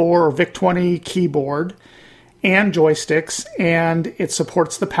 64 or VIC-20 keyboard and joysticks, and it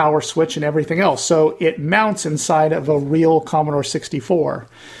supports the power switch and everything else. So it mounts inside of a real Commodore 64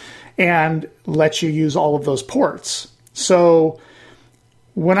 and lets you use all of those ports. So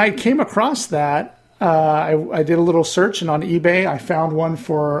when I came across that, I did a little search, and on eBay I found one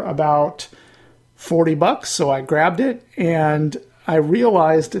for about $40. So I grabbed it, and I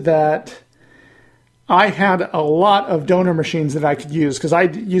realized that I had a lot of donor machines that I could use, because I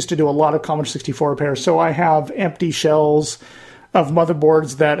used to do a lot of Commodore 64 repairs. So I have empty shells of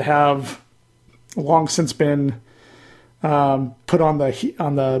motherboards that have long since been put on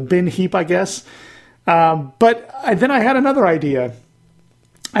the bin heap, I guess. But then I had another idea.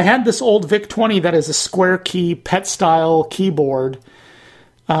 I had this old VIC-20 that is a square key PET style keyboard,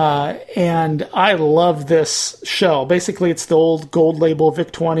 and I love this shell. Basically, it's the old gold label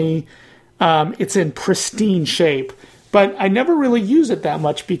VIC-20. It's in pristine shape, but I never really use it that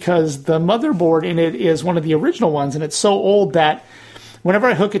much because the motherboard in it is one of the original ones, and it's so old that whenever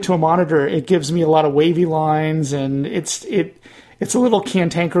I hook it to a monitor, it gives me a lot of wavy lines, and it's a little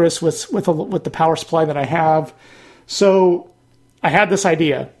cantankerous with the power supply that I have. So I had this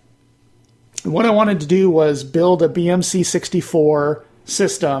idea. What I wanted to do was build a BMC64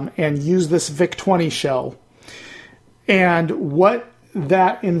 system and use this VIC-20 shell. And what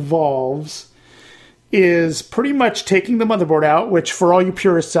that involves is pretty much taking the motherboard out, which for all you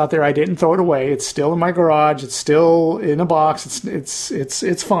purists out there, I didn't throw it away. It's still in my garage. It's still in a box.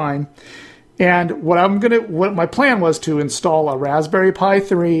 It's fine. And what my plan was to install a Raspberry Pi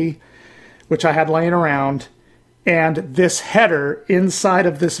 3, which I had laying around, and this header inside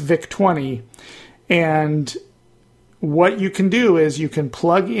of this VIC-20. And what you can do is you can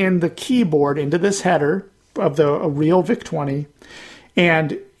plug in the keyboard into this header of a real VIC-20,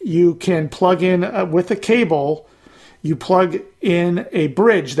 and you can plug in with a cable. You plug in a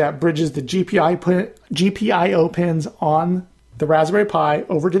bridge that bridges the GPIO pins on the Raspberry Pi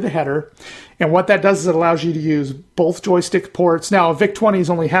over to the header. And what that does is it allows you to use both joystick ports. Now,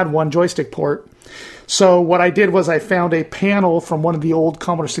 VIC-20's only had one joystick port. So what I did was I found a panel from one of the old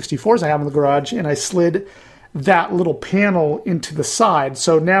Commodore 64s I have in the garage, and I slid that little panel into the side.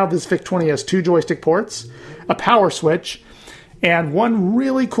 So now this VIC-20 has two joystick ports, a power switch, and one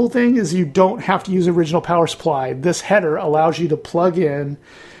really cool thing is you don't have to use original power supply. This header allows you to plug in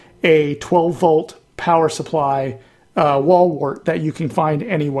a 12-volt power supply wall wart that you can find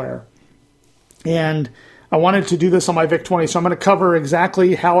anywhere. And I wanted to do this on my VIC-20, so I'm going to cover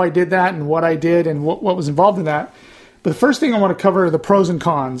exactly how I did that and what I did and what was involved in that. But the first thing I want to cover are the pros and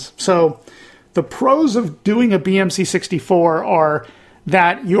cons. So the pros of doing a BMC64 are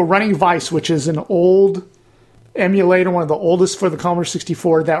that you're running Vice, which is an old emulator, one of the oldest for the Commodore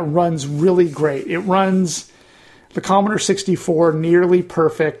 64, that runs really great. It runs the Commodore 64 nearly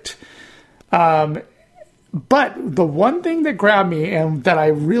perfect. But the one thing that grabbed me and that I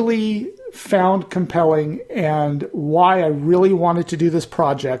really found compelling and why I really wanted to do this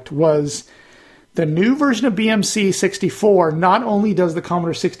project was the new version of BMC 64 not only does the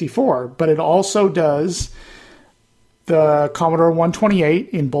Commodore 64, but it also does the Commodore 128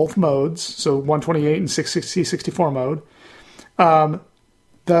 in both modes, so 128 and 660-64 mode,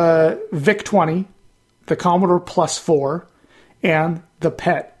 the VIC-20, the Commodore Plus 4, and the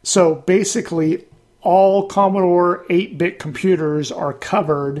PET. So basically, all Commodore 8-bit computers are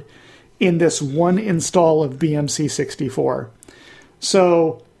covered in this one install of BMC 64.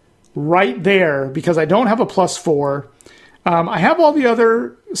 So right there, because I don't have a Plus 4, I have all the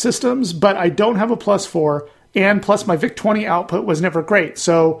other systems, but I don't have a Plus 4, and plus my VIC-20 output was never great.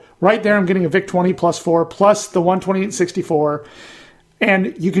 So right there I'm getting a VIC-20 Plus 4 plus the 128 64,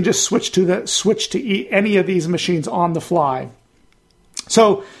 and you can just switch to any of these machines on the fly.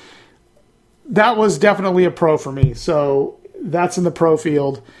 So that was definitely a pro for me. So that's in the pro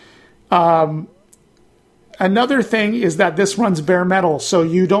field. Another thing is that this runs bare metal, so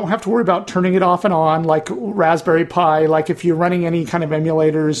you don't have to worry about turning it off and on like Raspberry Pi, like if you're running any kind of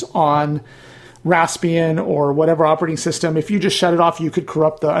emulators on Raspbian or whatever operating system. If you just shut it off, you could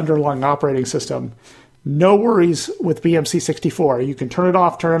corrupt the underlying operating system. No worries with BMC 64. You can turn it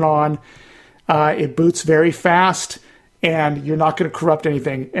off, turn it on. It boots very fast, and you're not going to corrupt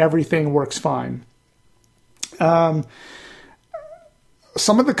anything. Everything works fine. Some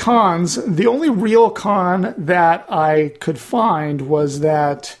of the cons, the only real con that I could find was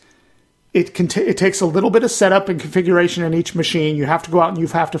that it takes a little bit of setup and configuration in each machine. You have to go out and you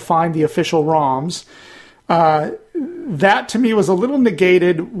have to find the official ROMs. That to me was a little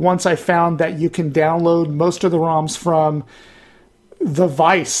negated once I found that you can download most of the ROMs from the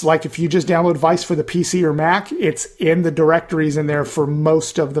Vice. Like if you just download Vice for the PC or Mac, it's in the directories in there for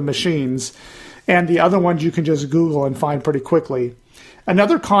most of the machines. And the other ones you can just Google and find pretty quickly.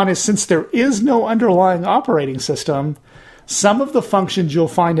 Another con is since there is no underlying operating system, some of the functions you'll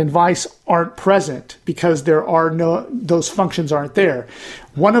find in Vice aren't present because those functions aren't there.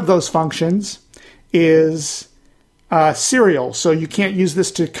 One of those functions is serial, so you can't use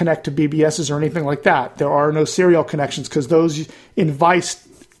this to connect to BBSs or anything like that. There are no serial connections because those in Vice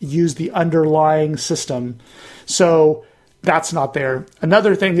use the underlying system. So that's not there.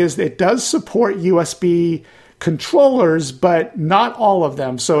 Another thing is it does support USB controllers, but not all of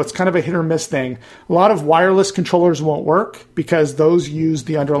them. So it's kind of a hit or miss thing. A lot of wireless controllers won't work because those use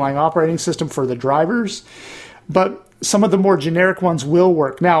the underlying operating system for the drivers. But some of the more generic ones will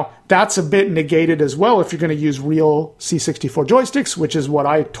work. Now, that's a bit negated as well if you're going to use real C64 joysticks, which is what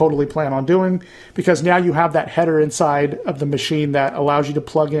I totally plan on doing, because now you have that header inside of the machine that allows you to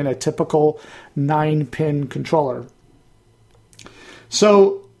plug in a typical 9-pin controller.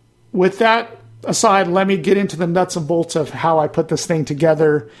 So with that aside, let me get into the nuts and bolts of how I put this thing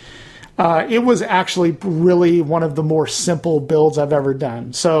together. It was actually really one of the more simple builds I've ever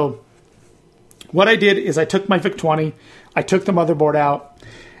done. So what I did is I took my VIC-20, I took the motherboard out,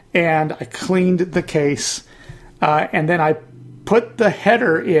 and I cleaned the case, and then I put the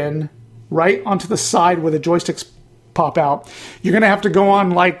header in right onto the side where the joysticks pop out. You're going to have to go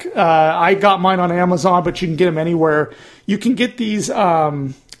on, I got mine on Amazon, but you can get them anywhere. You can get these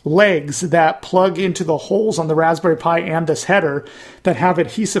legs that plug into the holes on the Raspberry Pi and this header that have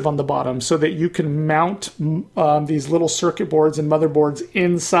adhesive on the bottom so that you can mount these little circuit boards and motherboards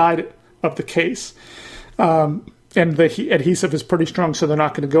inside of the case. And the adhesive is pretty strong, so they're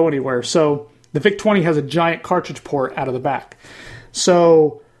not going to go anywhere. So the VIC-20 has a giant cartridge port out of the back.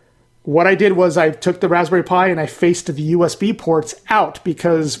 So what I did was I took the Raspberry Pi and I faced the USB ports out,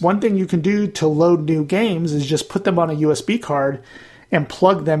 because one thing you can do to load new games is just put them on a USB card and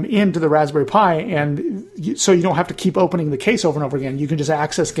plug them into the Raspberry Pi, and so you don't have to keep opening the case over and over again. You can just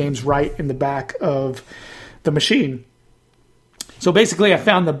access games right in the back of the machine. So basically I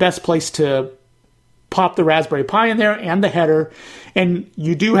found the best place to pop the Raspberry Pi in there and the header, and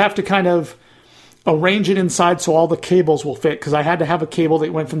you do have to kind of arrange it inside so all the cables will fit, because I had to have a cable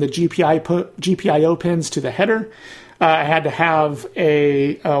that went from the GPIO pins to the header. I had to have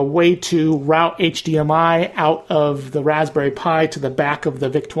a way to route HDMI out of the Raspberry Pi to the back of the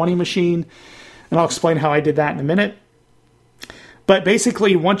VIC-20 machine, and I'll explain how I did that in a minute. But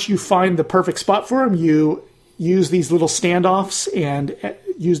basically, once you find the perfect spot for them, you use these little standoffs and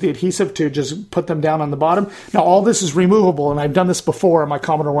use the adhesive to just put them down on the bottom. Now, all this is removable, and I've done this before on my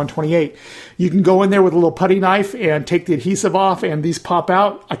Commodore 128. You can go in there with a little putty knife and take the adhesive off, and these pop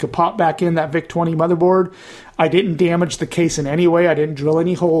out. I could pop back in that VIC-20 motherboard. I didn't damage the case in any way. I didn't drill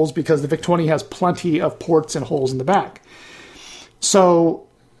any holes, because the VIC-20 has plenty of ports and holes in the back. So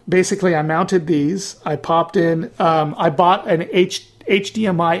basically, I mounted these. I popped in. I bought an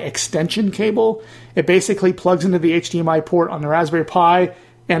HDMI extension cable. It basically plugs into the HDMI port on the Raspberry Pi,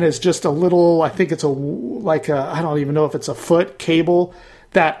 and is just a little, I think it's I don't even know if it's a foot cable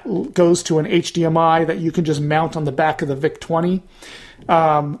that goes to an HDMI that you can just mount on the back of the VIC-20.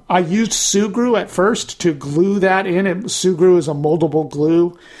 I used Sugru at first to glue that in. Sugru is a moldable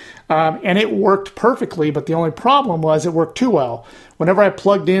glue, and it worked perfectly, but the only problem was it worked too well. Whenever I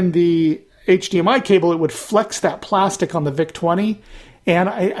plugged in the HDMI cable, it would flex that plastic on the VIC-20, and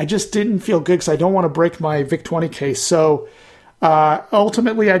I just didn't feel good because I don't want to break my VIC-20 case. So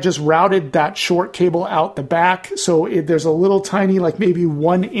ultimately, I just routed that short cable out the back. So there's a little tiny, maybe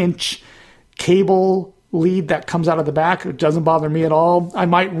 1 inch cable lead that comes out of the back. It doesn't bother me at all. I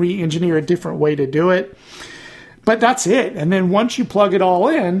might re-engineer a different way to do it, but that's it. And then once you plug it all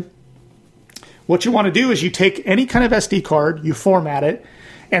in, what you want to do is you take any kind of SD card, you format it,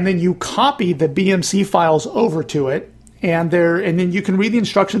 and then you copy the BMC files over to it. And then you can read the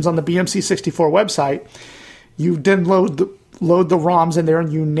instructions on the BMC64 website. You then load the ROMs in there,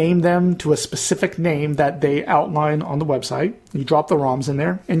 and you name them to a specific name that they outline on the website. You drop the ROMs in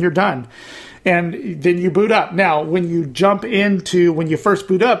there, and you're done. And then you boot up. Now, when you first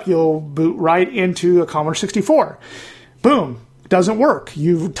boot up, you'll boot right into a Commodore 64. Boom. Doesn't work.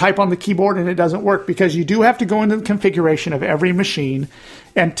 You type on the keyboard and it doesn't work, because you do have to go into the configuration of every machine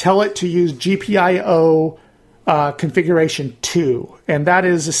and tell it to use GPIO configuration 2. And that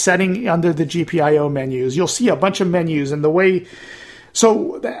is a setting under the GPIO menus. You'll see a bunch of menus, and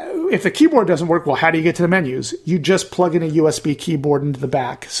so if the keyboard doesn't work, well, how do you get to the menus? You just plug in a USB keyboard into the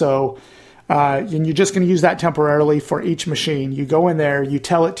back. So and you're just going to use that temporarily for each machine. You go in there, you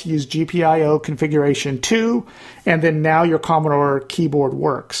tell it to use GPIO configuration 2, and then now your Commodore keyboard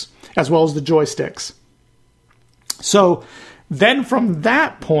works, as well as the joysticks. So then from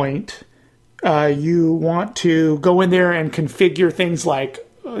that point, you want to go in there and configure things like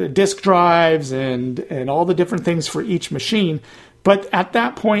disk drives and all the different things for each machine. But at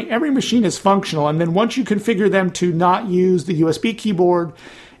that point, every machine is functional. And then once you configure them to not use the USB keyboard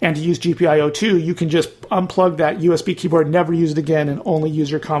and to use GPIO 2, you can just unplug that USB keyboard, never use it again, and only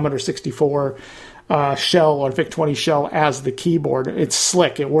use your Commodore 64 shell or VIC-20 shell as the keyboard. It's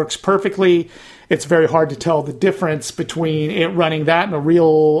slick. It works perfectly. It's very hard to tell the difference between it running that and a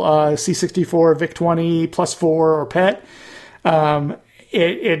real C64, VIC-20, Plus 4, or PET.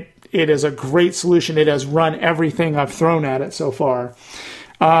 It is a great solution. It has run everything I've thrown at it so far.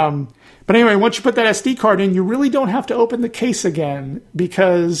 But anyway, once you put that SD card in, you really don't have to open the case again,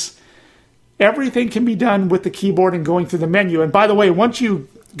 because everything can be done with the keyboard and going through the menu. And by the way, once you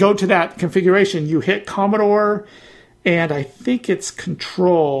go to that configuration, you hit Commodore, and I think it's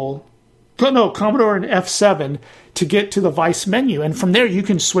Commodore and F7 to get to the Vice menu. And from there, you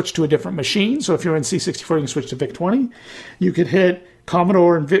can switch to a different machine. So if you're in C64, you can switch to VIC-20. You could hit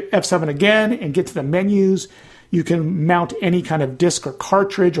Commodore and F7 again and get to the menus. You can mount any kind of disc or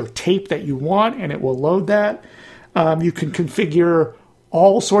cartridge or tape that you want, and it will load that. You can configure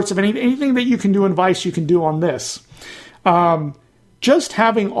all sorts of anything that you can do in Vice, you can do on this. just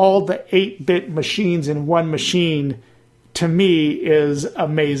having all the 8-bit machines in one machine, to me, is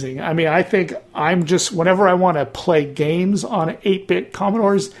amazing. I mean, I think whenever I want to play games on 8-bit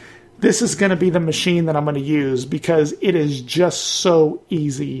Commodores, this is going to be the machine that I'm going to use because it is just so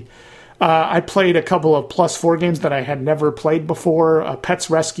easy. I played a couple of Plus 4 games that I had never played before, Pets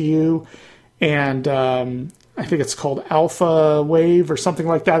Rescue, and I think it's called Alpha Wave or something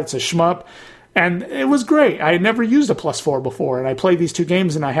like that. It's a shmup. And it was great. I had never used a Plus 4 before, and I played these 2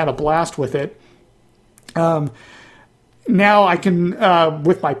 games, and I had a blast with it. Now I can,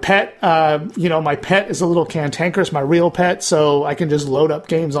 with my pet, my pet is a little cantankerous, my real pet, so I can just load up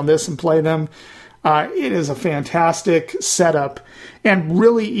games on this and play them. It is a fantastic setup and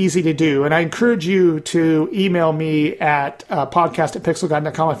really easy to do. And I encourage you to email me at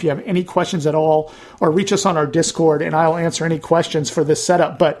podcast@pixelguide.com if you have any questions at all, or reach us on our Discord, and I'll answer any questions for this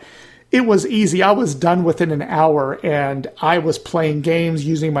setup. But it was easy. I was done within an hour, and I was playing games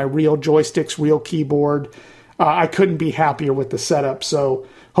using my real joysticks, real keyboard. I couldn't be happier with the setup. So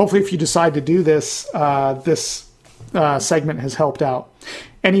hopefully if you decide to do this, this segment has helped out.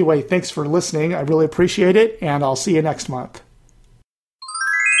 Anyway, thanks for listening. I really appreciate it, and I'll see you next month.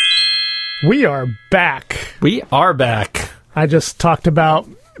 We are back. We are back. I just talked about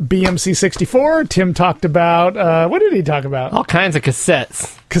BMC64. Tim talked about, what did he talk about? All kinds of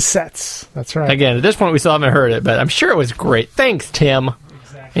cassettes. Cassettes. That's right. Again, at this point, we still haven't heard it, but I'm sure it was great. Thanks, Tim.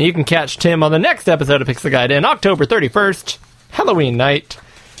 Exactly. And you can catch Tim on the next episode of Pixel Guide in October 31st, Halloween night,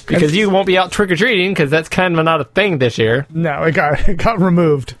 because you won't be out trick-or-treating, because that's kind of not a thing this year. No, it got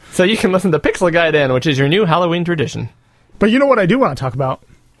removed. So you can listen to Pixel Guide in, which is your new Halloween tradition. But you know what I do want to talk about?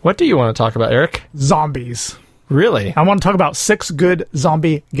 What do you want to talk about, Eric? Zombies. Really? I want to talk about 6 good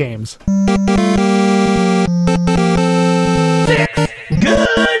zombie games. 6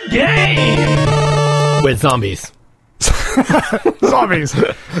 good games! With zombies. Zombies.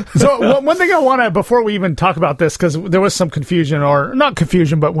 So one thing I want to, before we even talk about this, because there was some confusion, or not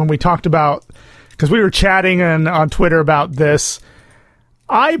confusion, but when we talked about, because we were chatting on Twitter about this,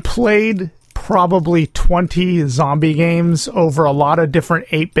 I played probably 20 zombie games over a lot of different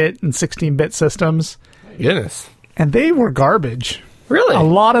 8-bit and 16-bit systems. Goodness. And they were garbage. Really? A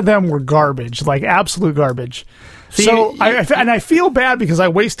lot of them were garbage, like absolute garbage. See, so I feel bad because I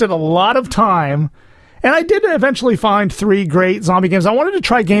wasted a lot of time, and I did eventually find 3 great zombie games. I wanted to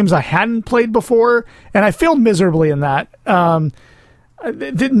try games I hadn't played before, and I failed miserably in that. None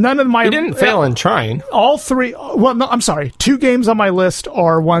of my... You didn't fail in trying. All 3... Well, no, I'm sorry. 2 games on my list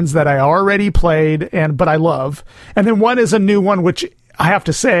are ones that I already played, but I love. And then one is a new one, which I have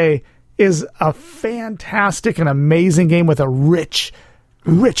to say is a fantastic and amazing game with a rich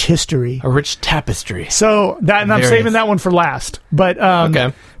history. A rich tapestry. So that, and I'm saving that one for last. But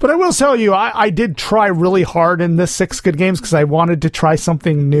okay. But I will tell you, I did try really hard in this 6 good games because I wanted to try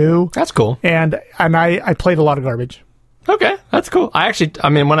something new. That's cool. And I played a lot of garbage. Okay, that's cool. I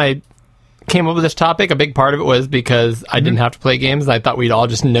mean, when I came up with this topic, a big part of it was because I didn't have to play games. I thought we'd all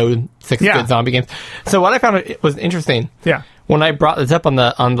just know 6 good zombie games. So what I found was interesting. Yeah. When I brought this up on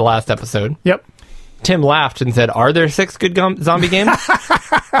the last episode. Yep. Tim laughed and said, "Are there 6 good zombie games?"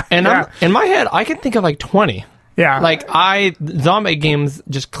 And in my head, I can think of like 20. Yeah. Like zombie games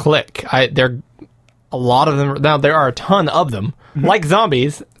just click. They're a lot of them. Now there are a ton of them. Mm-hmm. Like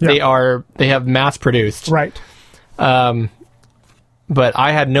zombies, they have mass produced. Right. But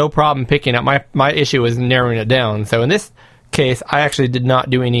I had no problem picking up. My issue was narrowing it down. So in this case, I actually did not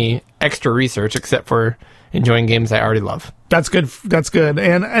do any extra research except for enjoying games I already love. That's good. That's good.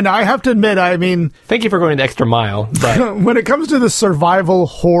 And I have to admit, I mean... Thank you for going the extra mile. But when it comes to the survival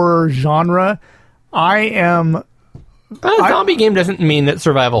horror genre, I am... A zombie game doesn't mean that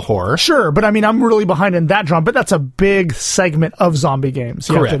survival horror. Sure, but I mean, I'm really behind in that genre, but that's a big segment of zombie games,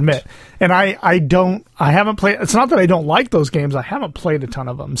 you have to admit. And I haven't played... It's not that I don't like those games. I haven't played a ton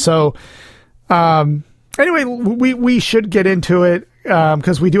of them. So, anyway, we should get into it.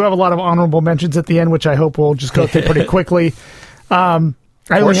 Because we do have a lot of honorable mentions at the end, which I hope we'll just go through pretty quickly.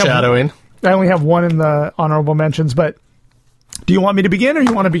 Foreshadowing. I only have one in the honorable mentions, but do you want me to begin, or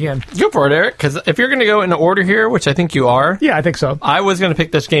you want to begin? Go for it, Eric, because if you're going to go in order here, which I think you are... Yeah, I think so. I was going to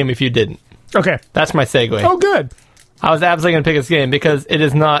pick this game if you didn't. Okay. That's my segue. Oh, good. I was absolutely going to pick this game because it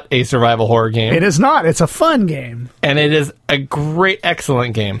is not a survival horror game. It is not. It's a fun game. And it is a great,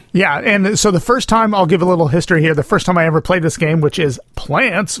 excellent game. Yeah, and so the first time, I'll give a little history here, the first time I ever played this game, which is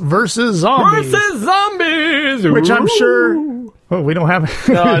Plants vs. Zombies. Versus Zombies! Which I'm sure... Oh, we don't have...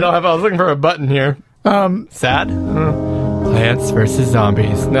 No, I don't have... I was looking for a button here. Sad? Plants vs.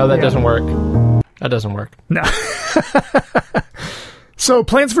 Zombies. No, that doesn't work. That doesn't work. No. So,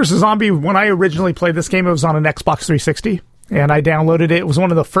 Plants vs. Zombie, when I originally played this game, it was on an Xbox 360. and I downloaded it. It was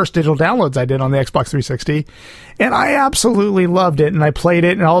one of the first digital downloads I did on the Xbox 360, and I absolutely loved it. And I played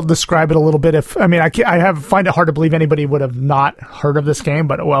it, and I'll describe it a little bit. I find it hard to believe anybody would have not heard of this game,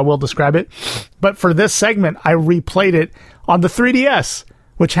 but I will describe it. But for this segment, I replayed it on the 3DS,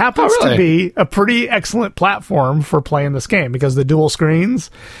 which happens to be a pretty excellent platform for playing this game because the dual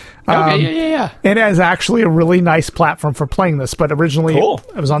screens. Yeah. It is actually a really nice platform for playing this, but originally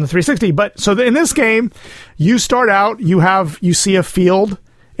it was on the 360. But so in this game, you start out, you see a field,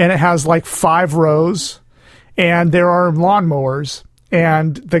 and it has like 5 rows, and there are lawnmowers,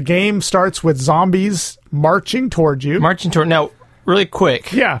 and the game starts with zombies marching toward you. Now, really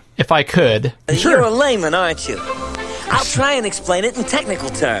quick. Yeah. If I could. You're a layman, aren't you? I'll try and explain it in technical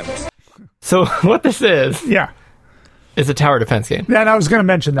terms. So what this is a tower defense game. Yeah, and I was going to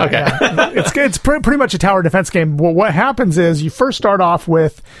mention that. Okay. Yeah. It's pretty much a tower defense game. Well, what happens is you first start off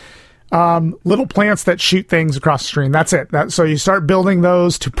with little plants that shoot things across the screen. That's it. So you start building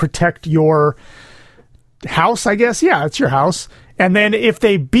those to protect your house, I guess. Yeah, it's your house. And then if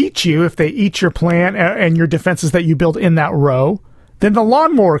they beat you, if they eat your plant and your defenses that you build in that row, then the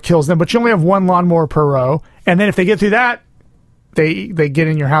lawnmower kills them, but you only have 1 lawnmower per row. And then if they get through that, they get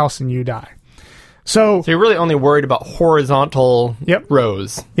in your house and you die. So you're really only worried about horizontal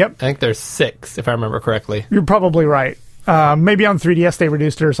rows. Yep. I think there's 6, if I remember correctly. You're probably right. Maybe on 3DS they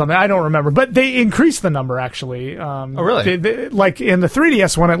reduced it or something. I don't remember. But they increased the number, actually. Oh, really? Like in the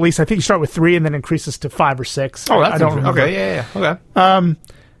 3DS one, at least, I think you start with 3 and then increases to 5 or 6. Oh, that's I don't remember. Okay, yeah. Okay.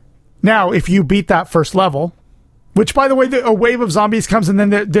 Now, if you beat that first level, which, by the way, a wave of zombies comes, and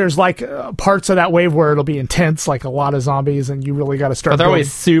then there's like parts of that wave where it'll be intense, like a lot of zombies, and you really got to start. But they're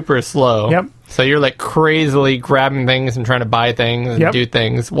always super slow. Yep. So you're like crazily grabbing things and trying to buy things and do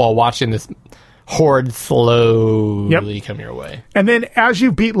things while watching this horde slowly come your way. And then as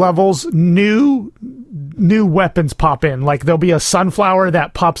you beat levels, new weapons pop in. Like there'll be a sunflower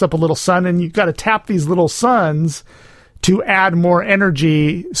that pops up a little sun, and you got to tap these little suns to add more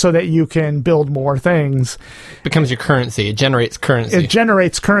energy so that you can build more things. Becomes your currency. It generates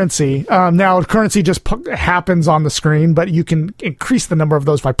currency. Now, currency just happens on the screen, but you can increase the number of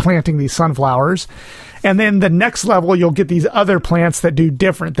those by planting these sunflowers. And then the next level, you'll get these other plants that do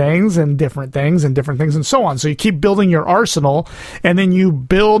different things and different things and different things and so on. So you keep building your arsenal, and then you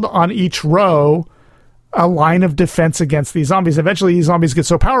build on each row a line of defense against these zombies. Eventually, these zombies get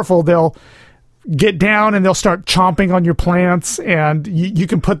so powerful, they'll get down and they'll start chomping on your plants, and you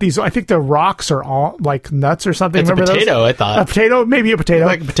can put these, I think the rocks are all like nuts or something. It's Remember a potato, those? I thought. A potato, maybe a potato.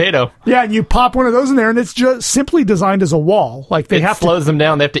 Like a potato. Yeah, and you pop one of those in there, and it's just simply designed as a wall. Like it slows them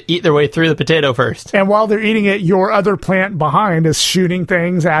down. They have to eat their way through the potato first. And while they're eating it, your other plant behind is shooting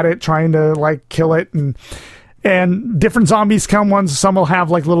things at it, trying to like kill it, and different zombies come. Ones, some will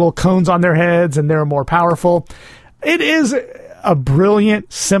have like little cones on their heads, and they're more powerful. It is a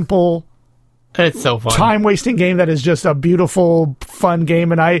brilliant, simple, it's so fun, time-wasting game that is just a beautiful, fun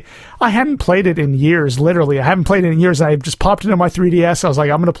game. And I hadn't played it in years, literally. I haven't played it in years. I just popped into my 3DS. I was like,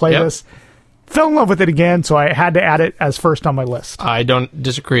 I'm going to play this. Fell in love with it again, so I had to add it as first on my list. I don't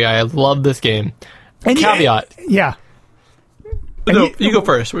disagree. I love this game. And caveat. Yeah. No, you go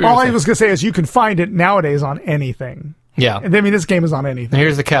first. All I was going to say is you can find it nowadays on anything. Yeah. I mean, this game is on anything.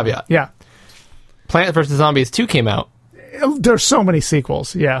 Here's the caveat. Yeah. Plants vs. Zombies 2 came out. There's so many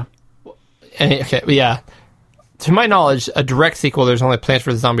sequels, yeah. Okay, yeah. To my knowledge, a direct sequel, there's only Plants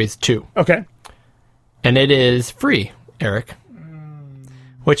vs. Zombies 2. Okay. And it is free, Eric.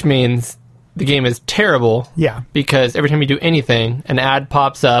 Which means the game is terrible. Yeah. Because every time you do anything, an ad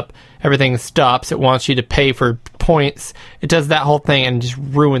pops up, everything stops, it wants you to pay for points. It does that whole thing and just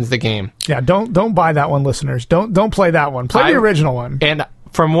ruins the game. Yeah, don't buy that one, listeners. Don't play that one. Play the original one. And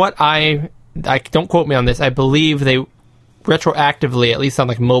from what I don't quote me on this, I believe they retroactively, at least on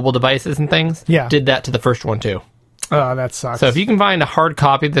like mobile devices and things, did that to the first one too. Oh, that sucks. So if you can find a hard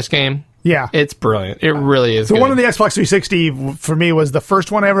copy of this game, it's brilliant. It really is. So good. One of the Xbox 360 for me was the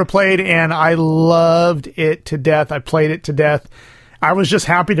first one I ever played, and I loved it to death. I played it to death. I was just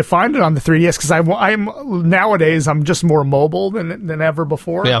happy to find it on the 3DS because I'm nowadays I'm just more mobile than ever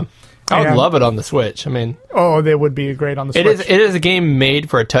before. Yeah. I would love it on the Switch. I mean, they would be great on the Switch. It is a game made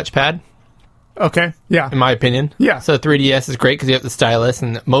for a touchpad. Okay, yeah. In my opinion. Yeah. So 3DS is great because you have the stylus,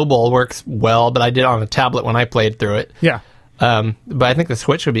 and mobile works well, but I did it on a tablet when I played through it. Yeah. But I think the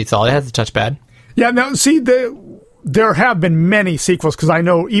Switch would be solid. It has a touchpad. Yeah, now, see, there have been many sequels, because I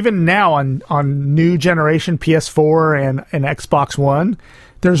know even now on new generation PS4 and Xbox One,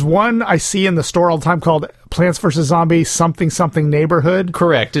 there's one I see in the store all the time called Plants vs. Zombies something Neighborhood.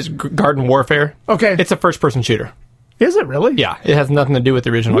 Correct. It's Garden Warfare. Okay. It's a first-person shooter. Is it really? Yeah, it has nothing to do with the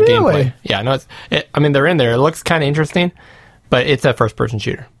original gameplay. Yeah, no, I mean, they're in there. It looks kind of interesting. but it's a first-person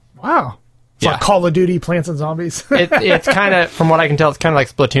shooter. Wow. It's Yeah. like Call of Duty Plants and Zombies. It's kind of, from what I can tell, it's kind of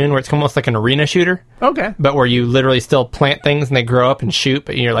like Splatoon, where it's almost like an arena shooter, Okay. but where you literally still plant things and they grow up and shoot,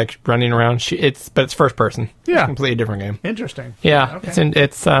 but you're like running around. But it's first person. Yeah. It's a completely different game. Interesting. Yeah,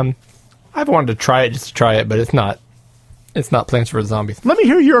 Okay. I've wanted to try it just to try it, but it's not Plants vs Zombies. Let me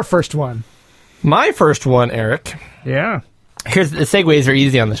hear your first one. My first one, Eric. Yeah. Here's the segues are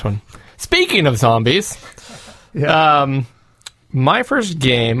easy on this one. Speaking of zombies, Yeah. my first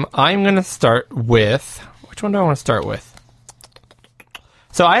game, I'm going to start with... Which one do I want to start with?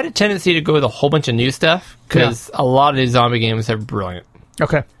 So I had a tendency to go with a whole bunch of new stuff, because a lot of these zombie games are brilliant.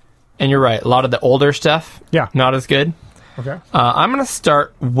 Okay. And you're right, a lot of the older stuff, Yeah. not as good. Okay. I'm going to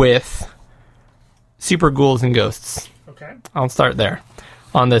start with Super Ghouls and Ghosts. Okay. I'll start there.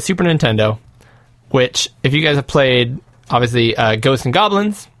 On the Super Nintendo, which, if you guys have played, obviously, Ghosts and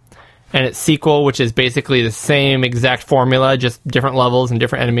Goblins, and its sequel, which is basically the same exact formula, just different levels and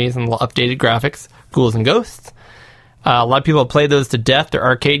different enemies and updated graphics, Ghouls and Ghosts. A lot of people have played those to death. They're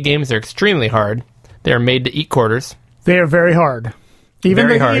arcade games. They're extremely hard. They're made to eat quarters. They are very hard.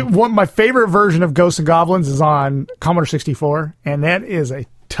 Very hard. My favorite version of Ghosts and Goblins is on Commodore 64, and that is a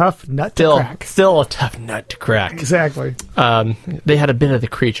tough nut to crack. Still a tough nut to crack. Exactly. They had a bit of the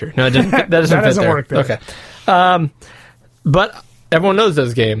creature. No, that doesn't That fit doesn't there. work there. Okay. But everyone knows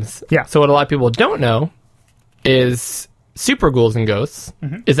those games. Yeah. So what a lot of people don't know is Super Ghouls and Ghosts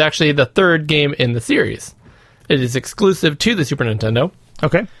is actually the third game in the series. It is exclusive to the Super Nintendo.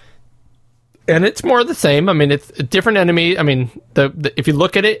 Okay. And it's more of the same. I mean, it's a different enemy. I mean, if you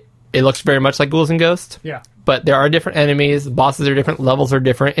look at it, it looks very much like Ghouls and Ghosts. Yeah. But there are different enemies. The bosses are different. Levels are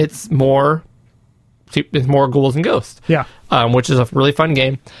different. It's more Ghouls and Ghosts. Yeah. Which is a really fun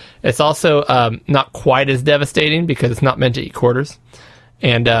game. It's also not quite as devastating because it's not meant to eat quarters.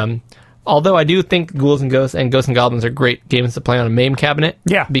 And although I do think Ghouls and Ghosts and Ghosts and Goblins are great games to play on a MAME cabinet.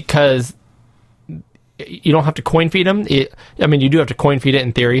 Yeah. Because you don't have to coin feed them. I mean, you do have to coin feed it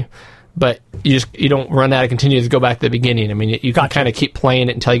in theory, but you don't run out of continues to go back to the beginning. I mean, you can kind of keep playing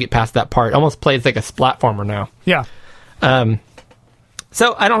it until you get past that part. It almost plays like a platformer now. Yeah.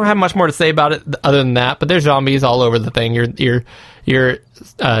 So I don't have much more to say about it other than that. But there's zombies all over the thing. You're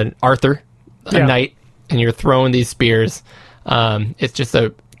Arthur, a knight, and you're throwing these spears. It's just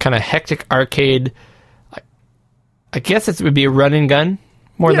a kind of hectic arcade. I guess it would be a run and gun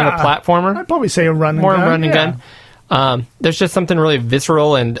more than a platformer. I'd probably say a run and More gun. run and gun. There's just something really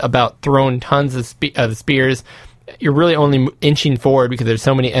visceral and about throwing tons of spears. You're really only inching forward because there's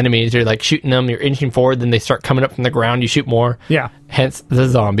so many enemies. You're like shooting them. You're inching forward. Then they start coming up from the ground. You shoot more. Yeah. Hence the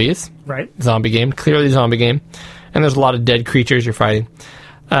zombies. Right. Zombie game. Clearly zombie game. And there's a lot of dead creatures you're fighting.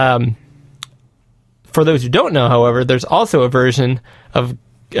 For those who don't know, however, there's also a version of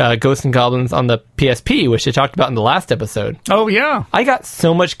Ghosts and Goblins on the PSP, which I talked about in the last episode. Oh, yeah. I got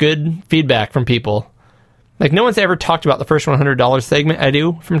so much good feedback from people. Like, no one's ever talked about the first $100 segment I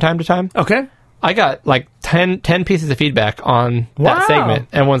do from time to time. Okay. I got like 10 pieces of feedback on that segment.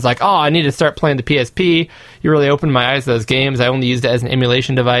 And one's like, oh, I need to start playing the PSP. You really opened my eyes to those games. I only used it as an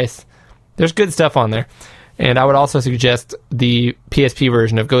emulation device. There's good stuff on there. And I would also suggest the PSP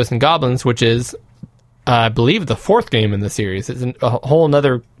version of Ghosts and Goblins, which is, I believe, the fourth game in the series. It's a whole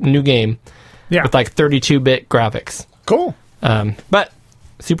another new game with like 32-bit graphics. Cool. But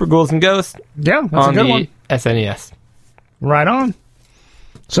Super Ghouls and Ghosts Yeah, that's on a good the one. SNES. Right on.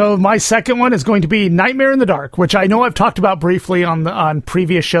 So my second one is going to be Nightmare in the Dark, which I know I've talked about briefly on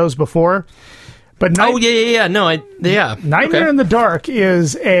previous shows before. But Yeah. Nightmare in the Dark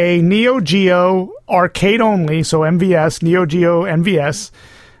is a Neo Geo arcade only, so MVS, Neo Geo MVS.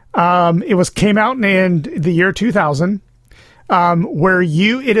 It came out in the year 2000, where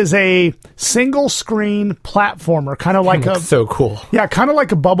it is a single screen platformer, kind of like so cool. Yeah, kind of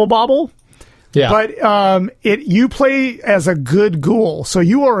like a Bubble Bobble. Yeah. But you play as a good ghoul. So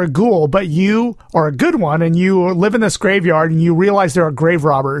you are a ghoul, but you are a good one, and you live in this graveyard, and you realize there are grave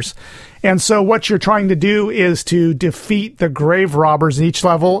robbers. And so what you're trying to do is to defeat the grave robbers in each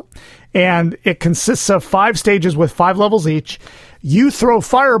level. And it consists of 5 stages with 5 levels each. You throw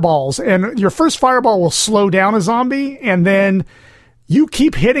fireballs, and your first fireball will slow down a zombie, and then you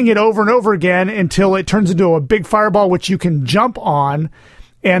keep hitting it over and over again until it turns into a big fireball, which you can jump on.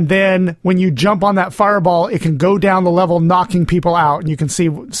 And then when you jump on that fireball, it can go down the level, knocking people out. And you can see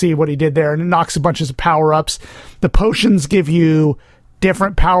what he did there. And it knocks a bunch of power-ups. The potions give you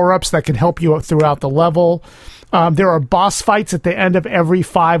different power-ups that can help you throughout the level. There are boss fights at the end of every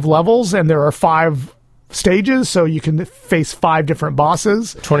 5 levels, and there are 5 stages, so you can face 5 different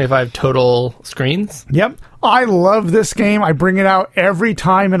bosses. 25 total screens. Yep. I love this game. I bring it out every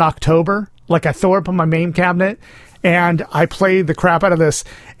time in October. Like, I throw it up on my main cabinet. And I played the crap out of this.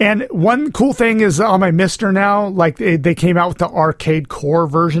 And one cool thing is on my Mister now, like they came out with the arcade core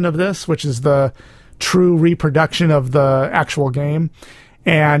version of this, which is the true reproduction of the actual game.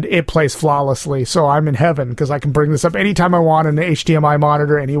 And it plays flawlessly. So I'm in heaven because I can bring this up anytime I want on an HDMI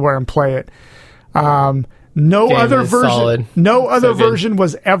monitor anywhere and play it. No Game other is version. solid. No other So good. version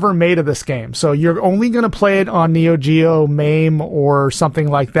was ever made of this game. So you're only going to play it on Neo Geo, MAME, or something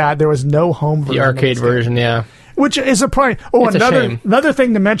like that. There was no home version. The of arcade this game, version, yeah. which is a problem. Oh, It's a shame. another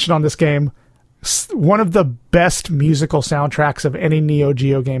thing to mention on this game. One of the best musical soundtracks of any Neo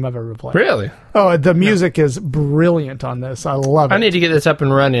Geo game I've ever played. Really? Oh, the music is brilliant on this. I love it. I need to get this up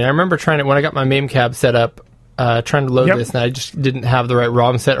and running. I remember trying to, when I got my MAME cab set up, trying to load Yep. this, and I just didn't have the right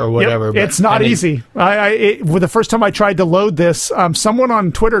ROM set or whatever. Yep, but it's not I need- easy. Well, the first time I tried to load this, someone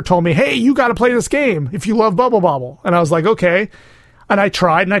on Twitter told me, "Hey, you got to play this game if you love Bubble Bobble." And I was like, "Okay." And I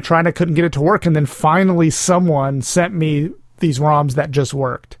tried and I couldn't get it to work. And then finally, someone sent me these ROMs that just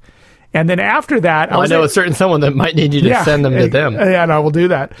worked. And then after that, Well, I know a certain someone that might need you to send them to them. Yeah, and I will do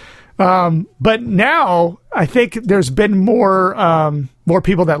that. But now I think there's been more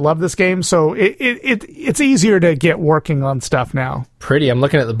people that love this game, so it's easier to get working on stuff now. Pretty. I'm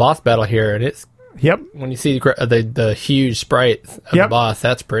looking at the boss battle here, and it's Yep. when you see the huge sprites of Yep. the boss,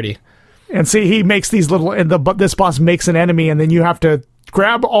 that's pretty. And see, he makes these little, and this boss makes an enemy, and then you have to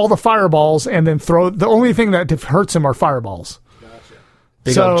grab all the fireballs and then throw. The only thing that hurts him are fireballs.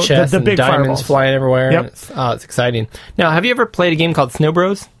 Big So, old chest the and big diamonds fireballs. flying everywhere. Yep. It's exciting. Now, have you ever played a game called Snow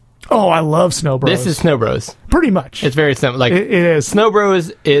Bros? Oh, I love Snow Bros. This is Snow Bros. pretty much. It's very simple. Like It is. Snow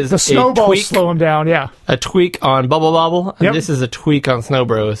Bros is The a snowballs tweak, slow him down. Yeah. a tweak on Bubble Bobble, and Yep. this is a tweak on Snow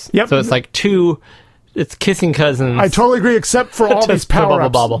Bros. Yep. So it's like it's kissing cousins. I totally agree, except for all Just these the Bubble power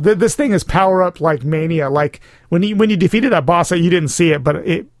ups. Bobble. This thing is power up like mania. Like when you defeated that boss, you didn't see it, but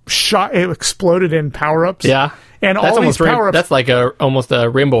it exploded in power ups. Yeah. And That's all these almost power ups. That's like almost a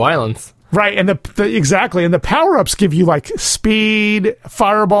Rainbow Islands. Right, and exactly, and the power ups give you like speed,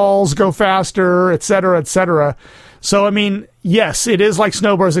 fireballs go faster, etc., etc. So I mean, yes, it is like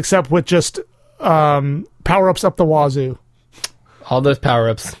Snow Bros, except with just power ups up the wazoo. All those power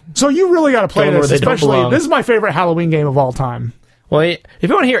ups. So you really got to play Going where this, they don't especially belong. this is my favorite Halloween game of all time. Well, if you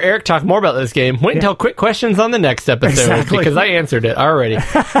want to hear Eric talk more about this game, wait until quick questions on the next episode Exactly. because I answered it already.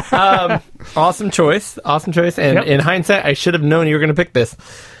 Awesome choice. And Yep. in hindsight, I should have known you were going to pick this.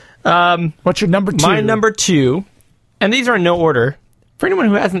 What's your number two? My number 2, and these are in no order. For anyone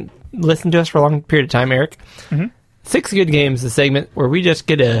who hasn't listened to us for a long period of time, Eric, Mm-hmm. 6 Good Games, the segment where we just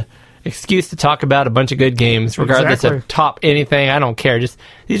get a excuse to talk about a bunch of good games, regardless Exactly. of top anything. I don't care. Just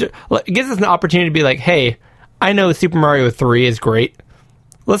it gives us an opportunity to be like, hey, I know Super Mario 3 is great.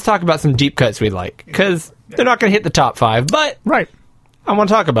 Let's talk about some deep cuts we like because they're not going to hit the top 5, but Right. I want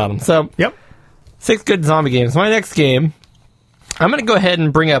to talk about them. So, Yep. 6 good zombie games. My next game, I'm going to go ahead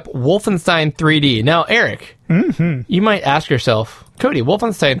and bring up Wolfenstein 3D. Now, Eric, you might ask yourself, Cody,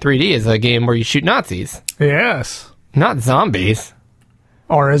 Wolfenstein 3D is a game where you shoot Nazis, Yes. not zombies.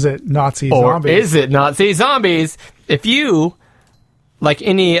 Or is it Nazi Or zombies? is it Nazi zombies? If you, like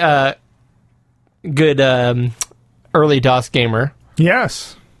any good early DOS gamer,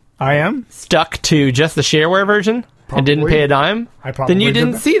 Yes, I am. stuck to just the shareware version and didn't Probably. pay a dime, I probably then you did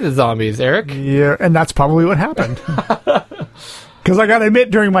didn't that. see the zombies, Eric. Yeah, and that's probably what happened. Because I got to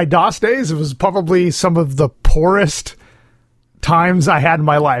admit, during my DOS days, it was probably some of the poorest times I had in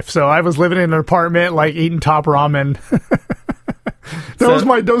my life. So I was living in an apartment, like eating top ramen.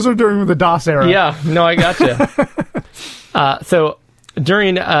 Those are during the DOS era. Yeah, no, I gotcha. So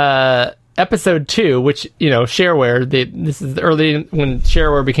during episode 2, which shareware, this is early when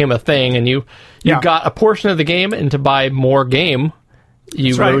shareware became a thing, and you Yeah. got a portion of the game, and to buy more game,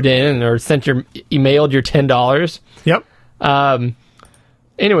 you That's right. wrote in or emailed your $10. Yep.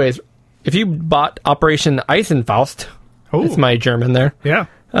 Anyways, if you bought Operation Eisenfaust, Ooh. it's my German there, Yeah.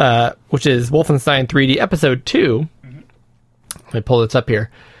 which is Wolfenstein 3D episode 2. Let me pull this up here.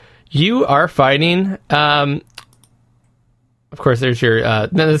 You are fighting. Of course, there's your. Now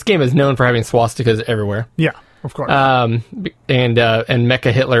this game is known for having swastikas everywhere, Yeah. Of course. and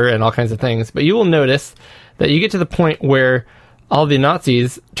Mecha Hitler and all kinds of things. But you will notice that you get to the point where all the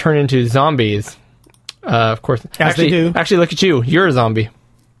Nazis turn into zombies. Of course, As they do. Actually, look at you. You're a zombie.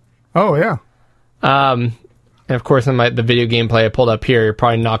 oh, yeah. And of course, in the video gameplay I pulled up here, you're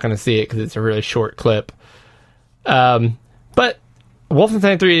probably not going to see it because it's a really short clip. But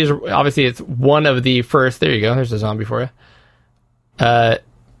Wolfenstein 3 is obviously it's one of the first. There you go. There's a zombie for you.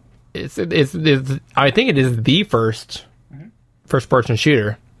 It's I think it is the first person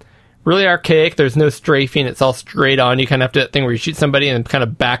shooter. Really archaic. There's no strafing. It's all straight on. You kind of have to that thing where you shoot somebody and kind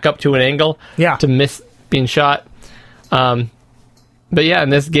of back up to an angle Yeah. to miss being shot. But yeah, in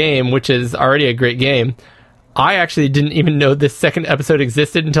this game, which is already a great game, I actually didn't even know this second episode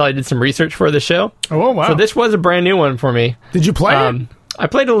existed until I did some research for the show. Oh, wow. So this was a brand new one for me. Did you play it? I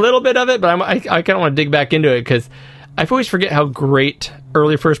played a little bit of it, but I kind of want to dig back into it because I always forget how great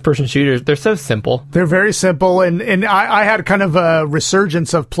early first-person shooters, they're so simple. They're very simple, and I had kind of a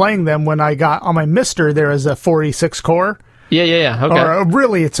resurgence of playing them when I got on my Mister. There is a 486 core. Yeah. Okay. Or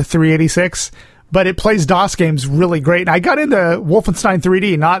really, it's a 386. But it plays DOS games really great. And I got into Wolfenstein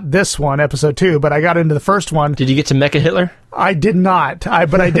 3D, not this one, episode 2, but I got into the first one. Did you get to Mecha Hitler? I did not.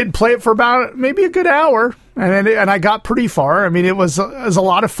 But I did play it for about maybe a good hour, and I got pretty far. I mean, it was a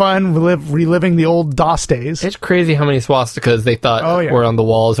lot of fun reliving the old DOS days. It's crazy how many swastikas they thought yeah. were on the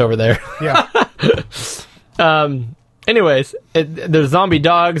walls over there. Yeah. Anyways, there's zombie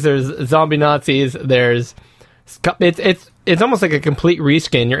dogs, there's zombie Nazis, it's almost like a complete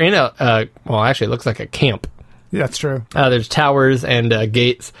reskin. You're in well, actually, it looks like a camp. That's true. There's towers and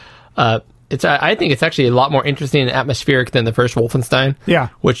gates. I think it's actually a lot more interesting and atmospheric than the first Wolfenstein. Yeah.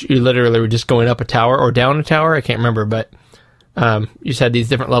 Which you literally were just going up a tower or down a tower. I can't remember, but you just had these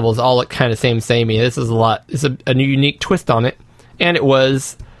different levels, all look kind of samey. This is a lot. It's a new unique twist on it, and it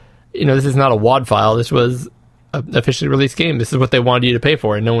was, this is not a WAD file. This was an officially released game. This is what they wanted you to pay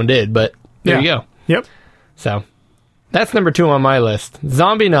for, and no one did. But there you go. Yep. So that's number 2 on my list.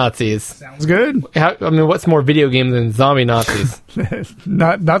 Zombie Nazis. Sounds good. What's more video game than zombie Nazis?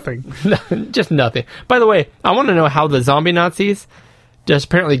 Nothing. Just nothing. By the way, I want to know how the zombie Nazis just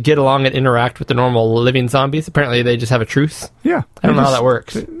apparently get along and interact with the normal living zombies. Apparently they just have a truce. Yeah. I don't know how that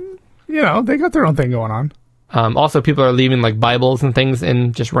works. They got their own thing going on. Also, people are leaving like Bibles and things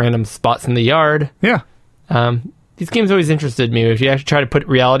in just random spots in the yard. Yeah. These games always interested me. If you actually try to put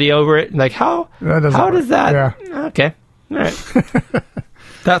reality over it, like how does that? Yeah. Okay. All right.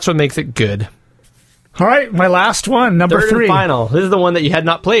 That's what makes it good. All right, my last one, number 3. And final. This is the one that you had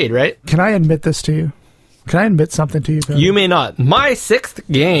not played, right? Can I admit this to you? Can I admit something to you, Cody? You may not. My 6th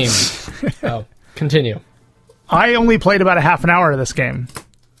game. Continue. I only played about a half an hour of this game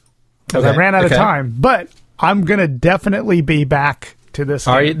because I ran out of time. But I'm going to definitely be back to this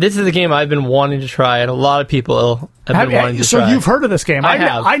game. This is a game I've been wanting to try, and a lot of people have been wanting to try. So you've heard of this game? I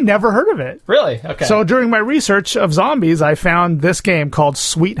have. I never heard of it. Really? Okay. So during my research of zombies, I found this game called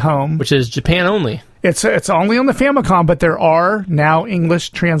Sweet Home. Which is Japan only. It's only on the Famicom, but there are now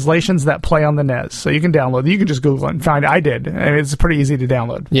English translations that play on the NES. So you can download it. You can just Google it and find it. I did. It's pretty easy to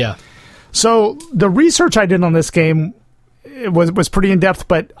download. Yeah. So the research I did on this game was pretty in-depth,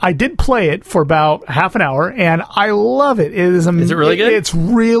 but I did play it for about half an hour, and I love it. Is it really good? It's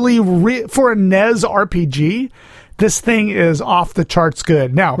really, for a NES RPG, this thing is off the charts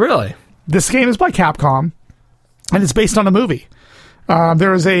good. Now, really? This game is by Capcom, and it's based on a movie.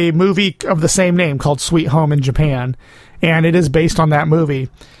 There is a movie of the same name called Sweet Home in Japan, and it is based on that movie.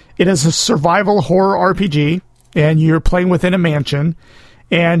 It is a survival horror RPG, and you're playing within a mansion,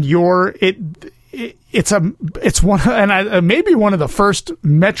 and it's maybe one of the first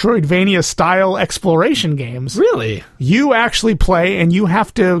Metroidvania style exploration games. Really? You actually play, and you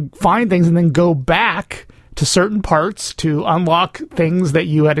have to find things and then go back to certain parts to unlock things that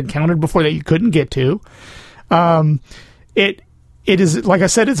you had encountered before that you couldn't get to. It is, like I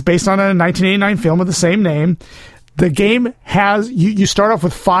said, it's based on a 1989 film of the same name. The game has, you start off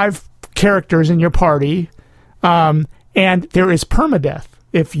with 5 characters in your party, and there is permadeath.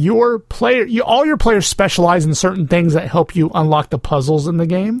 If your player, all your players specialize in certain things that help you unlock the puzzles in the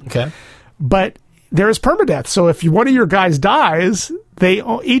game. Okay. But there is permadeath. So if one of your guys dies,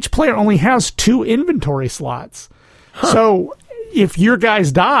 each player only has 2 inventory slots. Huh. So if your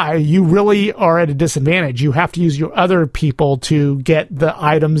guys die, you really are at a disadvantage. You have to use your other people to get the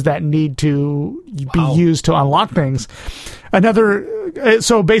items that need to be used to unlock things.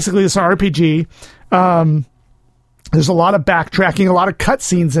 So basically it's an RPG. There's a lot of backtracking, a lot of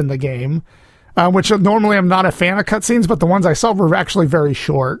cutscenes in the game, which normally I'm not a fan of cutscenes, but the ones I saw were actually very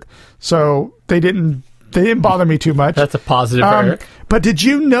short. So they didn't bother me too much. That's a positive, Eric. But did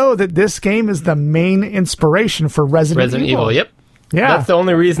you know that this game is the main inspiration for Resident Evil? Yep. Yeah. That's the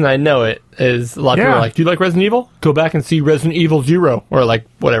only reason I know it, is a lot of people are like, do you like Resident Evil? Go back and see Resident Evil 0, or like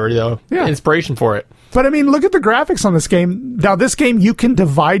whatever, inspiration for it. But I mean, look at the graphics on this game. Now, this game, you can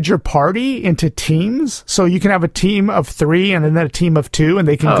divide your party into teams. So you can have a team of 3 and then a team of 2, and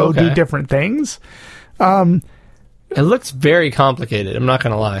they can go do different things. It looks very complicated. I'm not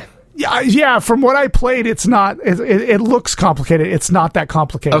going to lie. Yeah. From what I played, it's not. It looks complicated. It's not that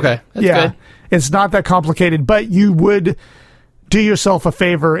complicated. Okay, that's good. It's not that complicated, but you would do yourself a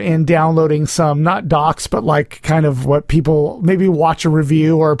favor in downloading some, not docs, but like kind of what people maybe watch a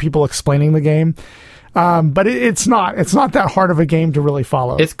review or people explaining the game. But it's not that hard of a game to really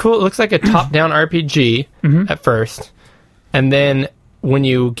follow. It's cool. It looks like a top-down RPG at first, and then when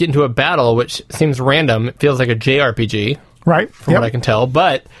you get into a battle, which seems random, it feels like a JRPG, right? From what I can tell.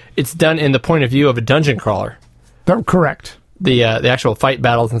 But it's done in the point of view of a dungeon crawler. They're correct. The actual fight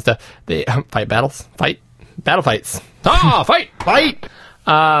battles and stuff. The battle fights. Fight.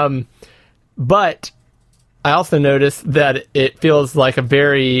 But I also noticed that it feels like a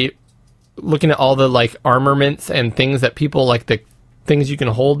very, looking at all the like armaments and things that people like, the things you can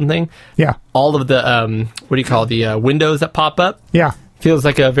hold and thing. Yeah. All of the the windows that pop up. Yeah. Feels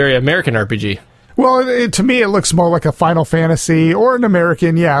like a very American RPG. Well, to me, it looks more like a Final Fantasy or an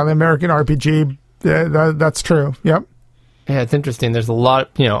American RPG. That's true. Yep. Yeah, it's interesting. There's a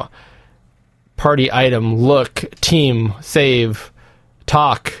lot, party item, look, team, save,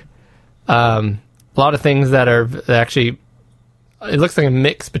 talk. A lot of things that are actually, it looks like a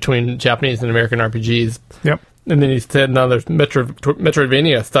mix between Japanese and American RPGs. Yep. And then he said now there's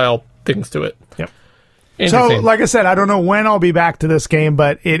Metroidvania style things to it. Yep. So, like I said, I don't know when I'll be back to this game,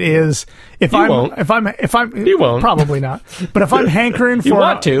 but it is. If I'm, you won't. Probably not. But if I'm hankering for, you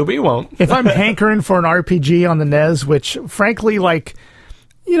want to, but you won't. If I'm hankering for an RPG on the NES, which frankly, like,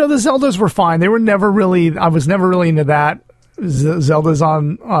 the Zeldas were fine. They were never really. I was never really into that. Zelda's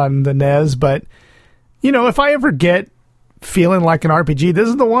on the NES, but if I ever get feeling like an RPG, this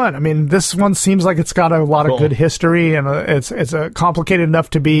is the one. I mean, this one seems like it's got a lot of good history, and it's complicated enough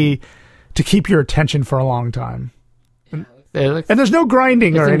to keep your attention for a long time. And there's no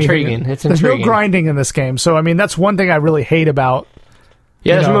grinding or anything. It's there's intriguing. no grinding in this game. So, I mean, that's one thing I really hate about.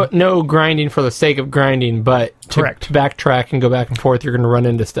 Yeah, there's no grinding for the sake of grinding, but to backtrack and go back and forth, you're going to run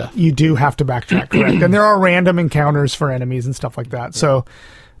into stuff. You do have to backtrack, correct. And there are random encounters for enemies and stuff like that. So,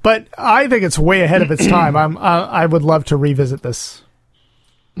 but I think it's way ahead of its time. I would love to revisit this.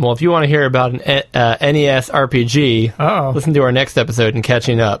 Well, if you want to hear about an NES RPG, listen to our next episode and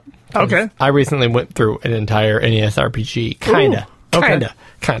Catching Up. Okay. I recently went through an entire NES RPG. Kinda.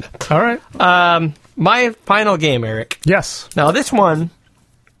 All right. My final game, Eric. Yes. Now, this one,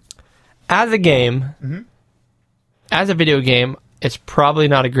 as a game, as a video game, it's probably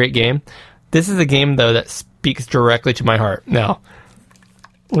not a great game. This is a game, though, that speaks directly to my heart. Now,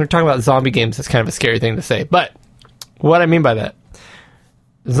 when we're talking about zombie games, it's kind of a scary thing to say. But what I mean by that,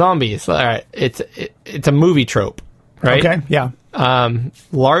 zombies, all right, it's a movie trope, right? Okay, yeah.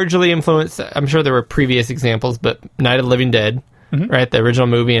 Largely influenced, I'm sure there were previous examples, but Night of the Living Dead, right? The original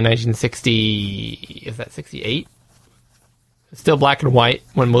movie in 1960, is that 68? Still black and white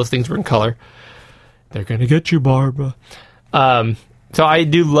when most things were in color. They're gonna get you, Barbara. So I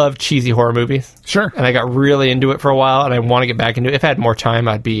do love cheesy horror movies. Sure. And I got really into it for a while, and I want to get back into it. If I had more time,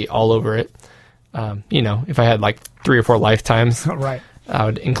 I'd be all over it. If I had like 3 or 4 lifetimes, right, I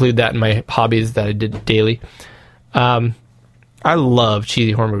would include that in my hobbies that I did daily. I love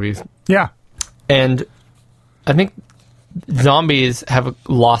cheesy horror movies. Yeah. And I think zombies have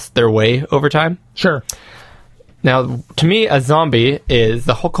lost their way over time. Sure. Now, to me, a zombie is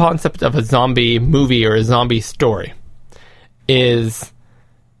the whole concept of a zombie movie or a zombie story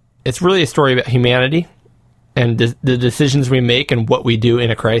it's really a story about humanity and the decisions we make and what we do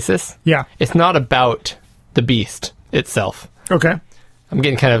in a crisis. Yeah. It's not about the beast itself. Okay. I'm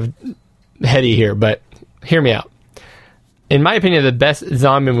getting kind of heady here, but hear me out. In my opinion, the best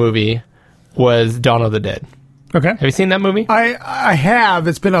zombie movie was Dawn of the Dead. Okay. Have you seen that movie? I have.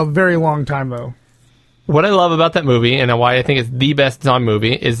 It's been a very long time, though. What I love about that movie and why I think it's the best zombie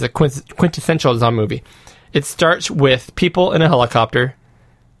movie is the quintessential zombie movie. It starts with people in a helicopter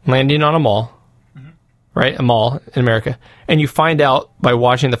landing on a mall, right? A mall in America. And you find out by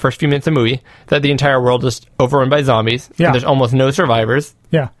watching the first few minutes of the movie that the entire world is overrun by zombies. Yeah. And there's almost no survivors.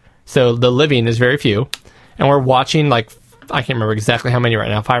 Yeah. So the living is very few. And we're watching, like, I can't remember exactly how many right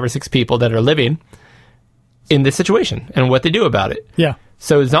now, 5 or 6 people that are living in this situation and what they do about it. Yeah.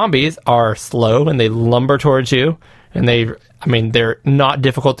 So zombies are slow and they lumber towards you, and they're not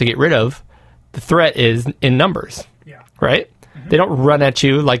difficult to get rid of. The threat is in numbers. Yeah. Right? Mm-hmm. They don't run at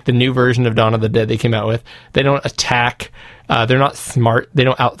you like the new version of Dawn of the Dead they came out with. They don't attack. They're not smart. They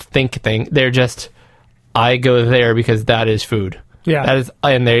don't outthink things. They're just, I go there because that is food. Yeah. That is,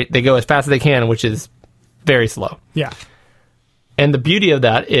 and they go as fast as they can, which is very slow. Yeah. And the beauty of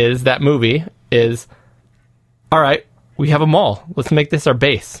that is that movie is, all right, we have a mall. Let's make this our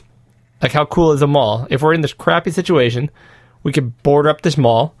base. Like, how cool is a mall? If we're in this crappy situation, we could board up this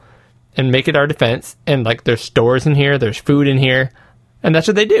mall and make it our defense. And, like, there's stores in here, there's food in here. And that's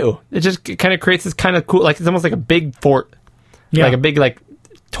what they do. It just kind of creates this kind of cool, like, it's almost like a big fort. Yeah. Like a big, like,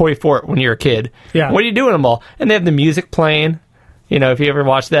 toy fort when you're a kid. Yeah. What do you do in a mall? And they have the music playing. You know, if you ever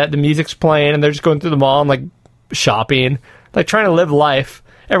watch that, the music's playing and they're just going through the mall and like shopping, like trying to live life.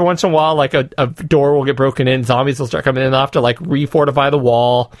 Every once in a while, like a door will get broken in, zombies will start coming in. They'll have to like refortify the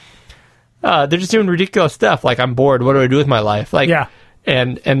wall. They're just doing ridiculous stuff. Like, I'm bored. What do I do with my life? Like, Yeah.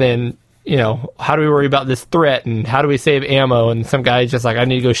 And then, you know, how do we worry about this threat and how do we save ammo? And some guy's just like, I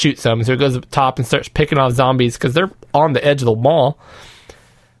need to go shoot some. So he goes up top and starts picking off zombies because they're on the edge of the mall.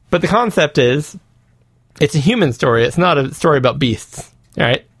 But the concept is, it's a human story. It's not a story about beasts. All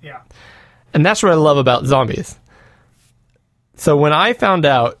right? Yeah. And that's what I love about zombies. So when I found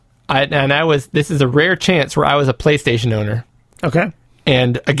out, this is a rare chance where I was a PlayStation owner, Okay.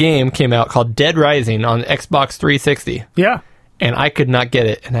 and a game came out called Dead Rising on Xbox 360. Yeah. And I could not get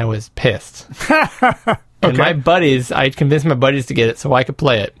it, and I was pissed. And my buddies, I convinced my buddies to get it so I could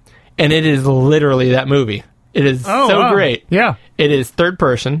play it. And it is literally that movie. It is wow. great. Yeah. It is third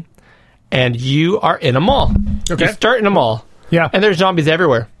person, and you are in a mall. Okay. You start in a mall. Yeah. And there's zombies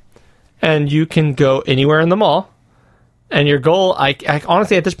everywhere. And you can go anywhere in the mall. And your goal, I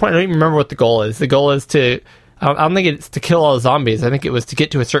honestly, at this point, I don't even remember what the goal is. The goal is I don't think it's to kill all the zombies. I think it was to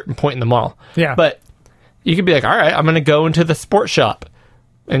get to a certain point in the mall. Yeah. But you could be like, all right, I'm going to go into the sports shop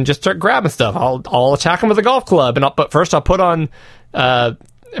and just start grabbing stuff. I'll attack them with a golf club. But first I'll put on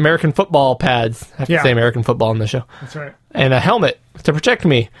American football pads. I have to Yeah. say American football on the show. That's right. And a helmet to protect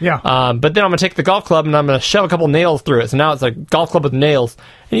me. Yeah. But then I'm going to take the golf club and I'm going to shove a couple nails through it. So now it's like golf club with nails.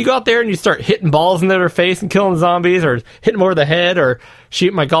 And you go out there and you start hitting balls into their face and killing zombies, or hitting them over the head, or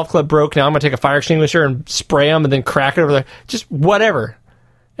shoot, my golf club broke. Now I'm going to take a fire extinguisher and spray them and then crack it over there. Just whatever.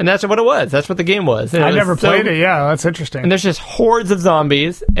 And that's what it was. That's what the game was. And I was never played it. Yeah, that's interesting. And there's just hordes of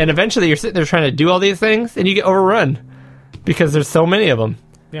zombies. And eventually you're sitting there trying to do all these things and you get overrun because there's so many of them.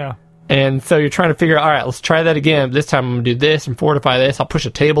 Yeah. And so you're trying to figure out, all right, let's try that again. This time I'm going to do this and fortify this. I'll push a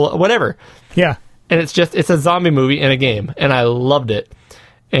table, whatever. Yeah. And it's a zombie movie in a game. And I loved it.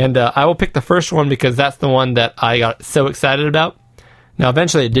 And I will pick the first one because that's the one that I got so excited about. Now,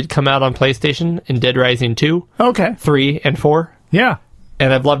 eventually it did come out on PlayStation in Dead Rising 2, Okay. 3, and 4. Yeah.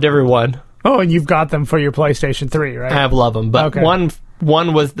 And I've loved every one. Oh, and you've got them for your PlayStation 3, right? I love them. But Okay.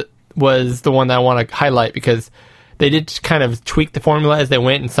 one was the one that I want to highlight because they did kind of tweak the formula as they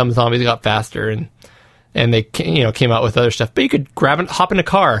went, and some zombies got faster, and they came out with other stuff. But you could hop in a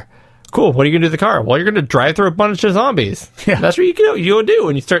car. Cool. What are you gonna do with the car? Well, you're gonna drive through a bunch of zombies. Yeah. That's what you do,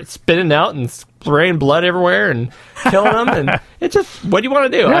 and you start spitting out and spraying blood everywhere and killing them. And it's just what do you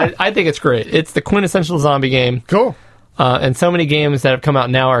want to do? Yeah. I think it's great. It's the quintessential zombie game. Cool. And so many games that have come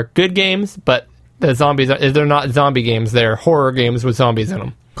out now are good games, but the zombies they're not zombie games. They're horror games with zombies in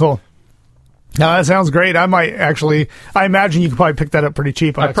them. Cool. Now that sounds great. I might actually. I imagine you could probably pick that up pretty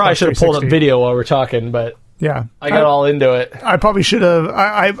cheap. On I probably Xbox should have pulled up 360. video while we're talking, but Yeah, I got all into it. I probably should have.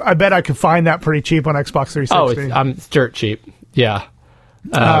 I bet I could find that pretty cheap on Xbox 360. Oh, it's dirt cheap. Yeah.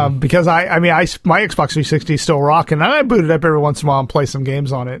 Because my Xbox 360 is still rocking, and I boot it up every once in a while and play some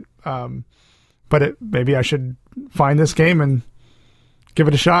games on it. But maybe I should find this game and give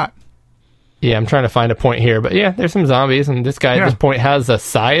it a shot. Yeah, I'm trying to find a point here, but yeah, there's some zombies, and this guy at this point has a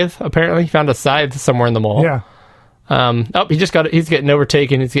scythe. Apparently, he found a scythe somewhere in the mall. Yeah. He just got it. He's getting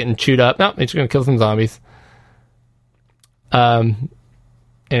overtaken. He's getting chewed up. No, he's going to kill some zombies.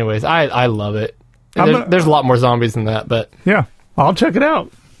 Anyways, I love it. There's a lot more zombies than that, but Yeah, I'll check it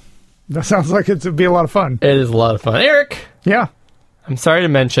out. That sounds like it'd be a lot of fun. it is a lot of fun. Eric, Yeah. I'm sorry to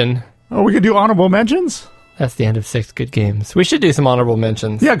mention Oh, we could do honorable mentions? that's the end of 6 good games. We should do some honorable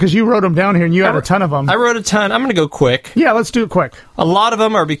mentions. Yeah, because you wrote them down here and you had a ton of them. I wrote a ton. I'm going to go quick. Yeah, let's do it quick. A lot of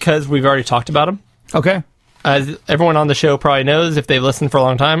them are because we've already talked about them. Okay. As everyone on the show probably knows, if they've listened for a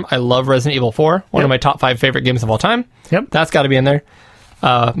long time, I love Resident Evil 4, one of my top 5 favorite games of all time. Yep. That's got to be in there.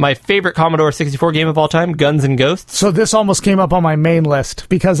 My favorite Commodore 64 game of all time, Guns and Ghosts. So this almost came up on my main list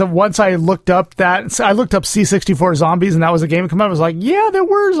because once I looked up C64 Zombies, and that was a game that came up. I was like, yeah, there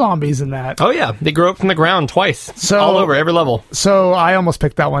were zombies in that. Oh, yeah. They grew up from the ground twice. All over, every level. So I almost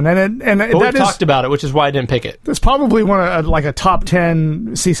picked that one. But we talked about it, which is why I didn't pick it. It's probably one of like a top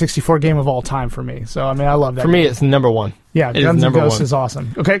 10 C64 game of all time for me. So, I mean, I love that. For me, it's number one. Yeah, it Guns and Ghosts one. is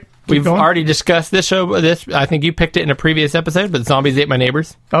awesome. Okay. We've already discussed this show. I think you picked it in a previous episode, but Zombies Ate My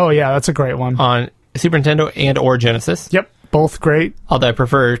Neighbors. Oh, yeah, that's a great one. On Super Nintendo and or Genesis. Yep, both great. Although I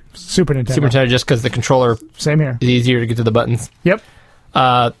prefer Super Nintendo just because the control Same here. is easier to get to the buttons. Yep.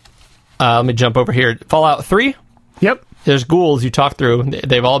 Let me jump over here. Fallout 3. Yep. There's ghouls you talk through.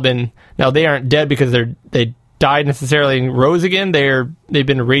 They've all been... Now, they aren't dead because they died necessarily and rose again. They've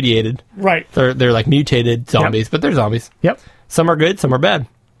been irradiated. Right. They're like mutated zombies, but they're zombies. Yep. Some are good, some are bad.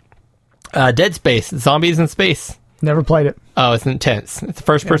 Dead Space. Zombies in space. Never played it. Oh, it's intense. It's a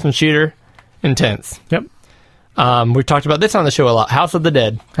first-person shooter. Intense. Yep. We've talked about this on the show a lot. House of the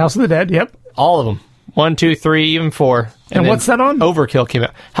Dead. House of the Dead, yep. All of them. 1, 2, 3, even 4. And then what's that on? Overkill came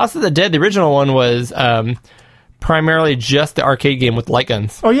out. House of the Dead, the original one was primarily just the arcade game with light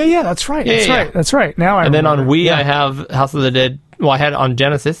guns. Oh, yeah, that's right. That's right. Now I And then on remember. Wii, Yeah. I have House of the Dead. Well, I had it on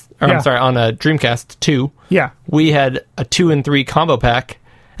Genesis. Or, Yeah. I'm sorry, on Dreamcast 2. Yeah. We had a 2 and 3 combo pack.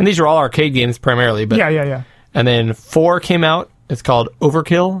 And these are all arcade games primarily. But Yeah. And then 4 came out. It's called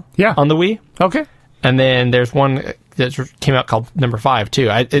Overkill on the Wii. Okay. And then there's one that came out called number 5, too.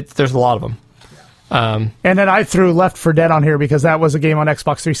 There's a lot of them. And then I threw Left 4 Dead on here because that was a game on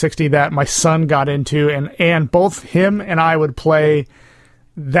Xbox 360 that my son got into, and both him and I would play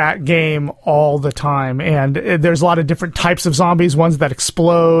that game all the time. And there's a lot of different types of zombies, ones that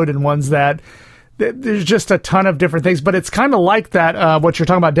explode and ones that... There's just a ton of different things, but it's kind of like that, what you're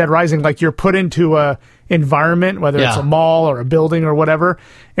talking about, Dead Rising, like you're put into a environment, whether it's a mall or a building or whatever,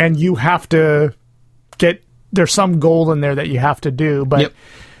 and you have to there's some goal in there that you have to do, but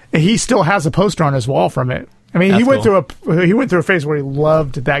he still has a poster on his wall from it. I mean, he went through a phase where he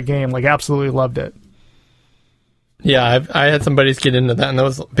loved that game, like absolutely loved it. Yeah, I had some buddies get into that, and that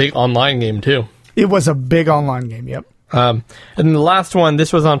was a big online game, too. It was a big online game, yep. And then the last one,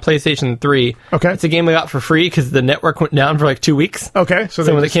 this was on PlayStation 3. Okay. It's a game we got for free because the network went down for like 2 weeks. Okay. So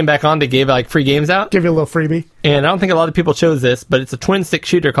when they came back on, they gave like free games out. Give you a little freebie. And I don't think a lot of people chose this, but it's a twin-stick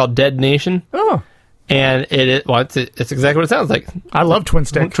shooter called Dead Nation. Oh. And it's exactly what it sounds like. I love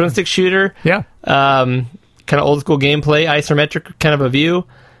twin-stick. Twin-stick shooter. Yeah. Kind of old-school gameplay, isometric kind of a view.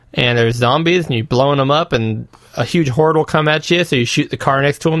 And there's zombies, and you're blowing them up, and a huge horde will come at you, so you shoot the car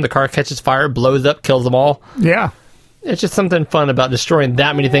next to them. The car catches fire, blows up, kills them all. Yeah. It's just something fun about destroying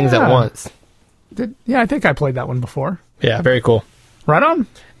that many things at once. I think I played that one before. Yeah, very cool. Right on.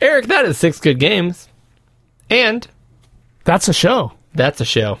 Eric, that is 6 good games. And that's a show. That's a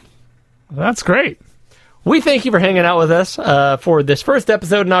show. That's great. We thank you for hanging out with us for this first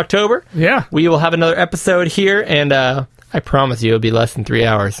episode in October. Yeah. We will have another episode here, and I promise you it'll be less than 3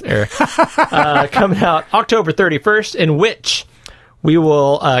 hours, Eric. Coming out October 31st, in which we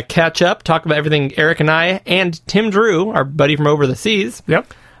will catch up, talk about everything Eric and I and Tim Drew, our buddy from Over the Seas,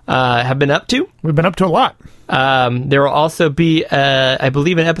 have been up to. We've been up to a lot. There will also be, I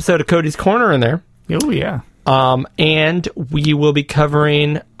believe, an episode of Cody's Corner in there. Oh, yeah. And we will be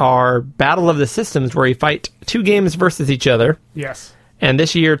covering our Battle of the Systems, where we fight 2 games versus each other. Yes. And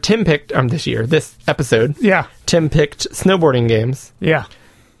this episode, Tim picked snowboarding games. Yeah.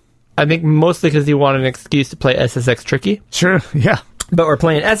 I think mostly because he wanted an excuse to play SSX Tricky. Sure, yeah. But we're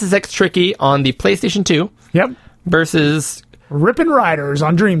playing SSX Tricky on the PlayStation 2. Yep. Versus Rippin' Riders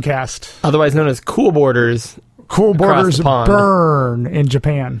on Dreamcast. Otherwise known as Cool Borders. Cool Borders Burn in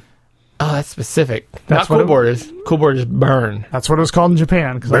Japan. Oh, that's specific. Not Cool Borders. Cool Borders Burn. That's what it was called in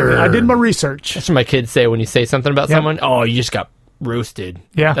Japan, because I did my research. That's what my kids say when you say something about someone. Oh, you just got roasted.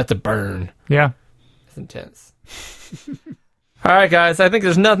 Yeah. That's a burn. Yeah. That's intense. All right, guys. I think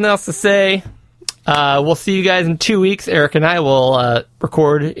there's nothing else to say. We'll see you guys in 2 weeks. Eric and I will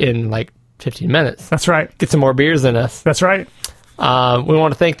record in like 15 minutes. That's right. Get some more beers in us. That's right. We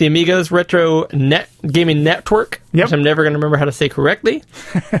want to thank the Amigos Retro Gaming Network, which I'm never going to remember how to say correctly.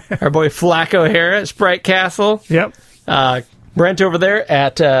 Our boy Flack O'Hara at Sprite Castle. Yep. Brent over there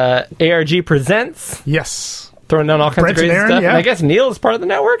at ARG Presents. Yes. Throwing down all kinds Brent of crazy and Aaron, stuff. yeah. And I guess Neil is part of the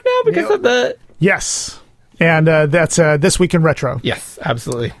network now because of the... Yes. And that's This Week in Retro. Yes,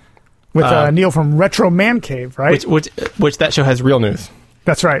 absolutely. With Neil from Retro Man Cave, right? Which that show has real news.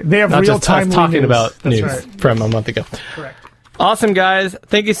 That's right. They have Not real-time just us talking news. about That's news right. from a month ago. Correct. Awesome, guys.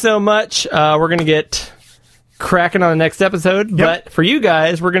 Thank you so much. We're going to get cracking on the next episode. Yep. But for you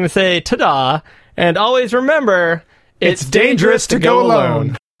guys, we're going to say ta-da. And always remember, it's dangerous to go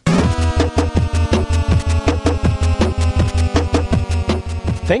alone.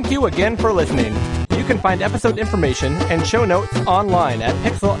 Thank you again for listening. You can find episode information and show notes online at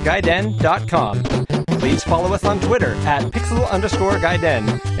pixelgaiden.com. Please follow us on Twitter at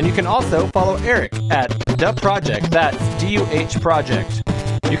pixel_gaiden. And you can also follow Eric at The Project. That's DUH Project.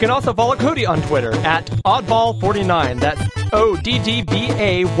 You can also follow Cody on Twitter at Oddball49. That's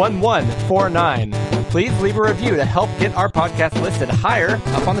ODDBA1149. Please leave a review to help get our podcast listed higher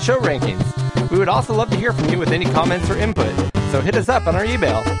up on the show rankings. We would also love to hear from you with any comments or input. So hit us up on our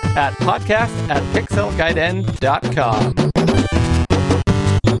email at podcast@pixelgaiden.com.